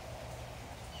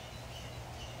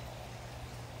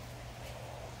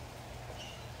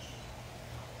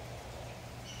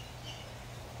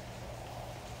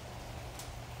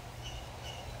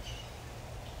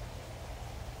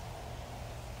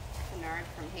 Bernard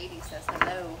from Haiti says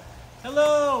hello.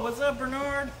 Hello, what's up,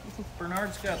 Bernard?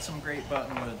 Bernard's got some great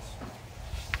buttonwoods.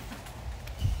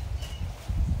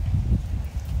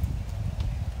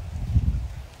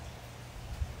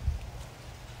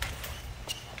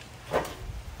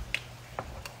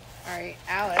 All right,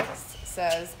 Alex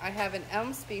says, I have an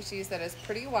elm species that is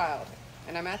pretty wild,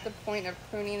 and I'm at the point of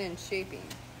pruning and shaping.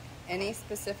 Any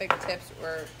specific tips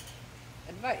or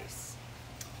advice?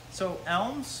 So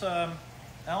elms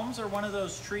are one of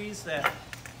those trees that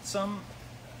some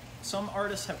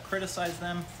artists have criticized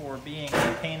them for being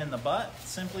a pain in the butt,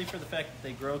 simply for the fact that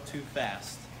they grow too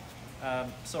fast.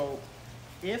 So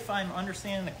if I'm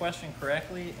understanding the question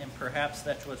correctly, and perhaps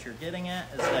that's what you're getting at,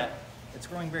 is that it's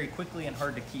growing very quickly and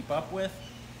hard to keep up with.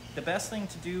 The best thing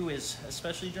to do is,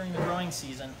 especially during the growing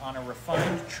season, on a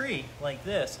refined tree like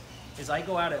this, is I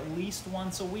go out at least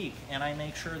once a week and I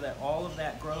make sure that all of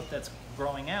that growth that's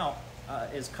growing out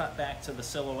is cut back to the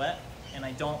silhouette, and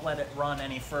I don't let it run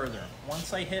any further.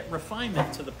 Once I hit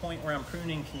refinement to the point where I'm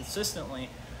pruning consistently,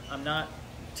 I'm not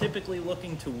typically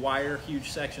looking to wire huge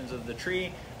sections of the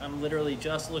tree. I'm literally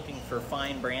just looking for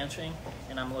fine branching,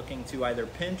 and I'm looking to either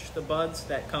pinch the buds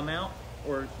that come out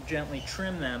or gently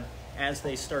trim them as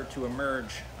they start to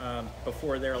emerge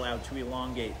before they're allowed to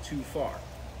elongate too far,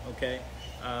 okay?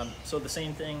 So the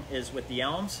same thing is with the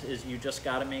elms, is you just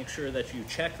gotta make sure that you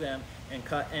check them and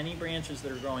cut any branches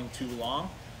that are growing too long.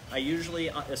 I usually,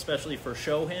 especially for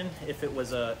shohin, if it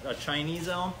was a Chinese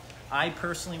elm, I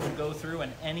personally would go through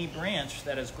and any branch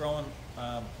that has grown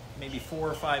maybe 4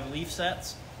 or 5 leaf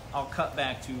sets, I'll cut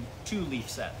back to 2 leaf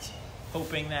sets,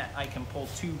 hoping that I can pull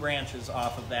 2 branches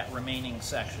off of that remaining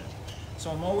section. So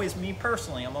I'm always, me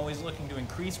personally, I'm always looking to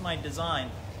increase my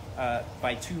design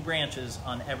by 2 branches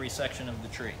on every section of the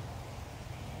tree.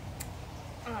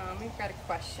 We've got a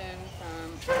question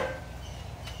from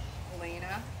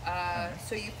Elena.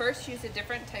 So you first use a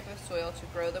different type of soil to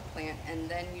grow the plant, and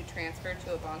then you transfer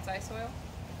to a bonsai soil?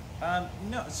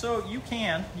 No, so you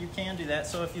can do that.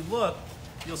 So if you look,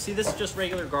 you'll see this is just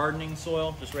regular gardening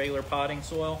soil, just regular potting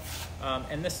soil.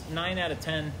 And this 9 out of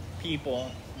 10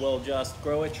 people will just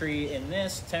grow a tree in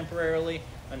this temporarily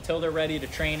until they're ready to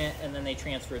train it, and then they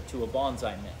transfer it to a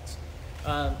bonsai mix.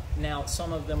 Now,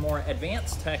 some of the more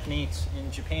advanced techniques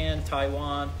in Japan,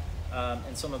 Taiwan,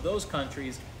 and some of those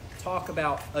countries talk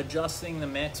about adjusting the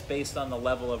mix based on the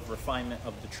level of refinement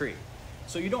of the tree.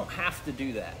 So you don't have to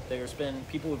do that. There's been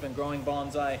people who've been growing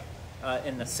bonsai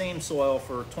in the same soil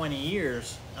for 20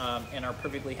 years and are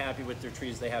perfectly happy with their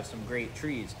trees. They have some great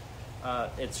trees.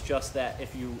 It's just that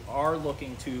if you are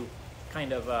looking to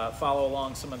kind of follow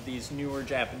along some of these newer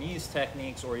Japanese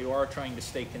techniques, or you are trying to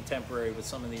stay contemporary with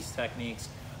some of these techniques,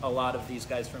 a lot of these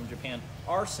guys from Japan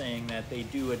are saying that they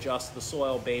do adjust the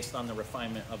soil based on the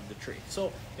refinement of the tree.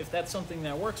 So if that's something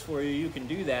that works for you, you can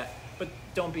do that, but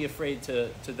don't be afraid to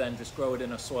then just grow it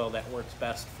in a soil that works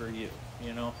best for you,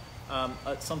 you know?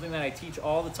 Something that I teach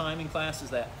all the time in class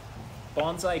is that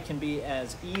bonsai can be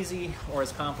as easy or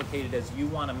as complicated as you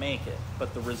want to make it,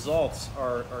 but the results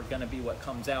are going to be what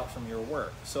comes out from your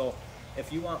work. So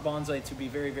if you want bonsai to be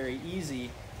very, very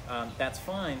easy, that's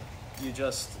fine. You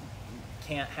just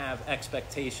can't have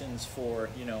expectations for,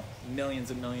 you know,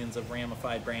 millions and millions of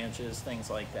ramified branches,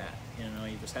 things like that. You know,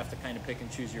 you just have to kind of pick and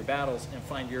choose your battles and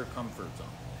find your comfort zone.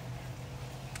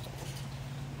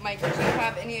 Mike, do you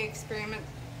have any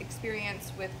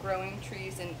experience with growing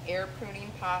trees in air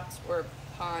pruning pots or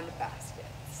pond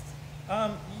baskets?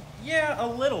 Yeah, a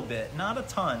little bit, not a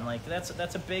ton. Like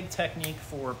that's a big technique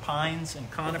for pines and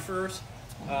conifers.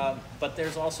 But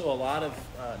there's also a lot of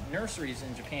nurseries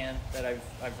in Japan that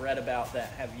I've read about that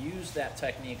have used that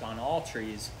technique on all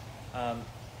trees.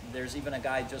 There's even a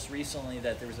guy just recently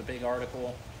that there was a big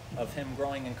article of him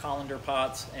growing in colander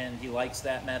pots, and he likes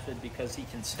that method because he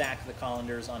can stack the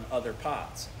colanders on other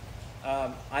pots.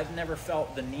 I've never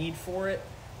felt the need for it.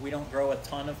 We don't grow a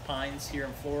ton of pines here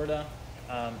in Florida,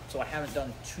 so I haven't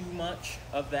done too much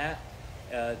of that.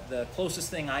 The closest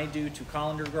thing I do to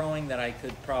colander growing that I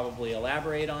could probably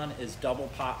elaborate on is double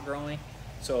pot growing.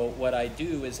 So what I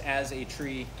do is, as a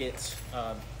tree gets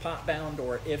pot bound,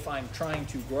 or if I'm trying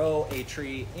to grow a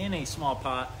tree in a small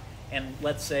pot, and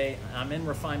let's say I'm in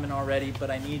refinement already,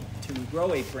 but I need to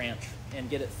grow a branch and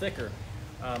get it thicker,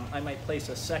 I might place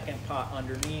a second pot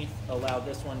underneath, allow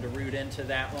this one to root into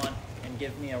that one, and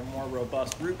give me a more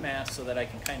robust root mass so that I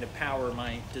can kind of power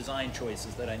my design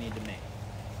choices that I need to make,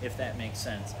 if that makes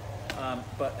sense.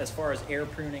 But as far as air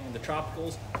pruning the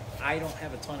tropicals, I don't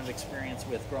have a ton of experience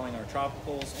with growing our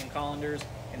tropicals in colanders,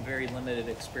 and very limited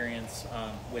experience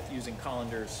with using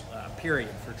colanders,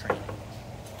 period, for training.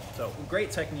 So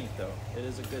great technique though. It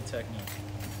is a good technique.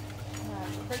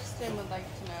 Kristen would like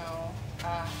to know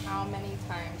how many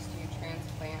times do you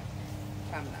transplant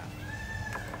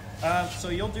Premna? So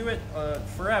you'll do it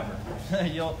forever.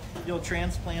 you'll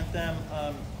transplant them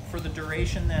for the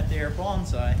duration that they're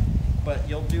bonsai, but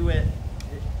you'll do it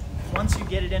once you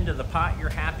get it into the pot you're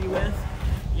happy with.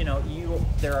 You know,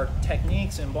 there are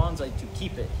techniques in bonsai to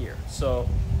keep it here. So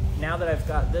now that I've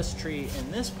got this tree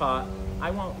in this pot, I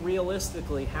won't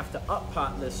realistically have to up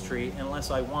pot this tree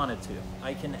unless I wanted to.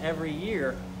 I can every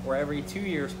year or every 2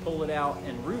 years pull it out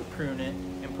and root prune it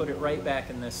and put it right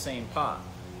back in this same pot.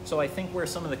 So I think where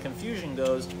some of the confusion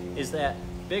goes is that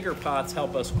bigger pots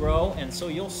help us grow, and so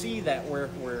you'll see that we're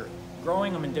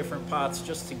growing them in different pots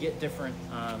just to get different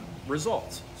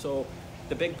results. So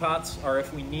the big pots are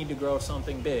if we need to grow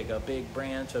something big, a big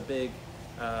branch, a big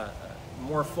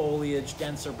more foliage,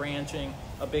 denser branching.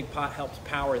 A big pot helps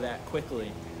power that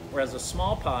quickly, whereas a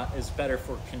small pot is better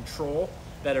for control,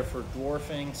 better for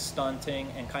dwarfing, stunting,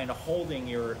 and kind of holding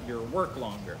your work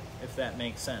longer, if that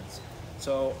makes sense.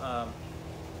 So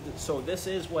so this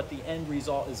is what the end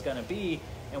result is going to be,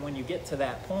 and when you get to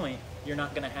that point, you're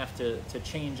not going to have to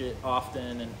change it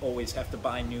often and always have to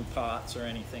buy new pots or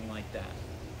anything like that.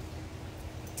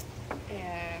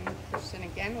 And Kristen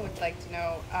again would like to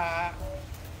know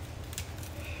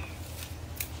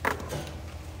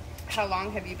how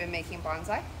long have you been making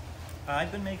bonsai?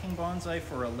 I've been making bonsai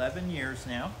for 11 years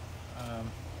now.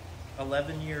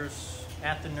 11 years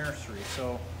at the nursery.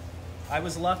 So I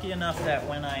was lucky enough that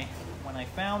when I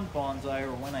found bonsai,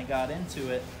 or when I got into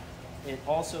it, it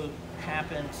also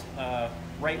happened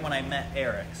right when I met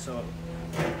Eric. So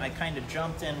I kind of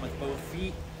jumped in with both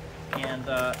feet, and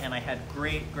I had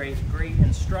great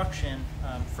instruction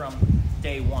from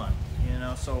day one. You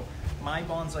know, so my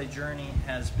bonsai journey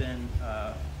has been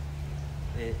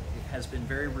it has been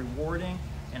very rewarding.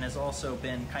 and has also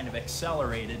been kind of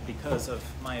accelerated because of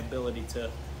my ability to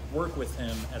work with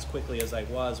him as quickly as I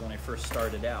was when I first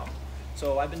started out.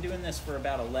 So I've been doing this for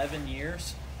about 11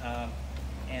 years,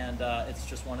 and it's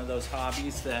just one of those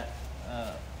hobbies that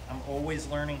I'm always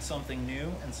learning something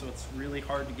new, and so it's really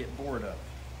hard to get bored of.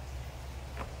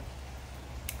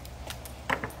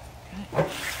 Okay,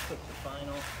 let's put the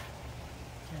final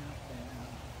cap down.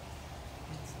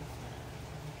 It's the final.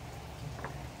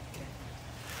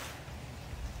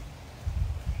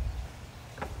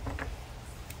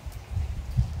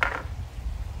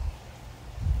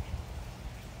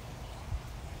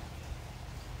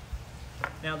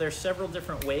 Now there's several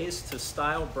different ways to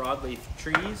style broadleaf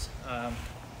trees.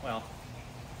 Well,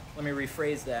 let me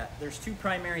rephrase that. There's two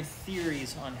primary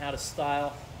theories on how to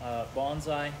style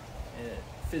bonsai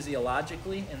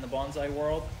physiologically in the bonsai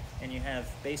world, and you have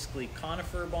basically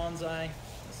conifer bonsai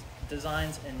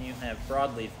designs and you have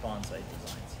broadleaf bonsai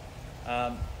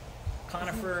designs.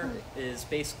 Conifer is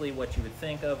basically what you would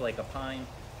think of like a pine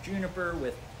juniper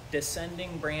with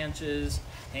descending branches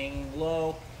hanging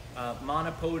low,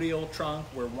 monopodial trunk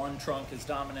where one trunk is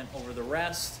dominant over the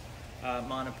rest,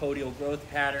 monopodial growth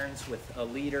patterns with a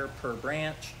leader per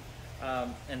branch,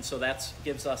 and so that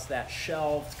gives us that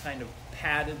shelved kind of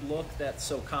padded look that's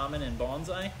so common in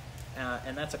bonsai,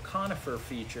 and that's a conifer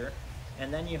feature.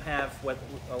 And then you have what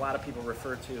a lot of people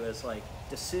refer to as like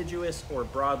deciduous or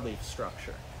broadleaf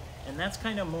structure, and that's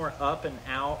kind of more up and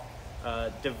out,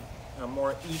 a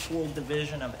more equal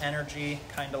division of energy,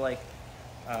 kind of like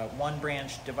one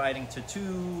branch dividing to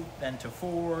 2, then to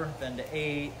 4, then to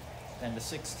 8, then to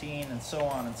 16, and so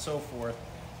on and so forth.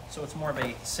 So it's more of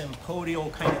a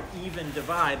sympodial kind of even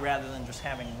divide rather than just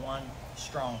having one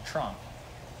strong trunk.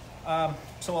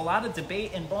 So a lot of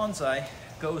debate in bonsai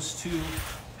goes to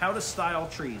how to style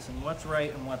trees and what's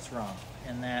right and what's wrong,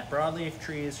 and that broadleaf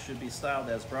trees should be styled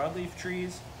as broadleaf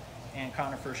trees and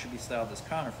conifers should be styled as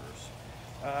conifers.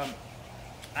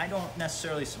 I don't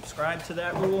necessarily subscribe to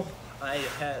that rule. I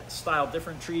style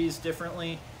different trees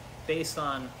differently based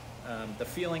on the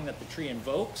feeling that the tree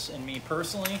invokes. And me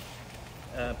personally,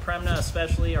 Premna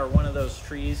especially are one of those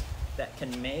trees that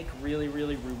can make really,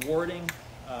 really rewarding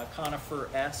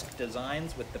conifer-esque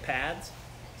designs with the pads.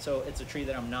 So it's a tree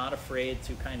that I'm not afraid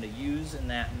to kind of use in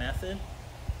that method.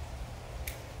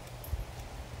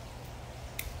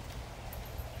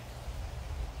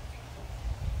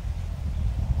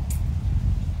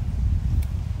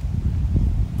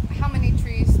 How many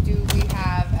trees do we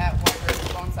have at Wigert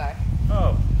Bonsai?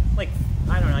 Oh, like,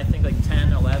 I don't know, I think like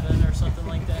 10, 11 or something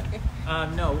like that.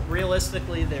 No,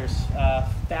 realistically, there's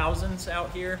thousands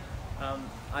out here.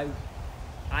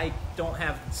 I don't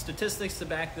have statistics to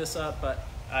back this up, but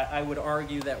I would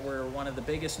argue that we're one of the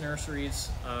biggest nurseries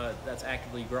that's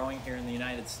actively growing here in the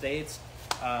United States.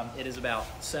 It is about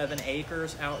 7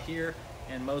 acres out here,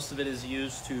 and most of it is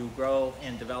used to grow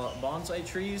and develop bonsai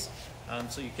trees.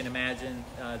 So you can imagine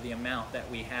the amount that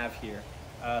we have here.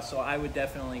 So I would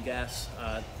definitely guess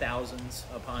thousands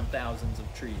upon thousands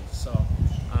of trees. So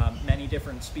many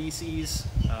different species,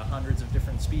 hundreds of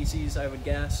different species I would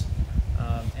guess,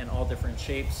 and all different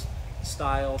shapes,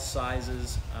 styles,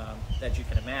 sizes that you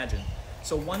can imagine.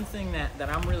 So one thing that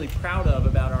I'm really proud of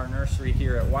about our nursery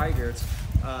here at Wigert's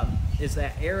is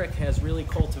that Eric has really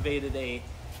cultivated a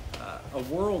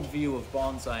worldview of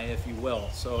bonsai, if you will.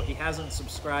 So he hasn't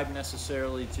subscribed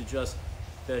necessarily to just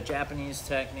the Japanese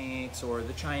techniques or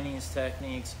the Chinese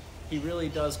techniques. He really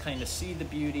does kind of see the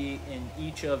beauty in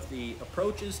each of the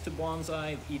approaches to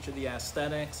bonsai, each of the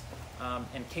aesthetics,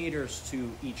 and caters to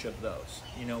each of those.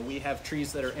 You know, we have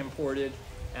trees that are imported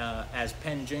as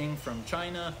penjing from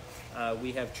China.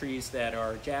 We have trees that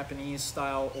are Japanese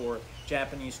style or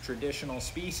Japanese traditional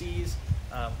species.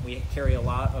 We carry a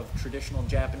lot of traditional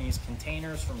Japanese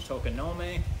containers from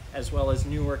Tokonome, as well as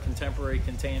newer contemporary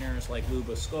containers like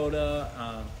Luba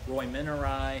Skoda, Roy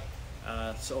Minerai.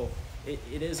 So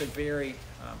it is a very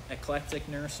eclectic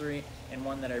nursery, and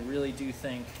one that I really do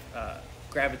think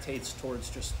gravitates towards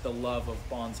just the love of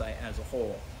bonsai as a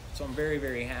whole. So I'm very,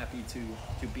 very happy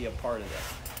to be a part of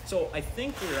that. So I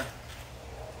think we're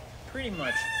pretty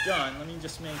much done. Let me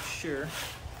just make sure.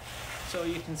 So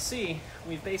you can see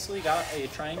we've basically got a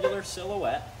triangular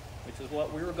silhouette, which is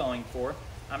what we were going for.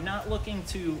 I'm not looking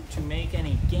to make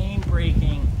any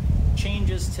game-breaking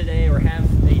changes today or have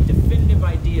a definitive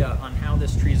idea on how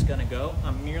this tree is going to go.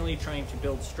 I'm merely trying to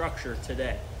build structure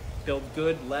today. Build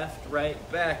good left, right,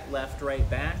 back, left, right,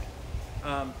 back.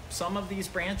 Some of these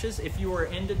branches, if you are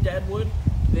into deadwood,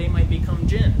 they might become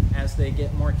gin as they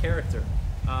get more character.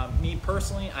 Me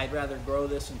personally, I'd rather grow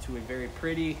this into a very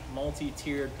pretty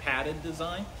multi-tiered padded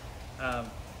design.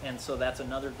 And so that's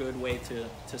another good way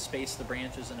to space the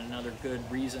branches and another good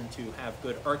reason to have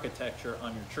good architecture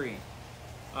on your tree.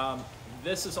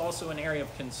 This is also an area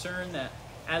of concern that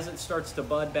as it starts to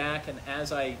bud back and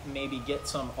as I maybe get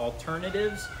some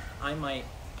alternatives, I might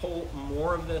pull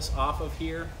more of this off of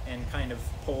here and kind of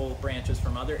pull branches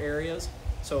from other areas.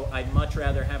 So I'd much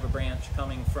rather have a branch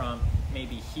coming from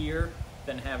maybe here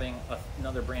than having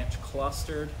another branch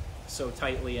clustered so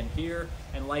tightly in here.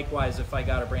 And likewise, if I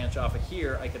got a branch off of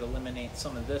here, I could eliminate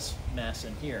some of this mess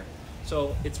in here.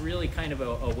 So it's really kind of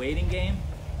a waiting game.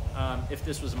 If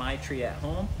this was my tree at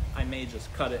home, I may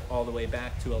just cut it all the way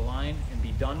back to a line and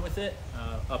be done with it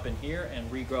up in here and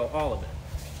regrow all of it.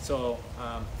 So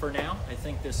for now, I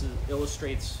think this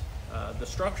illustrates the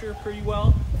structure pretty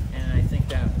well, and I think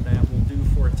that will do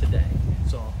for today.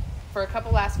 So for a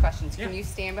couple last questions, yeah. Can you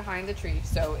stand behind the tree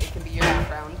so it can be your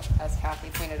background, as Kathy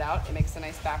pointed out? It makes a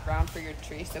nice background for your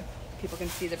tree so people can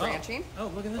see the branching.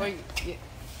 Oh, look at that.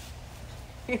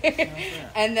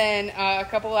 And then a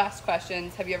couple last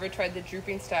questions. Have you ever tried the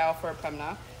drooping style for a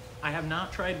Premna? I have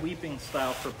not tried weeping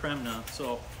style for Premna,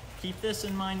 so keep this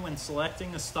in mind when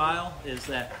selecting a style, is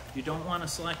that you don't want to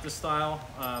select a style,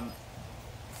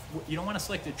 you don't want to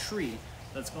select a tree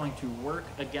that's going to work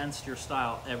against your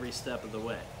style every step of the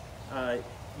way.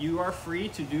 You are free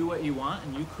to do what you want,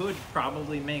 and you could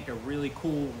probably make a really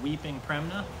cool weeping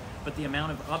Premna, but the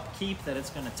amount of upkeep that it's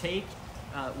going to take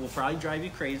will probably drive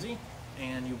you crazy,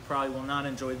 and you probably will not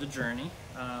enjoy the journey.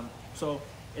 So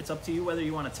it's up to you whether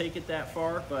you want to take it that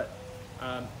far, but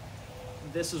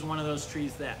this is one of those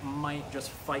trees that might just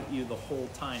fight you the whole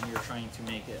time you're trying to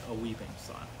make it a weeping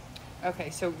style. Okay,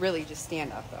 so really just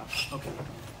stand up though. Okay.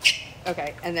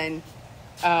 Okay, and then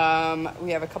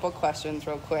we have a couple questions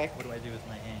real quick. What do I do with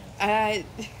my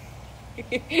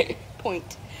hands?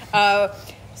 Point.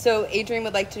 So Adrian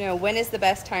would like to know, when is the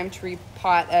best time to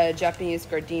repot a Japanese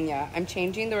gardenia? I'm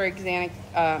changing the organic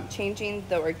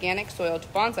soil to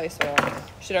bonsai soil.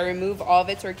 Should I remove all of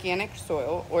its organic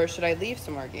soil, or should I leave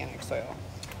some organic soil?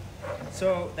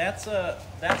 So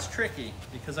that's tricky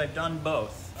because I've done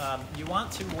both. You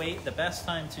want to wait. The best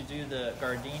time to do the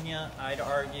gardenia, I'd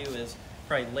argue, is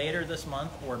probably later this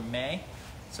month or May.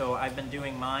 So I've been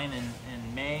doing mine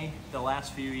in May the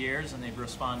last few years, and they've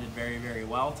responded very, very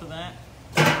well to that.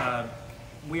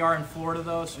 We are in Florida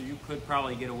though, so you could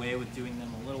probably get away with doing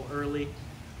them a little early.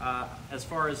 As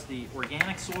far as the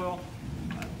organic soil,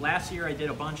 last year I did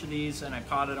a bunch of these and I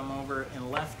potted them over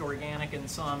and left organic in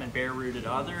some and bare rooted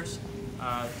others.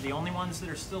 The only ones that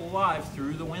are still alive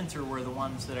through the winter were the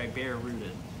ones that I bare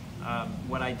rooted.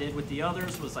 What I did with the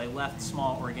others was I left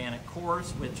small organic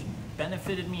cores, which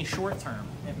benefited me short term.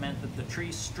 It meant that the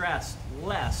tree stressed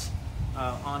less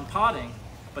on potting.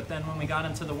 But then when we got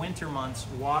into the winter months,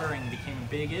 watering became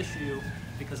a big issue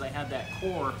because I had that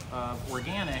core of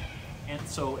organic, and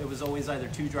so it was always either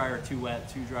too dry or too wet,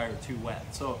 too dry or too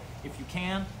wet. So if you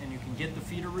can, and you can get the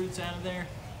feeder roots out of there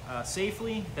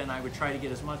safely, then I would try to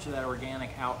get as much of that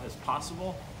organic out as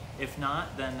possible. If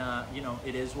not, then you know,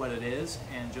 it is what it is,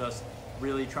 and just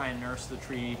really try and nurse the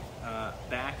tree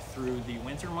back through the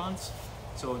winter months.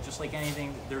 So just like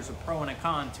anything, there's a pro and a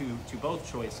con to both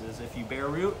choices. If you bare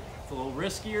root, a little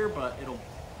riskier, but it'll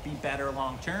be better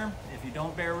long term. If you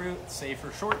don't bare root, it's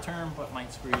safer short term, but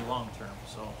might screw you long term.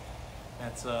 So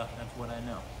that's what I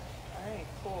know. All right,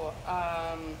 cool.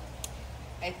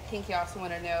 I think you also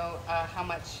want to know how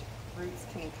much roots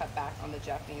can you cut back on the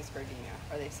Japanese gardenia?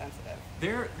 Are they sensitive?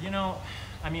 They're, you know,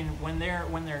 I mean, when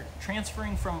they're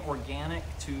transferring from organic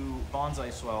to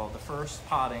bonsai soil, the first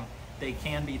potting, they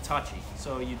can be touchy.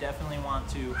 So you definitely want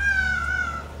to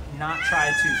not try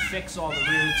to fix all the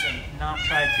roots and not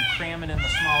try to cram it in the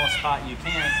smallest spot you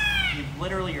can.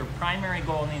 Your primary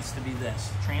goal needs to be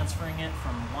this: transferring it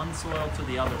from one soil to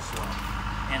the other soil.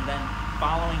 And then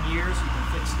following years, you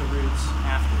can fix the roots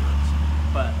afterwards.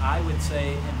 But I would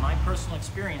say, in my personal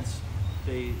experience,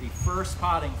 the first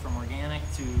potting from organic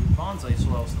to bonsai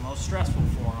soil is the most stressful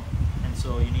for them. And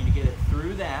so you need to get it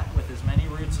through that with as many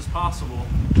roots as possible.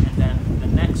 And then the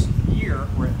next year,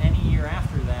 or any year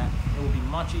after that, it will be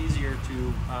much easier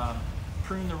to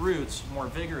prune the roots more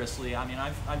vigorously. I mean,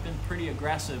 I've been pretty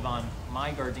aggressive on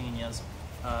my gardenias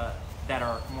that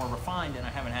are more refined, and I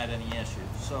haven't had any issues.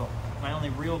 So my only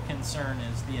real concern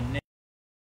is the initial.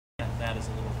 That is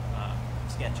a little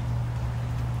sketchy.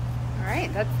 All right,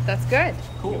 that's good.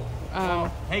 Cool.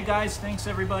 Well, hey guys, thanks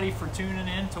everybody for tuning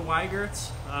in to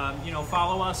Wigert's. You know,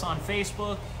 follow us on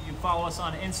Facebook. You follow us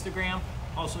on Instagram.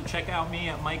 Also check out me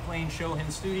at Mike Lane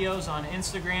Shohin Studios on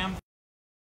Instagram.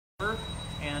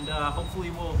 And hopefully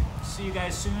we'll see you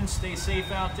guys soon. Stay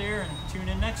safe out there and tune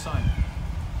in next time.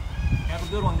 Have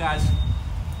a good one, guys.